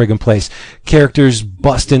over the friggin' place. Characters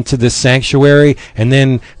bust into this sanctuary, and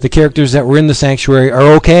then the characters that were in the sanctuary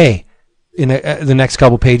are okay in the next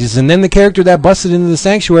couple pages. And then the character that busted into the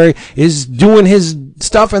sanctuary is doing his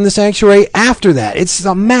stuff in the sanctuary after that. It's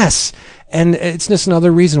a mess. And it's just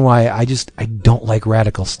another reason why I don't like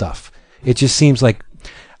radical stuff. It just seems like,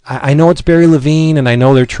 I know it's Barry Levine, and I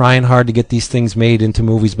know they're trying hard to get these things made into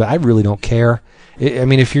movies, but I really don't care. I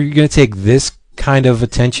mean, if you're going to take this kind of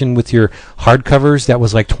attention with your hardcovers that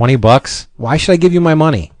was like $20, why should I give you my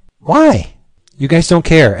money? Why? You guys don't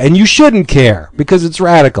care, and you shouldn't care because it's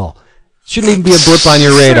radical. Shouldn't even be a blip on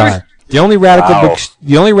your radar. The only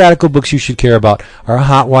radical books you should care about are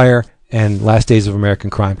Hotwire and Last Days of American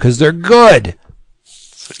Crime because they're good.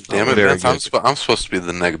 Damn it, Vince, I'm supposed to be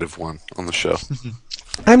the negative one on the show.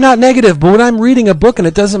 I'm not negative, but when I'm reading a book and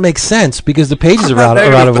it doesn't make sense because the pages are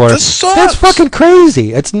out of order, that's fucking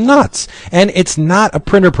crazy. It's nuts. And it's not a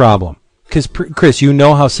printer problem. Because, Chris, you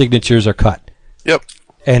know how signatures are cut. Yep.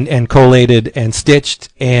 And collated and stitched,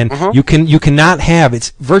 and you cannot have,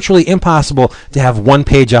 it's virtually impossible to have one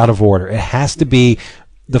page out of order. It has to be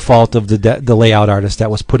the fault of the layout artist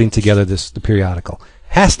that was putting together the periodical.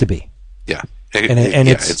 Has to be. Yeah.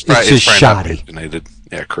 It's just shoddy.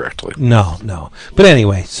 Yeah, correctly. No. But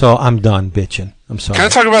anyway, so I'm done bitching. I'm sorry. Can I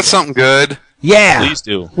talk about something good? Yeah. Please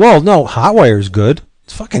do. Well, no, Hotwire's good.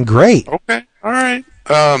 It's fucking great. Okay. All right.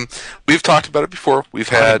 We've talked about it before. We've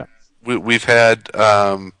had one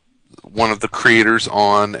of the creators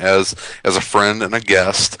on as a friend and a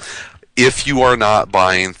guest. If you are not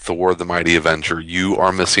buying Thor: The Mighty Avenger, you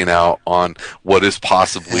are missing out on what is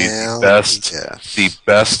possibly the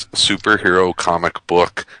best superhero comic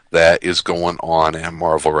book that is going on at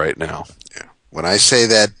Marvel right now. Yeah. When I say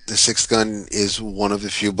that The Sixth Gun is one of the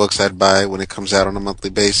few books I'd buy when it comes out on a monthly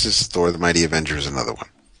basis, Thor: The Mighty Avenger is another one.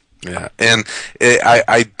 Yeah, and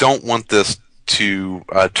I don't want this to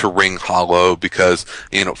ring hollow because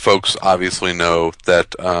folks obviously know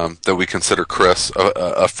that we consider Chris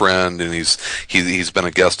a friend, and he's been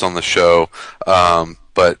a guest on the show.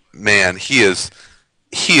 But man, he is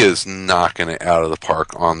knocking it out of the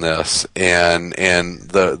park on this, and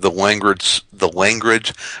the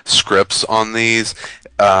Langridge scripts on these.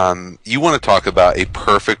 You want to talk about a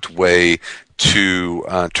perfect way to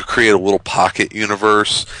create a little pocket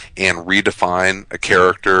universe and redefine a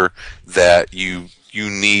character that you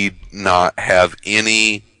need not have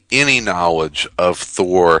any knowledge of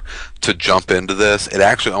Thor to jump into this. It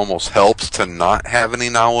actually almost helps to not have any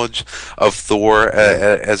knowledge of Thor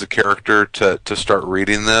as a character to start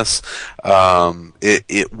reading this.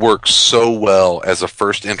 It works so well as a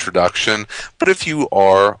first introduction, but if you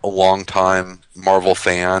are a long-time Marvel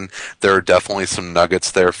fan, there are definitely some nuggets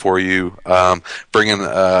there for you. Bringing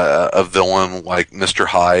a villain like Mr.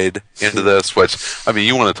 Hyde into this, which, I mean,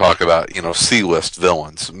 you want to talk about, C-list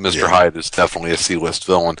villains. Mr. Hyde is definitely a C-list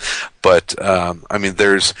villain, but I mean,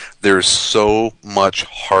 there's so much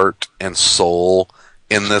heart and soul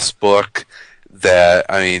in this book that,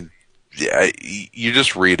 I mean, you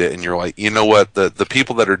just read it and you're like, you know what, the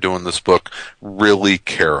people that are doing this book really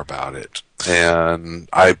care about it, and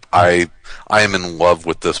I am in love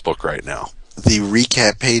with this book right now. The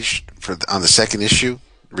recap page on the second issue,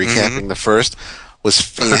 recapping the first, was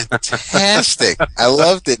fantastic. I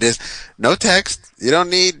loved it. There's no text. You don't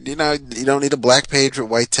need a black page with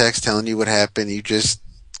white text telling you what happened. You just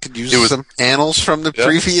could use some panels from the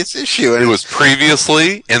previous issue. And it was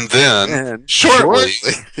previously and then shortly.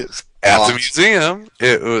 At the museum,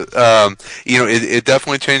 it was, it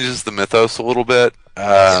definitely changes the mythos a little bit.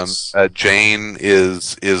 Jane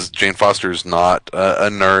Foster is not a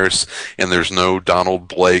nurse, and there's no Donald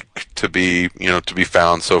Blake to be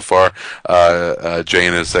found so far.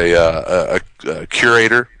 Jane is a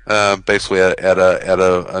curator, basically at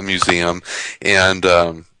a museum, and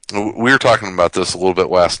we were talking about this a little bit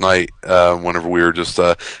last night whenever we were just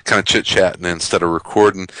kind of chit-chatting instead of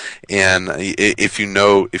recording. And if you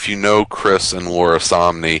know Chris and Laura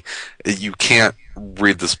Samnee, you can't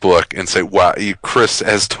read this book and say, wow, Chris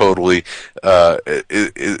has totally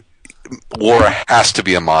Laura has to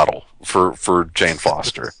be a model for Jane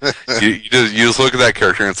Foster. you just look at that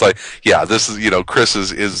character and it's like, yeah, this is, Chris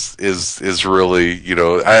is really,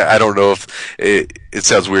 I don't know if it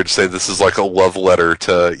sounds weird to say this is like a love letter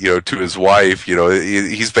to his wife.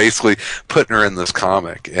 He's basically putting her in this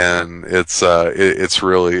comic, and it's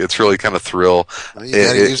really kind of thrill. Well, you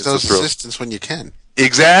gotta use those assistants when you can.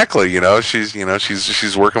 Exactly,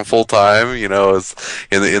 she's working full time, is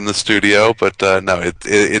in the studio, but no,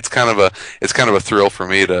 it's kind of a thrill for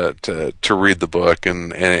me to read the book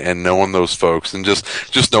and knowing those folks and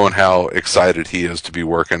just knowing how excited he is to be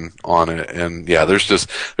working on it, and yeah, there's just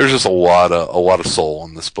a lot of soul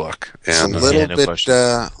in this book, and it's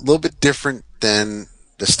a little bit different than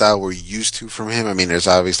the style we're used to from him. I mean, there's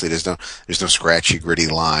no scratchy gritty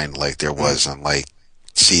line like there was on like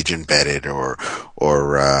Siege Embedded or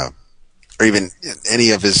even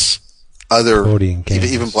any of his other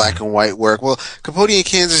even black and white work. Well, Capote in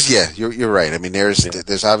Kansas, yeah, you're right. I mean,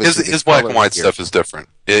 there's obviously his black and white stuff is different.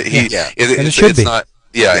 It should be. Not,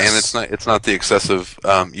 and it's not the excessive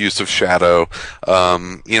use of shadow.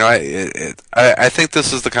 I think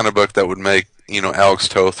this is the kind of book that would make Alex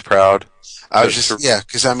Toth proud. I was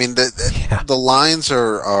because I mean the lines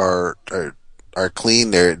are are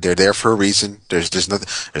clean. They're there for a reason.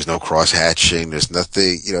 There's no cross hatching. There's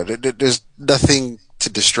nothing, there's nothing to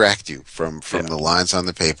distract you from the lines on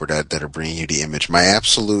the paper that are bringing you the image. My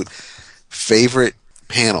absolute favorite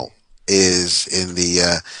panel is in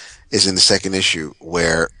the second issue,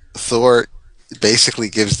 where Thor basically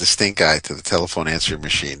gives the stink eye to the telephone answering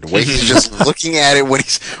machine. The way he's just looking at it when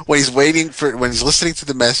he's listening to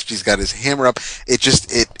the message, he's got his hammer up.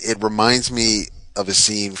 It reminds me of a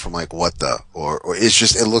scene from like What The, or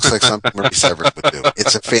it looks like something Marie Severus would do.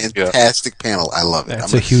 It's a fantastic panel. I love it.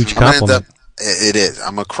 That's a huge compliment. It is.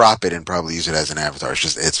 I'm gonna crop it and probably use it as an avatar.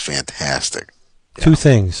 It's fantastic. Yeah. Two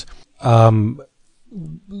things.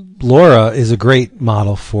 Laura is a great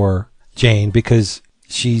model for Jane because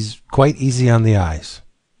she's quite easy on the eyes.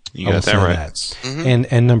 You got that right. Mm-hmm.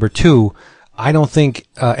 And number two, I don't think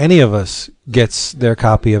any of us gets their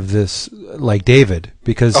copy of this like David,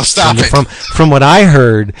 because from what I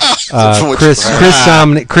heard, Chris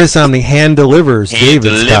Samnee hand delivers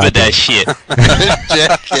David's copy. That shit.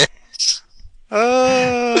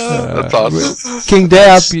 That's awesome. King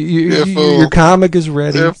Dap, your comic is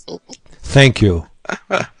ready. Careful. Thank you.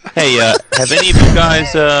 Hey, have any of you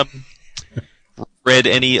guys read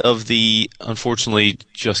any of the, unfortunately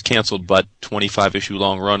just canceled, but 25-issue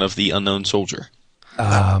long run of The Unknown Soldier?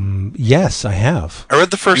 Yes, I have. I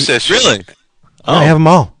read the first issue. Really? Oh. I have them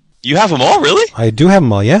all. You have them all, really? I do have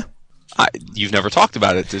them all, yeah. You've never talked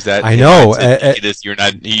about it. Does that? I know. You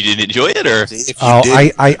didn't enjoy it, or?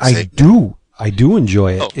 I do. I do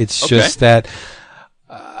enjoy it. It's just that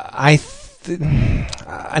and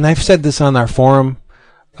I've said this on our forum,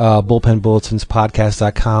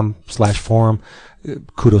 bullpenbulletinspodcast.com/forum.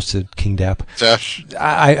 Kudos to King Dap. Josh.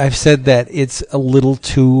 I've said that it's a little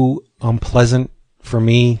too unpleasant for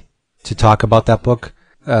me to talk about that book.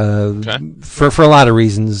 For a lot of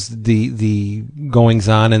reasons. The goings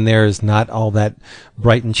on in there is not all that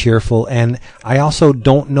bright and cheerful, and I also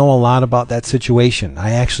don't know a lot about that situation.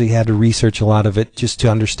 I actually had to research a lot of it just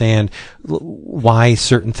to understand why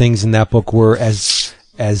certain things in that book were as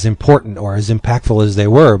important or as impactful as they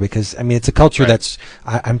were, because I mean it's a culture that's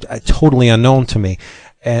I'm totally unknown to me.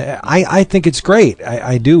 I think it's great.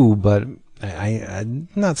 I do, but I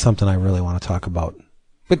not something I really want to talk about.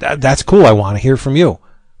 But that's cool. I want to hear from you.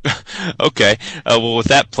 Okay. Well, with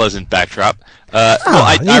that pleasant backdrop,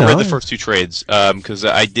 I read the first two trades because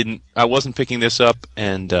I wasn't picking this up,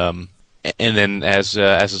 and then as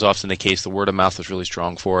is often the case, the word of mouth was really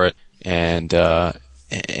strong for it, and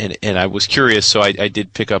I was curious, so I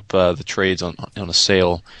did pick up the trades on a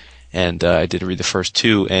sale, and I did read the first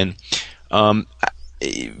two, and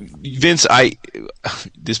Vince,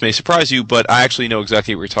 this may surprise you, but I actually know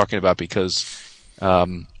exactly what you're talking about because.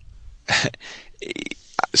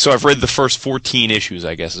 So I've read the first 14 issues,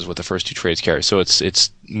 I guess, is what the first two trades carry. So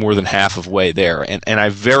it's more than half of way there, and I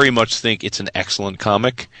very much think it's an excellent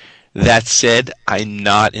comic. That said, I'm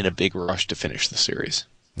not in a big rush to finish the series.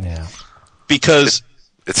 Yeah, because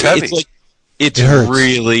it's heavy. It's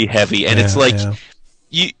really heavy, and it's like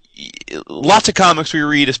lots of comics we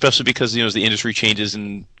read, especially because as the industry changes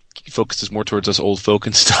and focuses more towards us old folk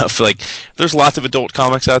and stuff. Like, there's lots of adult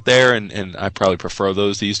comics out there, and I probably prefer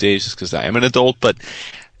those these days just because I am an adult. But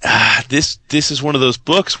this is one of those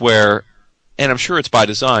books where, and I'm sure it's by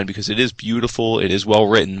design because it is beautiful, it is well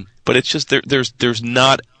written, but it's just there's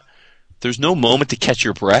no moment to catch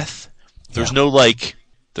your breath. There's no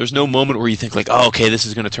moment where you think like, oh, okay, this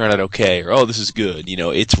is going to turn out okay, or oh, this is good.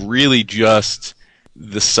 It's really just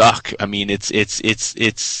the suck. I mean, it's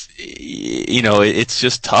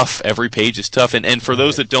just tough. Every page is tough, and for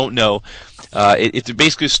those that don't know, it's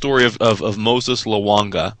basically a story of Moses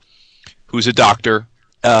Lawanga, who's a doctor.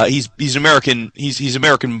 He's American. He's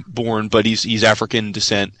American born, but he's African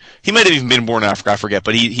descent. He might have even been born in Africa. I forget,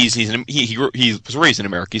 but he was raised in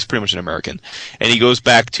America. He's pretty much an American, and he goes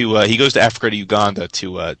to Africa to Uganda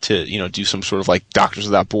to do some sort of like Doctors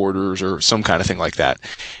Without Borders or some kind of thing like that,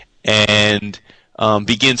 and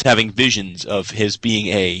begins having visions of his being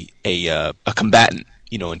a combatant,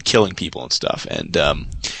 and killing people and stuff, and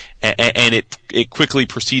it quickly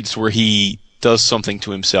proceeds to where he does something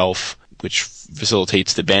to himself, which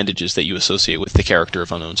facilitates the bandages that you associate with the character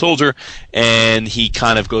of Unknown Soldier, and he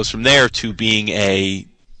kind of goes from there to being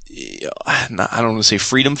I don't want to say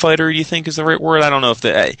freedom fighter, do you think is the right word? I don't know if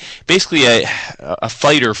basically a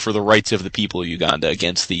fighter for the rights of the people of Uganda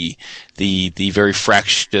against the very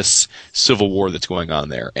fractious civil war that's going on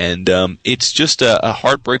there. And it's just a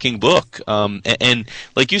heartbreaking book. And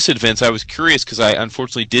like you said, Vince, I was curious because I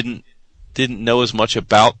unfortunately didn't didn't know as much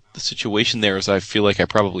about the situation there as I feel like I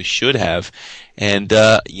probably should have, and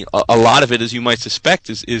a lot of it, as you might suspect,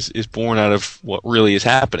 is born out of what really is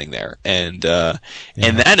happening there, and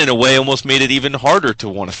that in a way almost made it even harder to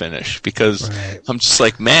want to finish, because I'm just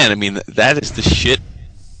like, man, I mean, that is the shit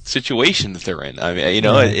situation that they're in. I mean,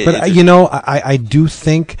 I do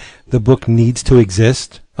think the book needs to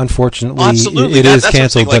exist. Unfortunately, absolutely. it is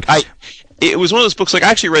canceled. But it was one of those books. Like, I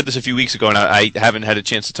actually read this a few weeks ago, and I haven't had a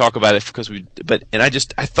chance to talk about it because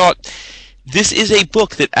I thought this is a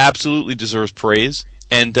book that absolutely deserves praise.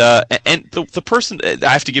 And the person, I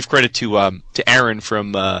have to give credit to Aaron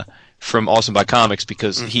from Awesome by Comics,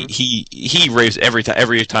 because he raves every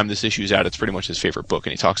time this issue is out. It's pretty much his favorite book,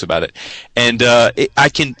 and he talks about it. And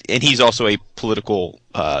and he's also a political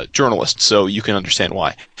journalist, so you can understand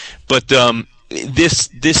why. But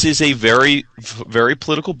this is a very, very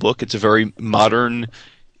political book. It's a very modern.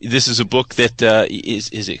 This is a book that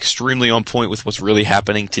is extremely on point with what's really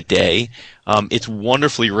happening today. It's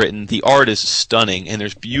wonderfully written. The art is stunning, and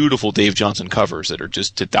there's beautiful Dave Johnson covers that are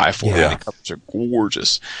just to die for. Yeah. The covers are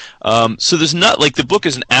gorgeous. So there's not, like, the book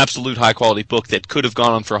is an absolute high quality book that could have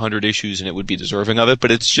gone on for 100 issues and it would be deserving of it.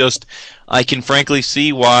 But it's just, I can frankly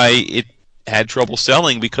see why it had trouble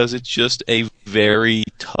selling, because it's just a very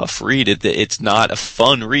tough read. It's not a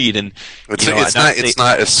fun read, and it's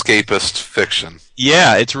not escapist fiction.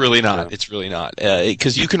 Yeah, it's really not. Yeah. It's really not,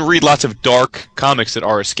 because you can read lots of dark comics that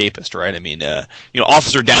are escapist, right? I mean,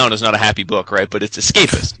 Officer Downe is not a happy book, right? But it's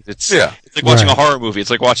escapist. It's like watching a horror movie. It's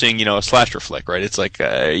like watching a slasher flick, right? It's like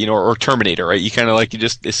or Terminator, right? You kind of you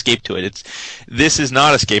just escape to it. This is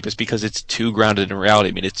not escapist because it's too grounded in reality.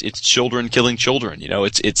 I mean, it's children killing children.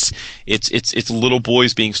 It's little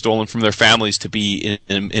boys being stolen from their families to be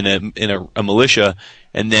in a militia,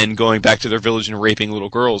 and then going back to their village and raping little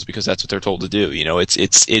girls because that's what they're told to do.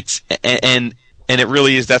 And it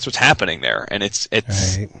really is. That's what's happening there, and it's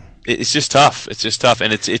just tough. It's just tough,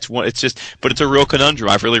 and but it's a real conundrum.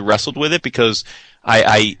 I've really wrestled with it because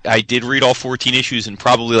I did read all 14 issues in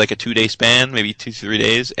probably like a 2-day span, maybe 2-3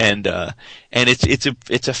 days, and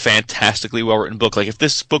it's a fantastically well written book. Like, if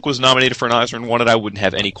this book was nominated for an Eisner and won it, I wouldn't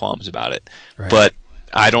have any qualms about it. Right. But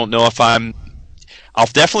I don't know if I'll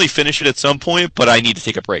definitely finish it at some point, but I need to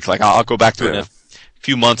take a break. Like, I'll go back to it in a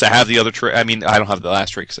few months. I have the other trade. I mean, I don't have the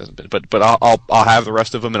last trade because it hasn't been, but I'll have the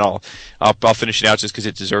rest of them, and I'll finish it out just because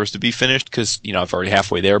it deserves to be finished, because I'm already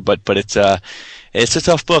halfway there. But it's a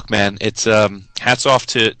tough book, man. It's hats off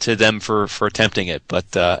to them for attempting it,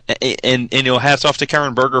 but and hats off to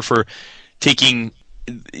Karen Berger for taking.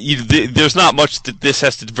 There's not much that this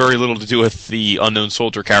has very little to do with the Unknown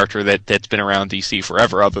Soldier character that's been around DC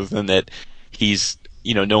forever, other than that he's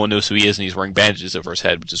no one knows who he is, and he's wearing bandages over his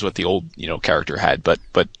head, which is what the old character had. But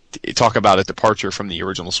talk about a departure from the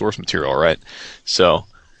original source material, right? So,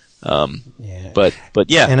 but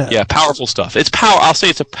powerful stuff. I'll say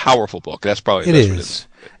it's a powerful book. That's probably the best it is.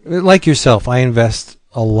 Like yourself, I invest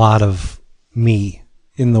a lot of me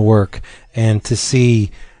in the work, and to see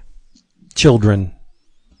children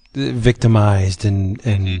victimized and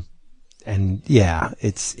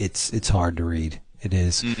it's hard to read. It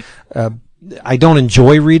is. I don't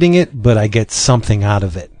enjoy reading it, but I get something out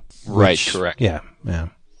of it. Right, correct. Yeah.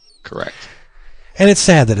 Correct. And it's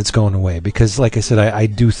sad that it's going away, because, like I said, I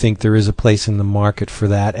do think there is a place in the market for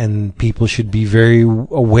that, and people should be very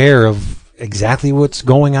aware of exactly what's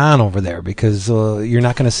going on over there, because you're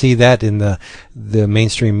not going to see that in the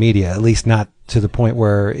mainstream media, at least not to the point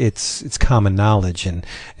where it's common knowledge. And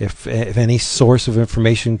if any source of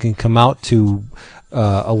information can come out to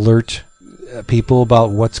alert people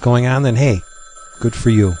about what's going on, then hey, good for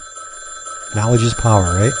you. Knowledge is power,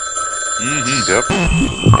 right? Yep.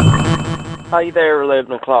 Hey there,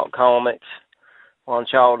 11 o'clock comics.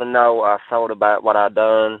 Want y'all to know I thought about what I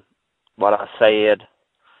done, what I said.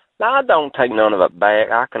 Now, I don't take none of it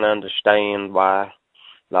back. I can understand why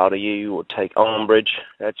a lot of you would take umbrage.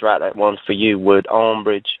 That's right, that one's for you, would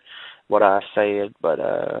umbrage what I said. But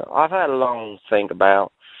I've had a long think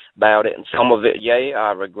about it, and some of it,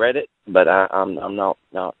 I regret it, but I'm not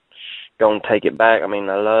going to take it back. I mean,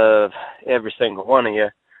 I love every single one of you.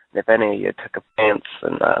 If any of you took offense,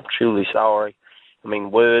 then I'm truly sorry. I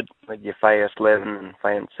mean, Wood, with your fast living and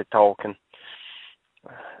fancy talking.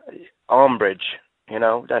 Umbrage,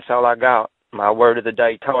 that's all I got. My word of the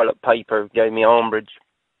day, toilet paper, gave me umbrage,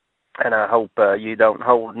 and I hope you don't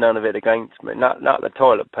hold none of it against me. Not the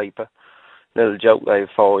toilet paper. Little joke there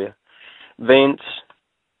for you. Vince,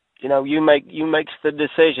 you make the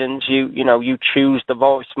decisions. You choose the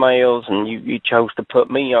voicemails, and you chose to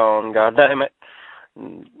put me on. God damn it,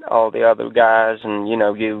 and all the other guys, and you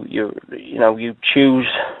choose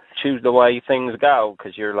choose the way things go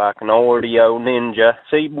because you're like an audio ninja.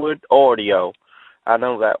 Seawood audio. I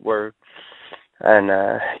know that word.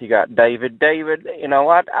 And you got David. David, you know,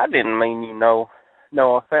 I didn't mean you no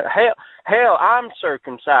offense. Hell, I'm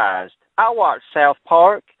circumcised. I watch South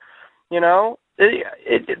Park, you know.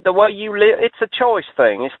 The way you live, it's a choice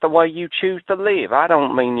thing. It's the way you choose to live. I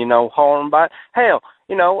don't mean you no harm by it. Hell,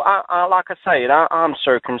 you know, I like I said, I'm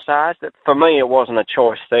circumcised. For me, it wasn't a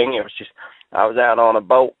choice thing. It was just I was out on a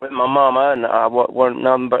boat with my mama, and I wasn't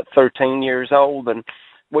nothing but 13 years old, and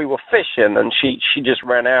we were fishing, and she just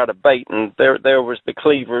ran out of bait, and there was the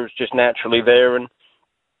cleavers just naturally there, and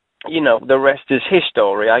you know the rest is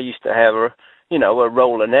history. I used to have a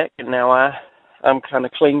roller neck, and now I'm kind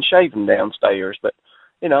of clean shaven downstairs. But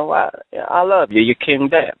you know I love you, King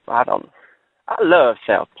Depp. I love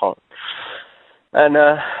South Park, and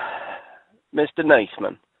Mr.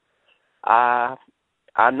 Neesman,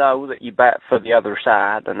 I know that you bat for the other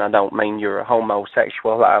side, and I don't mean you're a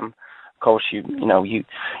homosexual. Of course, you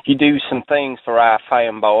do some things for our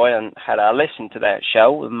fanboy, and had I listened to that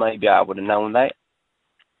show, maybe I would have known that.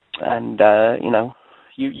 And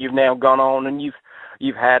you've now gone on and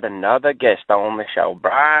you've had another guest on the show,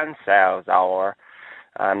 Brian Salzar.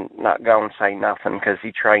 I'm not going to say nothing because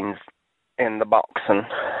he trains in the boxing,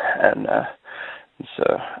 and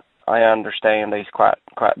so I understand he's quite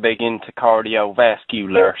big into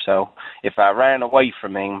cardiovascular. So if I ran away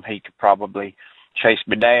from him, he could probably chase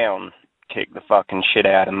me down, kick the fucking shit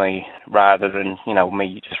out of me, rather than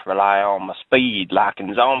me just rely on my speed like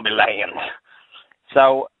in Zombieland.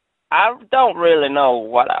 So I don't really know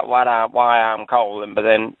why I'm calling, but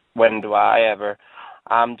then when do I ever?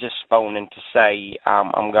 I'm just phoning to say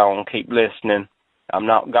I'm going to keep listening. I'm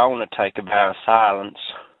not going to take a vow of silence,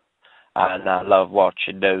 and I love what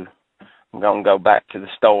you do. I'm going to go back to the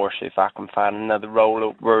store, see if I can find another roll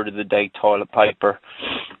of Word of the Day toilet paper.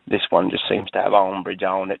 This one just seems to have ombrage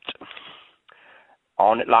on it.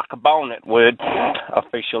 On it like a bonnet would,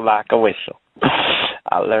 official like a whistle.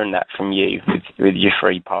 I learned that from you with your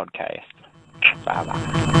free podcast.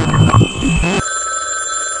 Bye-bye.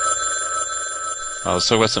 Oh,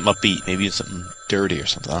 so what's something upbeat? Maybe it's something dirty or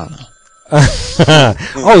something. I don't know.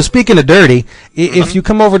 Oh, speaking of dirty, if you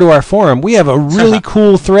come over to our forum, we have a really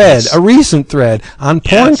cool thread, a recent thread on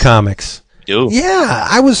porn comics. Ooh. Yeah,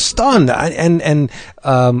 I was stunned,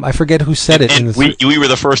 I forget who said it. We were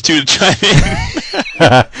the first two to chime in.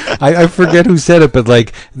 I forget who said it, but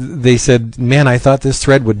they said, "Man, I thought this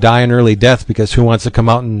thread would die an early death because who wants to come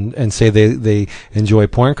out and say they enjoy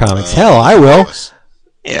porn comics? Hell, I will."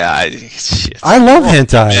 Yeah, I love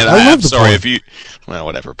hentai. Man, I love the sorry porn. if you. Well,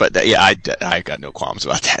 whatever. But I got no qualms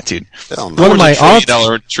about that, dude. One of my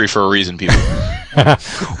 $1 industry for a reason, people.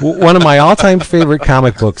 One of my all-time favorite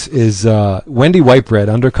comic books is Wendy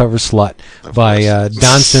Whitebread, Undercover Slut, by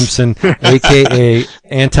Don Simpson, a.k.a.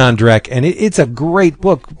 Anton Drek. And it's a great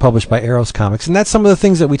book published by Eros Comics. And that's some of the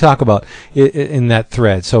things that we talk about in that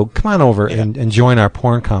thread. So come on over and join our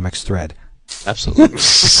porn comics thread. Absolutely.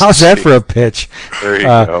 How's that for a pitch? There you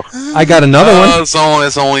go. I got another one.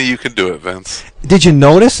 It's only you can do it, Vince. Did you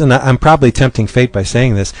notice, and I'm probably tempting fate by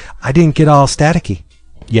saying this, I didn't get all staticky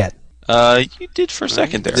yet. You did for a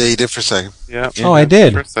second there. Yeah, you did for a second. Yeah. Oh, I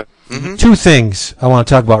did. Mm-hmm. Two things I want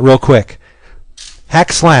to talk about real quick.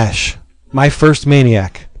 Hack Slash, My First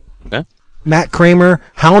Maniac. Okay. Matt Kramer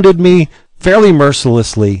hounded me fairly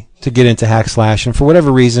mercilessly to get into Hack Slash, and for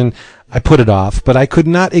whatever reason, I put it off. But I could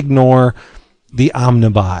not ignore the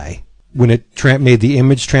Omnibuy when it made the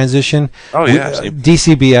image transition. Oh, yeah.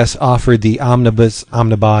 DCBS offered the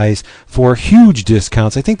Omnibuys for huge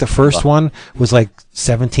discounts. I think the first one was like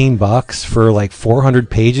 $17 for like 400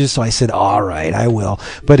 pages. So I said, all right, I will.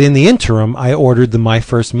 But in the interim, I ordered the My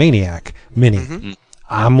First Maniac mini. Mm-hmm.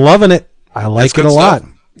 I'm loving it. I like it a lot.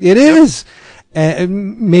 Stuff. It is.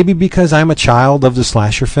 Maybe because I'm a child of the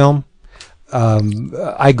slasher film.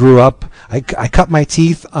 I grew up, I cut my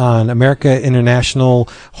teeth on America International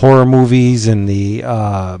horror movies and the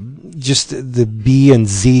just the B and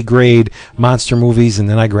Z grade monster movies, and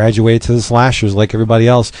then I graduated to the slashers like everybody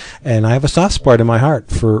else, and I have a soft spot in my heart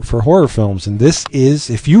for horror films, and this is,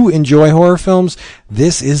 if you enjoy horror films,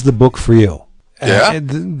 this is the book for you. Yeah.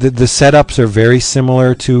 The setups are very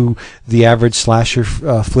similar to the average slasher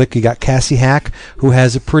flick. You got Cassie Hack, who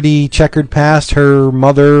has a pretty checkered past. Her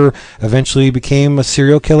mother eventually became a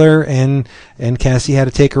serial killer, and Cassie had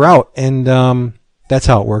to take her out. And that's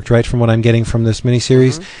how it worked, right, from what I'm getting from this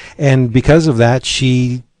miniseries. Mm-hmm. And because of that,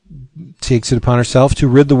 she takes it upon herself to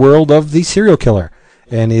rid the world of the serial killer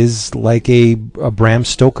and is like a Bram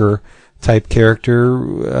Stoker type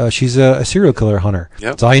character. She's a serial killer hunter.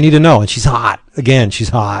 Yep. That's all you need to know. And she's hot. Again, she's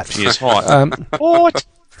hot. She is hot. What?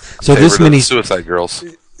 So this Suicide Girls.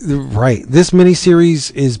 Right. This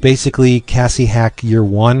miniseries is basically Cassie Hack Year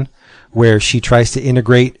 1, where she tries to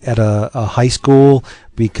integrate at a high school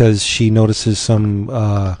because she notices some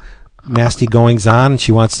nasty goings on and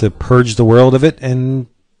she wants to purge the world of it, and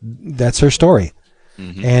that's her story.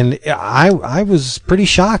 Mm-hmm. And I was pretty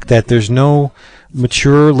shocked that there's no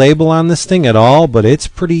mature label on this thing at all, but it's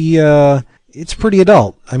pretty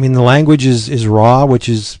adult. I mean, the language is raw, which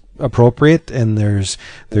is appropriate, and there's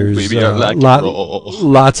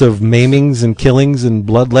lots of maimings and killings and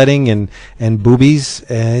bloodletting and boobies.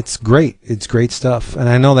 It's great. It's great stuff. And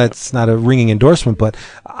I know that's not a ringing endorsement, but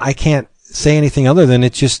I can't say anything other than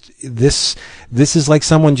it's just this is like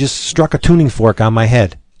someone just struck a tuning fork on my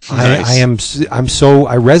head. Nice. I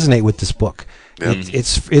resonate with this book. Yep.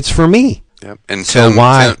 It's for me. Yep. And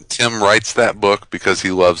Tim writes that book because he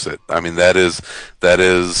loves it. I mean, that is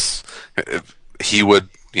he would,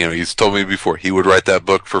 he's told me before, he would write that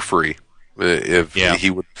book for free. If he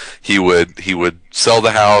would sell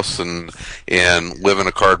the house and live in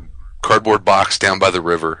a cardboard box down by the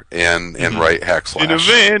river and write Hackslash. In a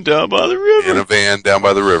van down by the river. In a van down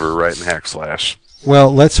by the river, writing Hackslash.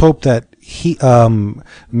 Well, let's hope that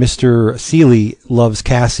Mr. Seeley loves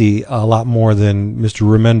Cassie a lot more than Mr.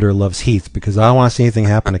 Remender loves Heath, because I don't want to see anything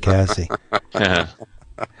happen to Cassie.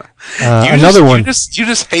 Another one. You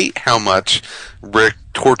just hate how much Rick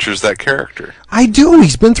tortures that character. I do.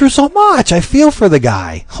 He's been through so much. I feel for the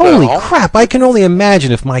guy. Holy crap! I can only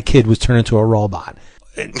imagine if my kid was turned into a robot.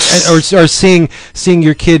 Or seeing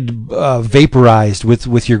your kid vaporized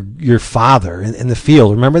with your father in the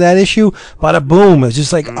field. Remember that issue? Bada boom! It's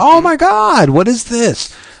just like, oh my God, what is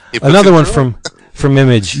this? Another one from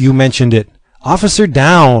Image. You mentioned it. Officer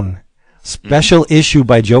Downe, special issue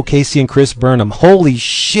by Joe Casey and Chris Burnham. Holy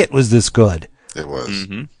shit, was this good? It was.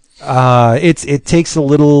 Mm-hmm. It takes a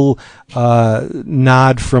little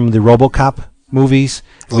nod from the RoboCop movies.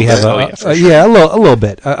 We have a little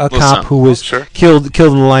bit. A cop who was killed in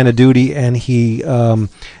the line of duty, and he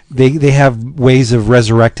they have ways of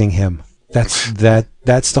resurrecting him. That's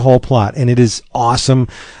the whole plot, and it is awesome.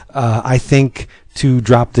 I think to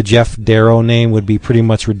drop the Jeff Darrow name would be pretty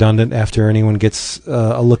much redundant after anyone gets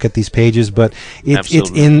a look at these pages, but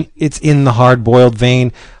it's in the hard boiled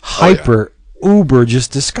vein. Uber,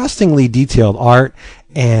 just disgustingly detailed art,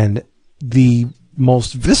 and the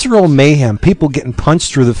most visceral mayhem. People getting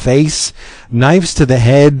punched through the face, knives to the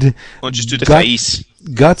head, punches to the face,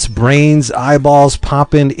 guts, brains, eyeballs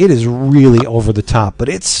popping. It is really over the top, but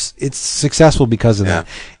it's successful because of that.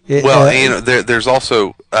 There's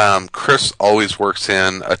also Chris always works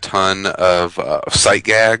in a ton of sight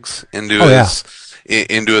gags into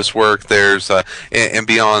his work. There's and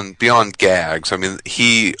beyond gags. I mean,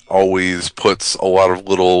 he always puts a lot of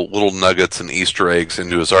little nuggets and Easter eggs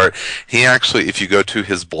into his art. He actually, if you go to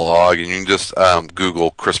his blog and you can just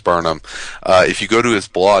Google Chris Burnham, if you go to his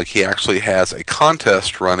blog, he actually has a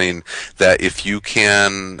contest running that if you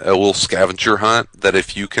can, a little scavenger hunt, that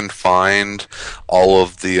if you can find all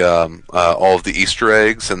of the Easter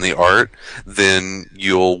eggs and the art, then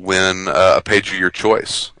you'll win a page of your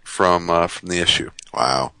choice from the issue.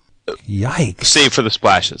 Wow! Yikes! Save for the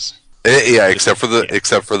splashes. Except for the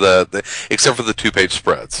 2-page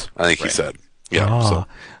spreads. I think he said. Yeah. So.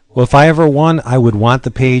 Well, if I ever won, I would want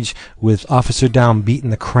the page with Officer Downe beating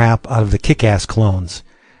the crap out of the Kick-Ass clones.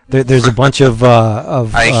 There's a bunch of. I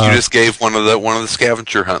think you just gave one of the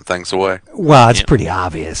scavenger hunt things away. Well, it's pretty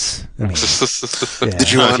obvious. I mean,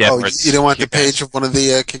 Did you want? You didn't want the page of one of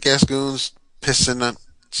the Kick-Ass goons pissing on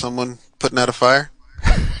someone putting out a fire?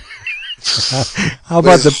 How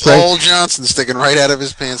about the Paul Johnson sticking right out of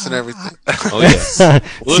his pants and everything? Oh yeah.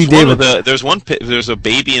 Well, there's a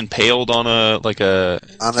baby impaled on a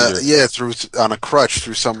crutch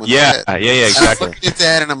through someone's head. Exactly. I'm looking at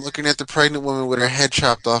that, and I'm looking at the pregnant woman with her head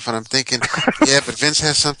chopped off, and I'm thinking, but Vince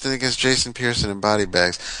has something against Jason Pearson and body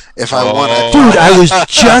bags. If I won, I was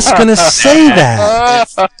just gonna say that.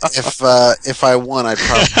 If I won, I'd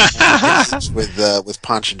probably with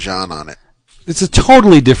Ponch and John on it. It's a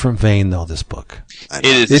totally different vein, though. This book. It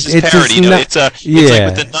is. This is parody. It's like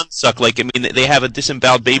with the Nunsuck. Like, I mean, they have a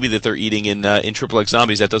disemboweled baby that they're eating in Triple X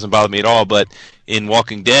Zombies. That doesn't bother me at all. But in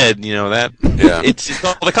Walking Dead, it's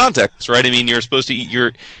all the context, right? I mean, you're supposed to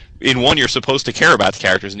you're supposed to care about the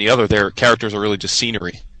characters, and the other, their characters are really just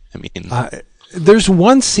scenery. I mean, there's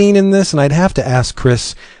one scene in this, and I'd have to ask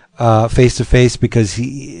Chris face to face, because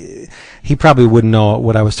he probably wouldn't know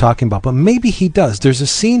what I was talking about, but maybe he does. There's a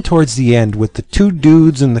scene towards the end with the two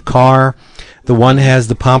dudes in the car. The one has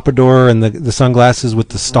the pompadour and the sunglasses with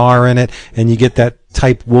the star in it, and you get that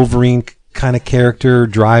type Wolverine kind of character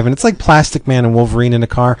driving. It's like Plastic Man and Wolverine in a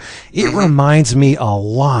car. It reminds me a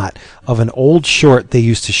lot of an old short they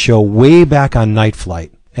used to show way back on Night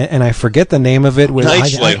Flight. And I forget the name of it.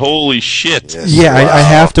 Night Flight, holy shit. Yes. Yeah, I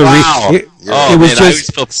have to read. It was just, I always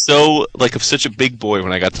felt so like such a big boy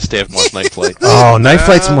when I got to stay up and watch Night Flight. Night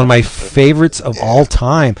Flight's one of my favorites of all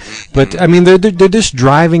time. But I mean, they're just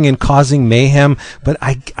driving and causing mayhem. But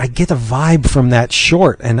I get a vibe from that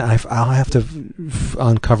short, and I'll have to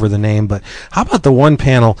uncover the name. But how about the one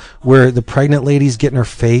panel where the pregnant lady's getting her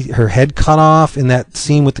head cut off in that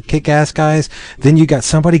scene with the kick-ass guys? Then you got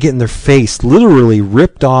somebody getting their face literally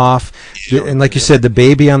ripped off, and like you said, the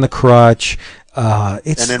baby on the crutch.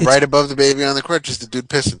 It's right above the baby on the crutch is the dude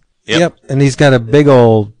pissing. Yep, and he's got a big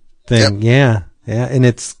old thing. Yep. Yeah, and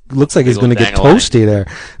it looks like he's going to get toasty there.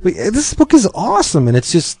 But this book is awesome, and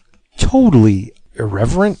it's just totally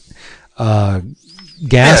irreverent,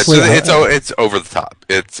 ghastly. It's over the top.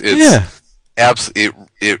 It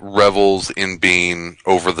revels in being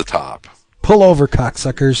over the top. Pull over,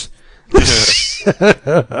 cocksuckers.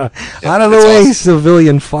 Out of the way, awesome.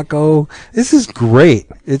 Civilian fucko. This is great.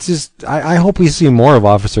 It's just, I hope we see more of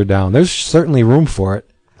Officer Downe. There's certainly room for it.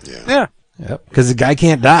 Yeah. Yep. Because the guy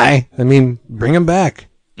can't die. I mean, bring him back.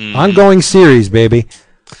 Ongoing series, baby.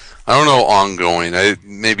 I don't know, ongoing.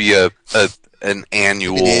 Maybe an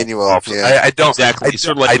annual. Yeah. I don't exactly.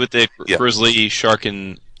 Sort of like with the Grizzly Shark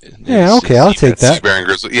and. Yeah, okay, I'll take that.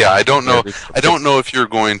 Yeah, I don't know. I don't know if you're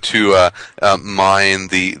going to mine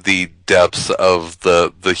the depths of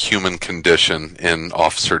the human condition in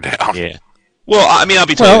Officer Downe. Yeah. Well, I mean, I'll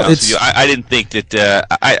be totally honest with you. I didn't think that.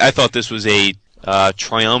 I thought this was a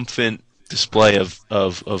triumphant display of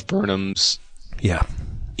Burnham's. Yeah.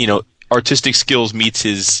 Artistic skills meets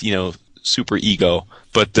his super ego,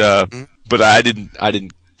 but I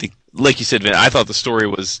didn't think, like you said, Vin. I thought the story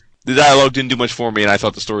was. The dialogue didn't do much for me, and I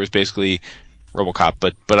thought the story was basically RoboCop,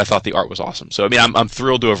 but I thought the art was awesome. So I mean, I'm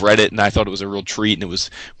thrilled to have read it, and I thought it was a real treat. And it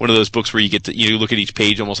was one of those books where you get to look at each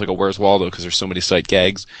page almost like a Where's Waldo because there's so many sight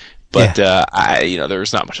gags. But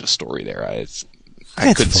there's not much of a story there.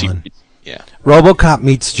 I couldn't see. Yeah, RoboCop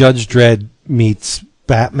meets Judge Dredd meets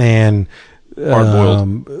Batman.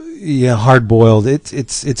 Hard-boiled. Hard-boiled.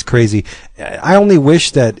 It's crazy. I only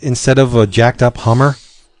wish that instead of a jacked up Hummer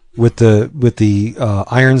with the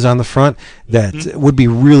irons on the front, that would be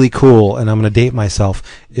really cool. And I'm going to date myself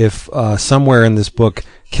if somewhere in this book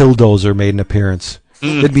Killdozer made an appearance.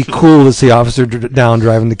 It'd be cool to see Officer Downe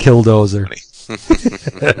driving the Killdozer.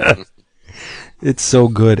 It's so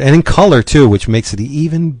good, and in color too, which makes it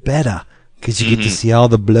even better because you get to see all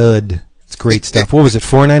the blood. It's great stuff. What was it?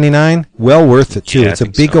 $4.99? Well worth it too. It's a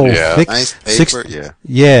big old thick, nice paper.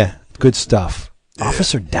 Good stuff. Yeah.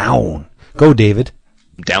 Officer Downe. Go, David.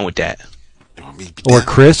 I'm down with that. Or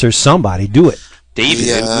Chris or somebody. Do it. David. We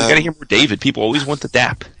got to hear more David. People always want the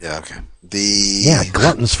DAP. Yeah, okay.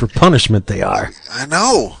 Gluttons for punishment they are. I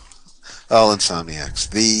know. All Insomniacs.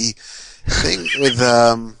 The thing with,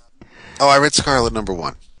 I read Scarlet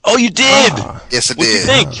 #1. Oh, you did? Yes, I did. What'd you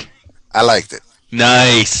think? I liked it.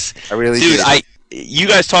 Nice. I really did. You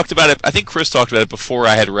guys talked about it. I think Chris talked about it before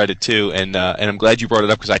I had read it too, and I'm glad you brought it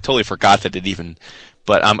up because I totally forgot that it even.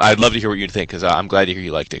 But I'd love to hear what you think because I'm glad to hear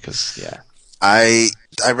you liked it because I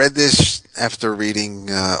read this after reading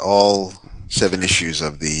all 7 issues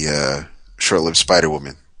of the short-lived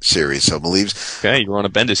Spider-Woman series. So Malieve's you're on a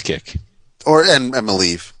Bendis kick. And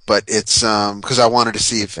Malieve, but it's because I wanted to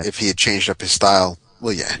see if he had changed up his style.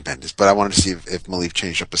 Well, yeah, and Bendis, but I wanted to see if Malieve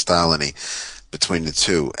changed up his style any between the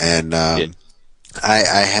two. And I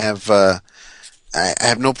have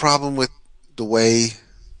no problem with the way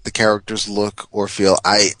the characters look or feel.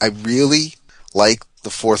 I really like the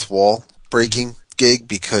fourth wall breaking gig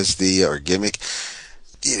because gimmick.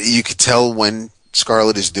 You could tell when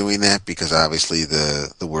Scarlet is doing that because obviously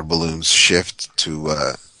the word balloons shift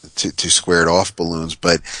to squared off balloons,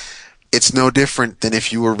 but it's no different than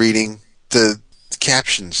if you were reading the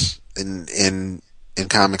captions in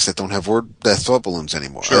comics that don't have thought balloons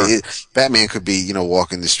anymore. Sure. Batman could be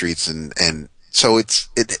walking the streets and so it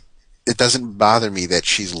doesn't bother me that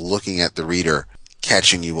she's looking at the reader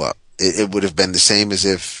catching you up. It would have been the same as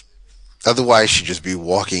if otherwise she'd just be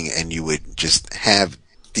walking and you would just have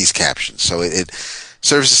these captions. So it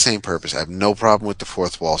serves the same purpose. I have no problem with the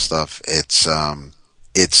fourth wall stuff. It's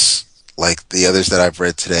like the others that I've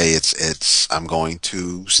read today. I'm going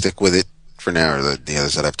to stick with it for now. Or the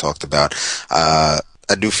others that I've talked about. I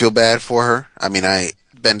do feel bad for her. I mean,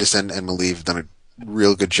 Bendis and Malieve have done a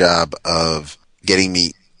real good job of getting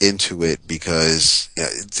me into it because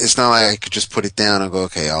it's not like I could just put it down and go,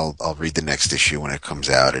 okay, I'll read the next issue when it comes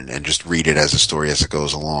out and just read it as a story as it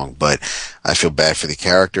goes along. But I feel bad for the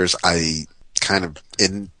characters. I kind of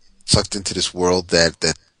sucked into this world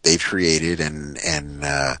that they've created and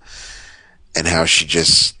how she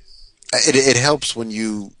just it helps when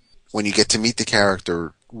you get to meet the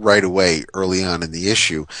character right away early on in the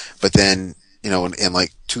issue, but then in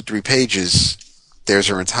like 2-3 pages there's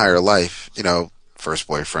her entire life, first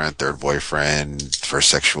boyfriend, third boyfriend, first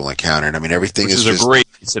sexual encounter, and I mean everything Which is a just great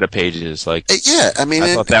set of pages. Like yeah, I mean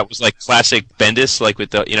I thought that was like classic Bendis, like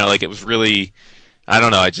with the like it was really, I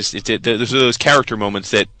don't know, there's those character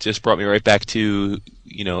moments that just brought me right back to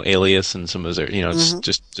Alias and some of those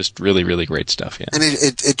it's just really, really great stuff. Yeah, and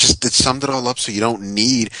it summed it all up. So you don't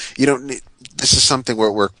need this is something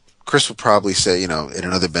where Chris would probably say, in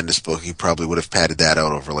another Bendis book, he probably would have padded that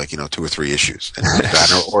out over 2 or 3 issues and got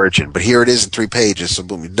her origin. But here it is in 3 pages, so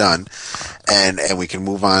boom, you're done, and we can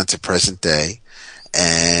move on to present day.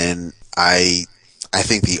 And I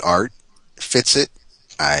think the art fits it.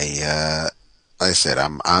 Like I said,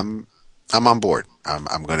 I'm on board. I'm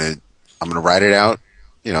gonna write it out,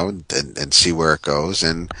 and see where it goes.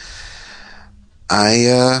 And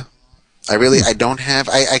I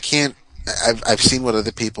can't. I've seen what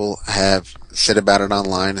other people have said about it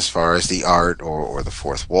online as far as the art or the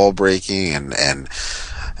fourth wall breaking, and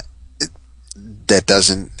it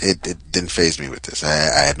didn't faze me with this.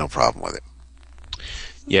 I had no problem with it.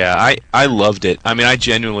 Yeah, I loved it. I mean, I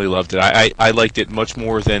genuinely loved it. I liked it much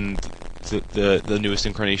more than the newest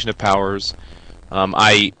incarnation of Powers.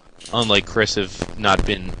 I, unlike Chris, have not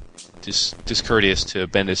been discourteous to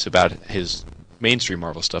Bendis about his mainstream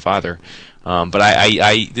Marvel stuff either. But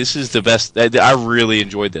I this is the best. I really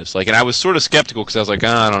enjoyed this. And I was sort of skeptical because I was like,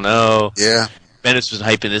 I don't know. Yeah. Bendis was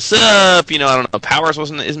hyping this up. I don't know. Powers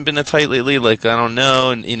isn't been that tight lately. I don't know.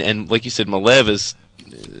 And like you said, Malev is,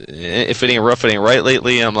 if it ain't rough, it ain't right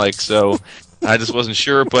lately. I'm like, so I just wasn't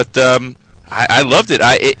sure. But I loved it.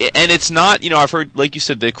 And it's not. I've heard, like you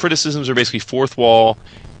said, the criticisms are basically fourth wall.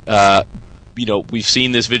 We've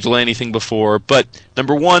seen this vigilante thing before, but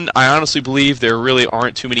number one, I honestly believe there really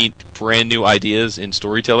aren't too many brand new ideas in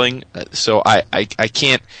storytelling. So I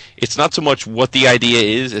can't. It's not so much what the idea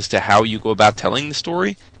is as to how you go about telling the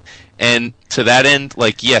story. And to that end,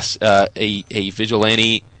 yes, a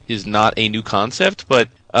vigilante is not a new concept, but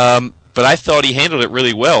I thought he handled it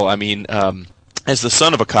really well. I mean, as the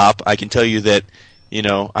son of a cop, I can tell you that.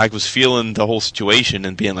 I was feeling the whole situation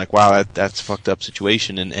and being like, wow, that's a fucked up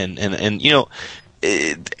situation.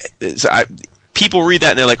 People read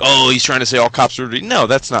that and they're like, oh, he's trying to say all cops are dirty. No,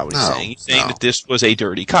 that's not what he's saying. He's saying that this was a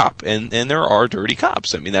dirty cop. And there are dirty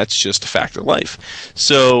cops. I mean, that's just a fact of life.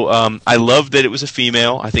 So I love that it was a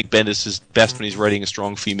female. I think Bendis is best when he's writing a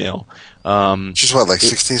strong female. She's what,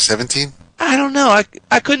 16, 17? I don't know.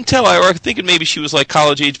 I couldn't tell. Or I'm thinking maybe she was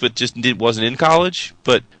college age, but just wasn't in college.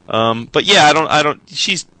 But yeah, I don't.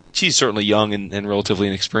 She's certainly young and relatively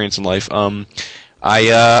inexperienced in life.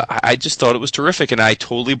 I just thought it was terrific, and I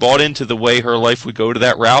totally bought into the way her life would go to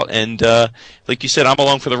that route. And like you said, I'm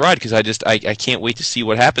along for the ride because I can't wait to see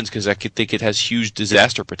what happens because I could think it has huge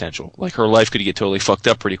disaster potential. Her life could get totally fucked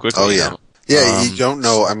up pretty quickly. Oh yeah, yeah. You don't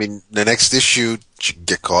know. I mean, the next issue she could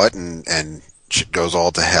get caught and shit goes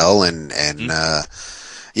all to hell, and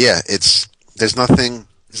yeah, there's nothing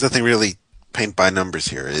really paint by numbers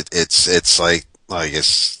here. It's like, I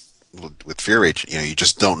guess with Fear Agent, you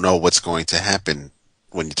just don't know what's going to happen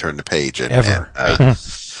when you turn the page, and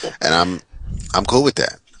I'm cool with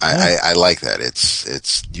that. I like that.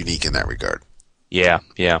 It's unique in that regard. Yeah.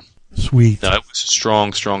 Sweet. No, it was a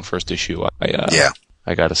strong first issue.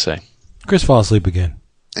 I gotta say. Chris, fall asleep again.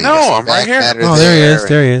 No, I'm right here. Oh, there he is.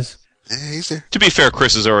 There he is. Yeah, he's there. To be fair,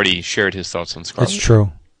 Chris has already shared his thoughts on Scarlet. That's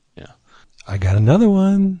true. Yeah. I got another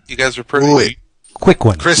one. You guys are pretty quick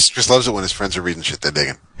one. Chris loves it when his friends are reading shit they're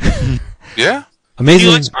digging. Yeah. Amazing.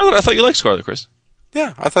 You like Scarlet? I thought you liked Scarlet, Chris.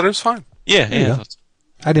 Yeah, I thought it was fine. Yeah.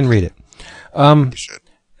 I didn't read it. You should.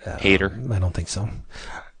 Hater. I don't think so.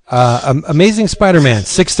 Amazing Spider-Man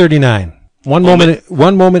 639. One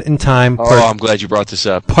moment in time. I'm glad you brought this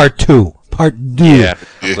up. Part 2. Yeah.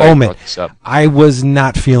 Oh man, I was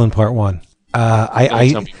not feeling part 1.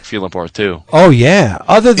 I'm feeling part 2. Oh yeah.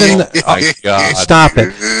 Other than my God. Stop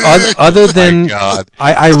it. Other than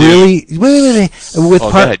I really wait. With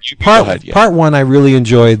part 1, I really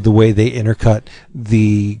enjoyed the way they intercut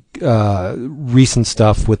the recent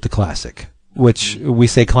stuff with the classic, which we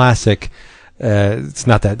say classic. It's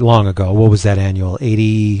not that long ago. What was that annual?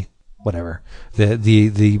 80. Whatever,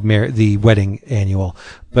 the wedding annual,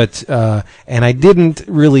 but and I didn't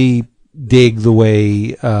really dig the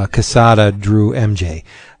way Quesada drew MJ.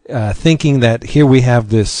 thinking that here we have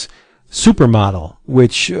this supermodel,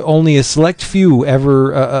 which only a select few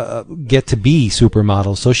ever get to be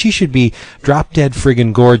supermodels. So she should be drop dead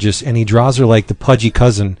friggin' gorgeous, and he draws her like the pudgy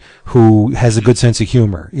cousin who has a good sense of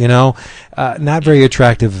humor. Not very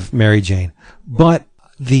attractive, Mary Jane. But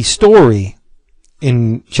the story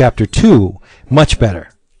in chapter 2, much better.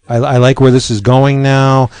 I like where this is going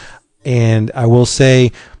now, and I will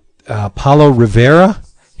say, Paulo Rivera,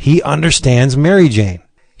 he understands Mary Jane.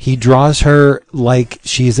 He draws her like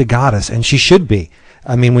she's a goddess, and she should be.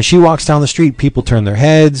 I mean, when she walks down the street, people turn their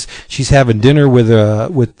heads. She's having dinner with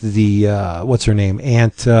the what's her name,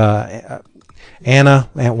 Aunt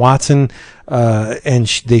Watson, and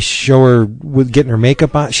they show her with getting her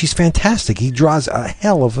makeup on. She's fantastic. He draws a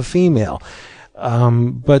hell of a female.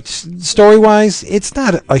 But story-wise, it's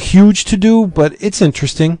not a huge to-do, but it's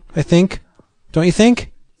interesting, I think. Don't you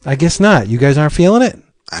think? I guess not. You guys aren't feeling it?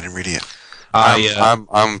 I didn't read it.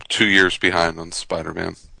 I'm 2 years behind on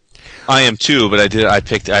Spider-Man. I am too, but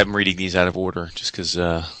I'm reading these out of order just because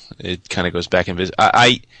it kind of goes back and visit.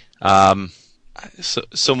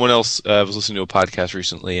 Someone else was listening to a podcast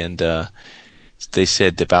recently, and they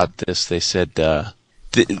said about this. They said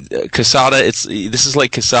Quesada. This is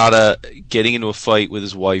like Quesada getting into a fight with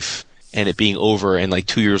his wife and it being over, and like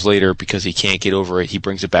 2 years later, because he can't get over it, he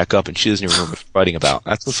brings it back up, and she doesn't even remember what they're fighting about.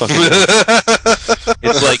 That's what fucking.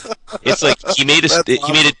 It's like he made a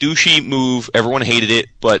douchey move. Everyone hated it,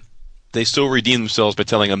 but they still redeem themselves by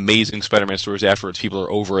telling amazing Spider-Man stories afterwards. People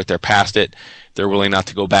are over it. They're past it. They're willing not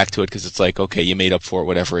to go back to it because it's like, okay, you made up for it,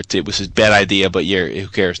 whatever. It was his bad idea, but yeah, who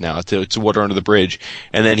cares now? It's water under the bridge.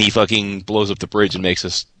 And then he fucking blows up the bridge and makes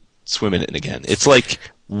us swim in it again. It's like,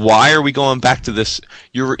 why are we going back to this?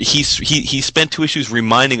 He spent 2 issues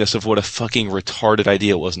reminding us of what a fucking retarded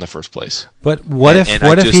idea it was in the first place. But what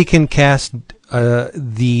if he can cast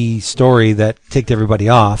the story that ticked everybody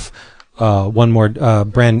off? One more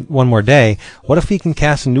day. What if he can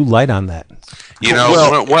cast a new light on that? He's 2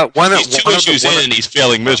 issues in and he's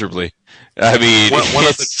failing miserably. I mean, one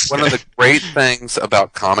of the great things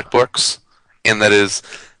about comic books, and that is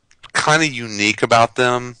kind of unique about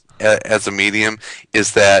them as a medium,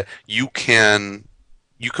 is that you can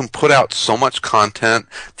put out so much content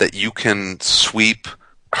that you can sweep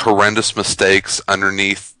horrendous mistakes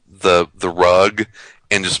underneath the rug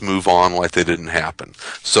and just move on like they didn't happen.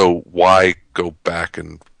 So why go back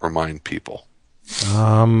and remind people?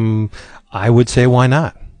 I would say why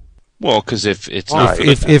not? Well, because if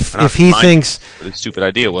he thinks the stupid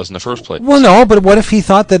idea was in the first place. Well, no, but what if he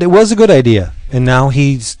thought that it was a good idea, and now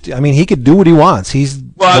he could do what he wants. I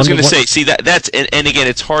was going to say, see that's and again,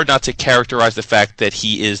 it's hard not to characterize the fact that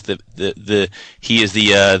he is the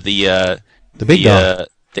big dog.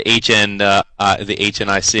 The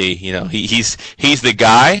HNIC, he's the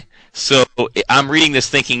guy. So I'm reading this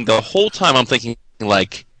thinking the whole time I'm thinking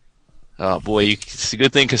like, oh boy, it's a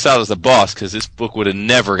good thing Quesada's the boss, because this book would have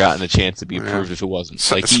never gotten a chance to be approved if it wasn't.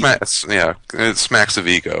 It smacks of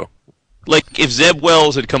ego. Like if Zeb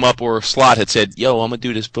Wells had come up or Slott had said, "Yo, I'm gonna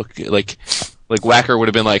do this book," like Wacker would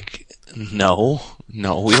have been like, No,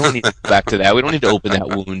 we don't need to go back to that. We don't need to open that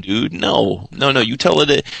wound, dude. No. You tell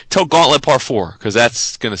Gauntlet Part 4, because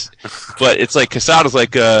that's gonna. But it's like Quesada's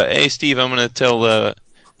like, hey Steve, I'm gonna tell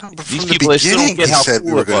these people. They still don't get how cool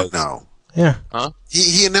we were gonna know. Yeah. Huh?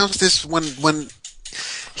 He announced this when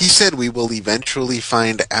he said we will eventually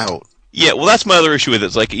find out. Yeah, well, that's my other issue with it.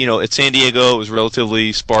 It's like, at San Diego, it was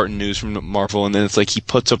relatively Spartan news from Marvel, and then it's like he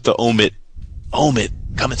puts up the Omit,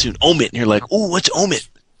 coming soon, Omit, and you're like, oh, what's Omit?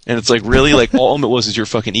 And it's like, really? Like, all Omit was is your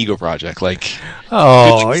fucking ego project. Like,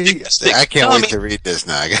 I can't wait to read this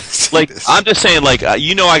now. I gotta see this. I'm just saying, like, I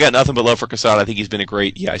got nothing but love for Quesada. I think he's been a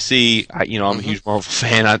great EIC. I'm a huge Marvel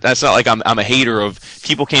fan. That's not like I'm a hater of.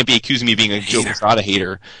 People can't be accusing me of being a Joe Quesada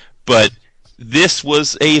hater, but this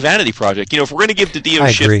was a vanity project. If we're going to give DiDio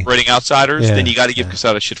shit for writing Outsiders, then you got to give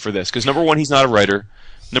Quesada shit for this. Because number one, he's not a writer.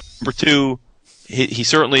 Number two, he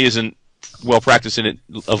certainly isn't well practiced in it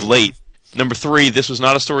of late. Number three, this was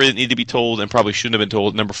not a story that needed to be told and probably shouldn't have been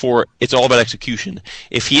told. Number four, it's all about execution.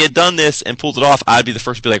 If he had done this and pulled it off, I'd be the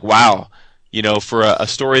first to be like, wow, for a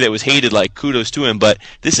story that was hated, like, kudos to him. But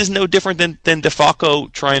this is no different than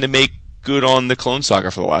DeFalco trying to make good on the Clone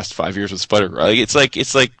Saga for the last 5 years with Spider-Girl. Like,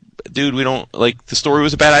 it's like, dude, we don't, like, the story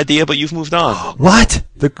was a bad idea, but you've moved on. What?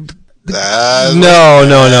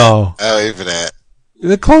 No. I'll wait for that.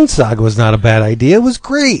 The Clone Saga was not a bad idea. It was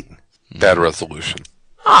great. Bad resolution.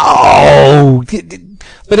 Oh,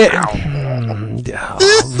 the But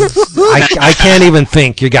I can't even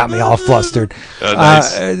think. You got me all flustered.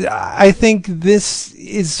 Nice. I think this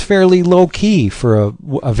is fairly low key for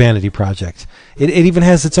a vanity project. It even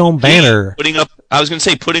has its own banner. Putting up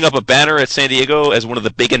a banner at San Diego as one of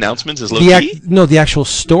the big announcements is low key? No, the actual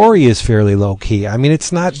story is fairly low key. I mean,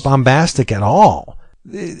 it's not bombastic at all.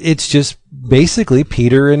 It's just basically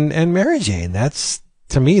Peter and Mary Jane. That's,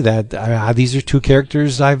 to me, these are two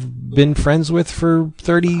characters I've been friends with for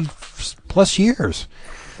 30 plus years.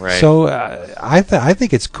 Right. So I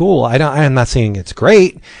think it's cool. I'm not saying it's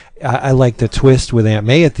great. I like the twist with Aunt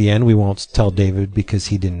May at the end. We won't tell David because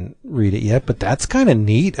he didn't read it yet, but that's kind of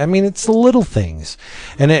neat. I mean, it's the little things.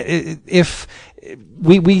 And if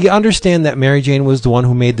we understand that Mary Jane was the one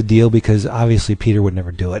who made the deal because obviously Peter would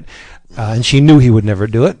never do it. And she knew he would never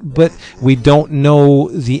do it, but we don't know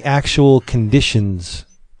the actual conditions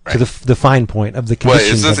to the fine point of the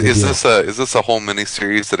conditions. Wait, is this a whole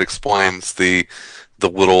miniseries that explains the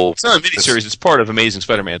little? It's not a miniseries. It's part of Amazing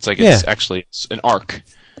Spider-Man. It's like it's an arc.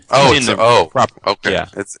 Okay. Yeah.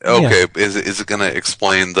 It's okay. Yeah. Is it going to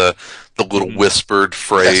explain the little whispered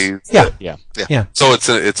phrase? Yes. Yeah. So it's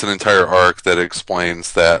an entire arc that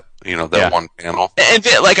explains that. One panel. And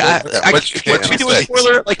like, can we do a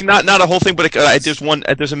spoiler? Like, not a whole thing, but there's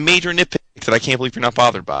a major nitpick that I can't believe you're not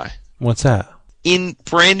bothered by. What's that? In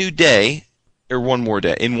Brand New Day, or One More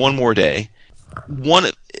Day, I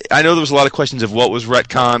know there was a lot of questions of what was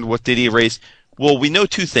retconned, what did he erase. Well, we know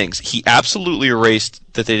two things. He absolutely erased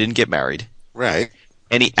that they didn't get married. Right.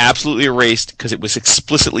 And he absolutely erased, because it was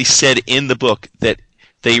explicitly said in the book, that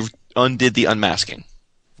they undid the unmasking.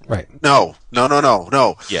 Right. No.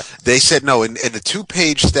 Yeah. They said no. In the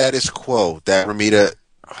 2-page status quo that Romita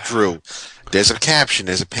drew, there's a caption,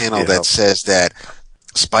 there's a panel that says that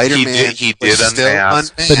Spider-Man he did still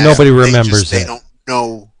unmasked. But nobody remembers They don't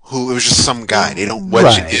know who. It was just some guy. They don't.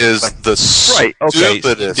 Which is the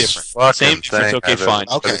stupidest fucking Same difference. Okay, fine.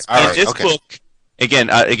 Okay. In this book, again,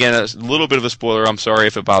 a little bit of a spoiler. I'm sorry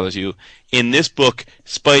if it bothers you. In this book,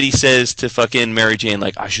 Spidey says to fucking Mary Jane,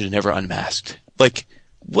 like, I should have never unmasked. Like,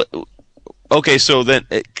 what? Okay, so then,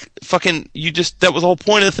 that was the whole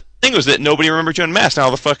point of the thing, was that nobody remembered you unmasked.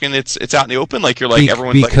 Now it's out in the open. Like, you're like,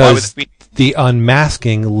 everyone's like, why would this be? The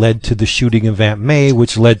unmasking led to the shooting of Aunt May,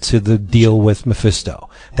 which led to the deal with Mephisto.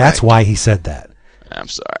 That's why he said that. I'm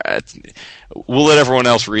sorry. We'll let everyone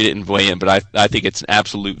else read it and weigh in, but I think it's an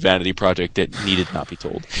absolute vanity project that needed not be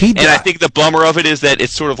told. I think the bummer of it is that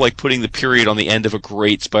it's sort of like putting the period on the end of a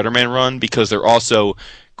great Spider-Man run, because they're also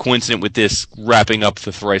coincident with this wrapping up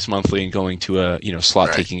the Thrice Monthly and going to a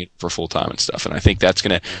slot taking it for full time and stuff. And I think this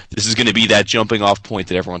is gonna be that jumping off point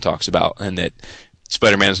that everyone talks about, and that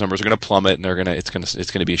Spider-Man's numbers are gonna plummet, and it's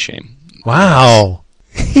gonna be a shame. Wow.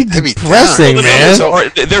 Depressing, man.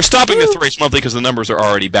 They're stopping the Thrice Monthly because the numbers are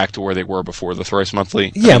already back to where they were before the Thrice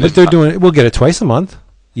Monthly. Yeah, but they're doing it. We'll get it twice a month.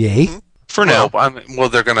 Yay. Mm-hmm. For now.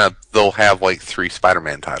 They'll have like 3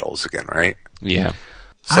 Spider-Man titles again, right? Yeah.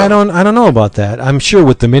 So. I don't know about that. I'm sure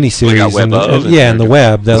with the miniseries and the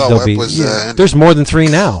web, there'll be. There's more than 3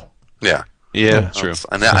 now. Yeah, true.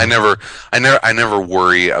 I never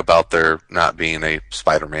worry about there not being a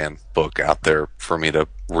Spider-Man book out there for me to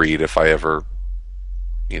read if I ever,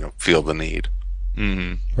 feel the need.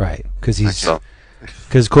 Mm-hmm. Right,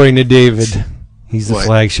 because according to David, he's the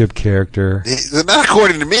flagship character. Not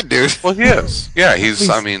according to me, dude. Well, he is. Yeah, he's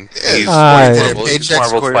according to Marvel's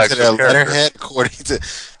the letterhead, according to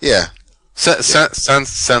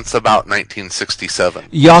since about 1967.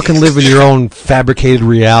 Y'all can live in your own fabricated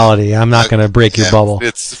reality. I'm not going to break your bubble.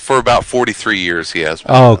 It's for about 43 years he has.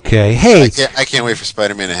 Okay. Hey. I can't wait for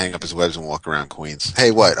Spider-Man to hang up his webs and walk around Queens. Hey,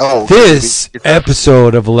 what? Oh, this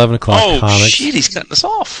episode of 11 O'Clock Comics. Oh, shit, he's cutting us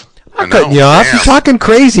off. I'm cutting you off. You're talking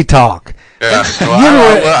crazy talk. Yeah,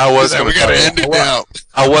 I was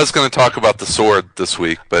going to talk about the sword this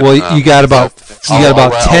week, but you got about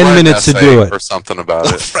 10 minutes to do it or something about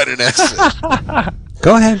it.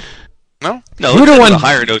 Go ahead. No, you're the one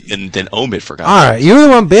higher note than Omid for. All right, you're the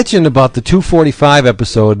one bitching about the 245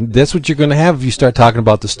 episode. That's what you're going to have if you start talking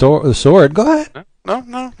about the sword. Go ahead. No.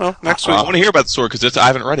 Next week. I want to hear about the sword because I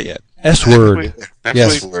haven't read it yet. S word.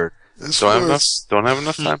 Next week. Don't have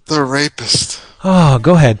enough time. The rapist. Oh,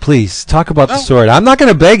 go ahead, please. Talk about the sword. I'm not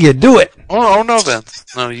going to beg you. Do it. Oh no, Vince.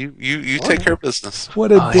 No, you take care of business.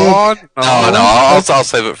 What a dick. No. I'll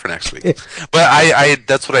save it for next week. But I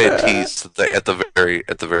that's what I had teased at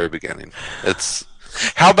the very beginning. It's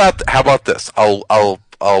how about this? I'll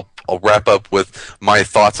wrap up with my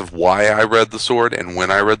thoughts of why I read the sword and when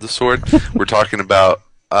I read the sword. We're talking about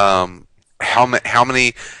how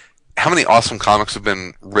how many awesome comics have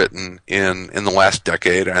been written in the last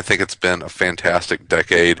decade. And I think it's been a fantastic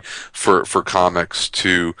decade for comics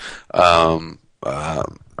to. I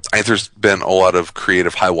think there's been a lot of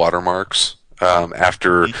creative high watermarks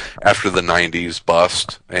after the 90s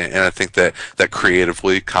bust, and I think that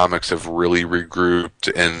creatively comics have really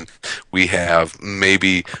regrouped, and we have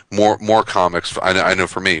maybe more comics. I know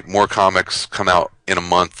for me, more comics come out in a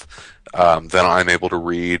month than I'm able to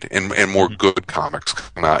read, and more good comics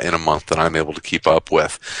come out in a month than I'm able to keep up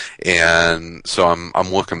with. And so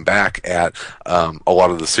I'm looking back at a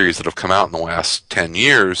lot of the series that have come out in the last 10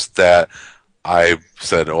 years that I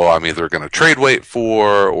said, I'm either going to trade wait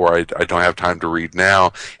for, or I don't have time to read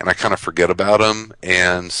now, and I kind of forget about them.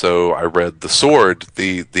 And so I read The Sword,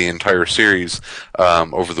 the entire series,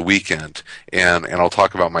 over the weekend, and I'll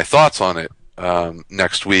talk about my thoughts on it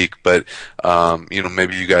next week. But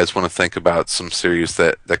maybe you guys want to think about some series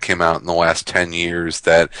that came out in the last 10 years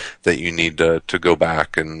that you need to go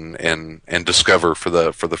back and discover for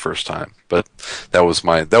the first time. But that was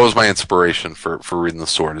my inspiration for reading The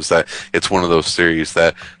Sword, is that it's one of those series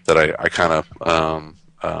that I kind of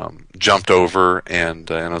jumped over,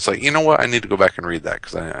 and I was like, you know what, I need to go back and read that,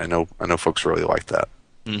 because I know folks really like that.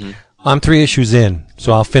 Mm-hmm. I'm 3 issues in,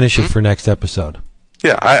 so I'll finish it for next episode.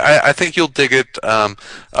 Yeah, I think you'll dig it. I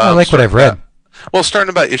like what I've read. Well, starting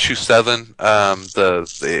about issue 7,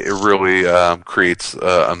 it really creates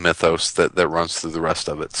a mythos that runs through the rest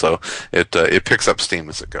of it. So it picks up steam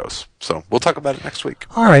as it goes. So we'll talk about it next week.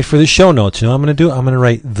 All right, for the show notes, I'm going to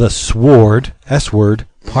write The Sword, S-word,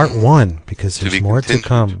 Part 1, because there's more to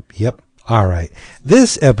come. Yep. All right.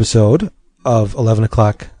 This episode of 11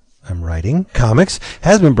 o'clock I'm Writing Comics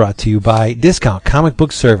has been brought to you by Discount Comic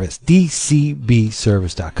Book Service,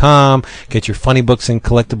 DCBService.com. Get your funny books and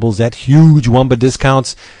collectibles at huge Wumba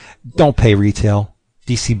discounts. Don't pay retail.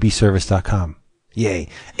 DCBService.com. Yay.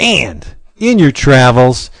 And in your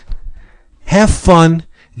travels, have fun,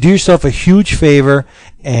 do yourself a huge favor,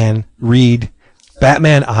 and read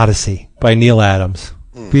Batman Odyssey by Neil Adams.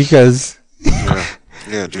 Because...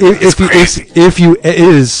 Yeah, dude, it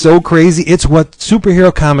is so crazy. It's what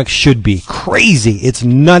superhero comics should be. Crazy. It's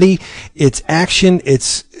nutty. It's action.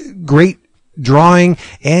 It's great drawing,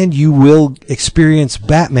 and you will experience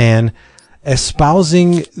Batman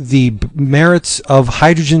espousing the merits of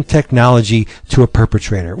hydrogen technology to a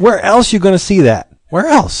perpetrator. Where else are you going to see that? Where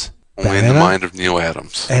else? Only in the mind of Neil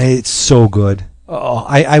Adams. And it's so good. Oh,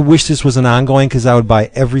 I wish this was an ongoing, because I would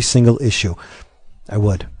buy every single issue. I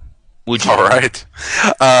would. Would you? All right.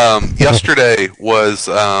 Yesterday was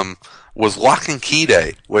Lock and Key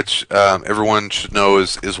Day, which everyone should know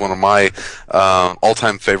is one of my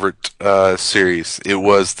all-time favorite series. It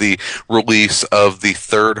was the release of the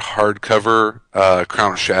 3rd hardcover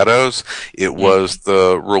Crown of Shadows. It was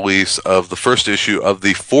the release of the first issue of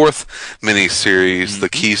the 4th miniseries, The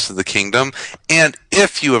Keys to the Kingdom. And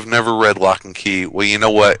if you have never read Lock and Key, well, you know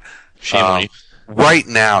what? Shame on you. Right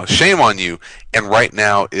now, shame on you. And right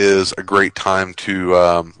now is a great time to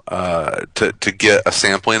get a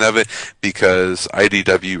sampling of it, because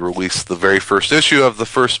IDW released the very first issue of the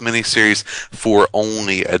first miniseries for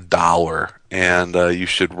only $1, and you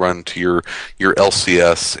should run to your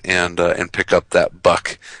LCS and pick up that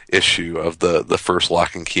buck issue of the first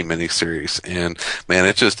Lock and Key miniseries. And man,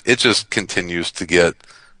 it just continues to get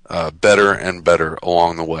better and better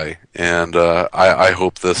along the way, and I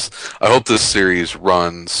hope this series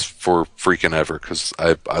runs for freaking ever, because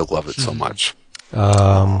I love it so much.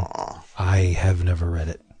 I have never read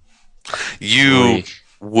it. You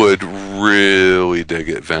would really dig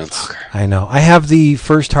it, Vince. I know. I have the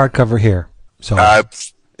first hardcover here. So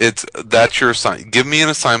that's your assignment. Give me an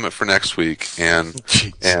assignment for next week, and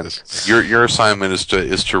your assignment is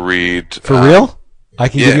to read. For real? I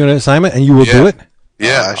can give you an assignment, and you will do it.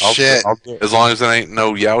 Yeah, shit. I'll do it. As long as it ain't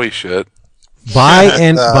no yaoi shit.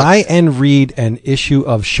 Buy and read an issue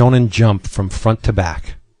of Shonen Jump from front to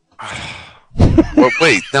back. Well,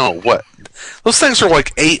 wait, no, what? Those things are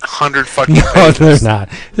like 800 fucking pages. No, they're not.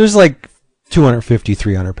 There's like 250,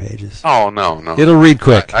 300 pages. Oh, no. It'll read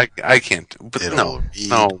quick. I can't. But no.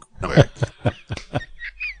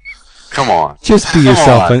 Come on. Just be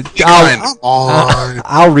yourself.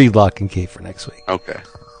 I'll read Lock and Key for next week. Okay.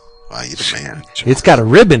 Wow, you the man. It's got a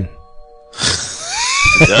ribbon.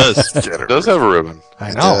 It does. It does have a ribbon.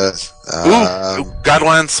 I know.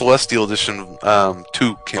 Godland Celestial Edition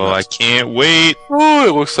 2 came out. I can't wait. Ooh,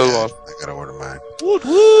 it looks so awesome. I gotta order mine. Woot.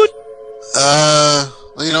 Well,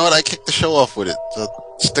 you know what? I kicked the show off with it, so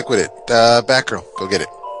stick with it. Batgirl, go get it.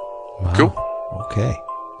 Wow. Cool. Okay.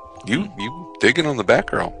 You digging on the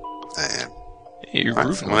Batgirl? I am. Hey, you're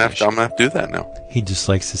I'm gonna have to do that now. He just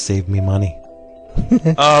likes to save me money.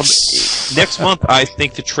 Next month, I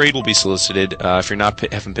think the trade will be solicited. If you're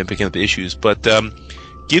haven't been picking up the issues, but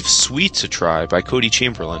give Sweets a try by Cody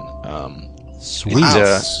Chamberlain.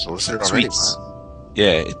 Sweets, solicited already. Sweets.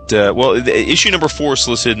 Yeah. Issue number 4 is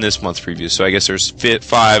solicited in this month's preview. So I guess there's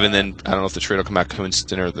 5, and then I don't know if the trade will come out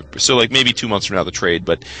coincident so like maybe 2 months from now the trade.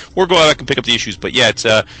 But we'll go out and pick up the issues. But yeah, it's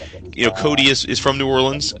Cody is from New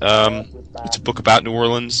Orleans. It's a book about New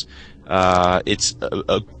Orleans. It's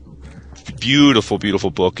a beautiful,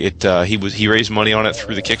 beautiful book. He raised money on it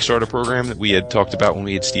through the Kickstarter program that we had talked about when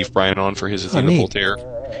we had Steve Bryan on for his Athena Voltaire.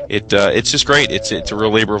 It's just great. It's a real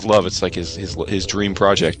labor of love. It's like his dream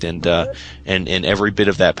project, and every bit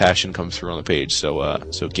of that passion comes through on the page.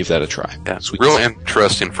 So give that a try. Yeah, real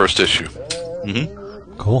interesting first issue.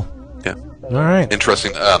 Mm-hmm. Cool. Yeah. All right.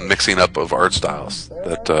 Interesting mixing up of art styles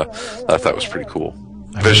that I thought was pretty cool.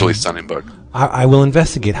 Visually stunning book. I will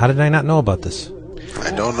investigate. How did I not know about this?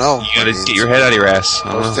 I don't know. You gotta get your head out of your ass.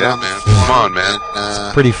 Yeah, man. Come on, man.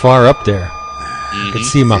 It's pretty far up there. I can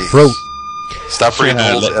see my throat. Stop reading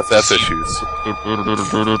old FF issues.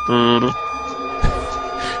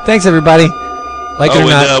 Thanks, everybody. Like it or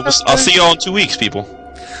not. I'll see you all in 2 weeks, people.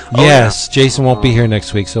 Yes, yeah. Jason won't be here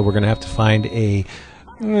next week, so we're going to have to find a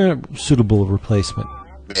suitable replacement.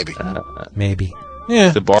 Maybe.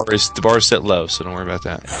 Yeah. The bar is set low, so don't worry about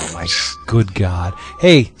that. Oh my good God.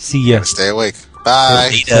 Hey, see ya. Stay awake.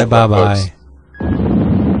 Bye. Bye-bye.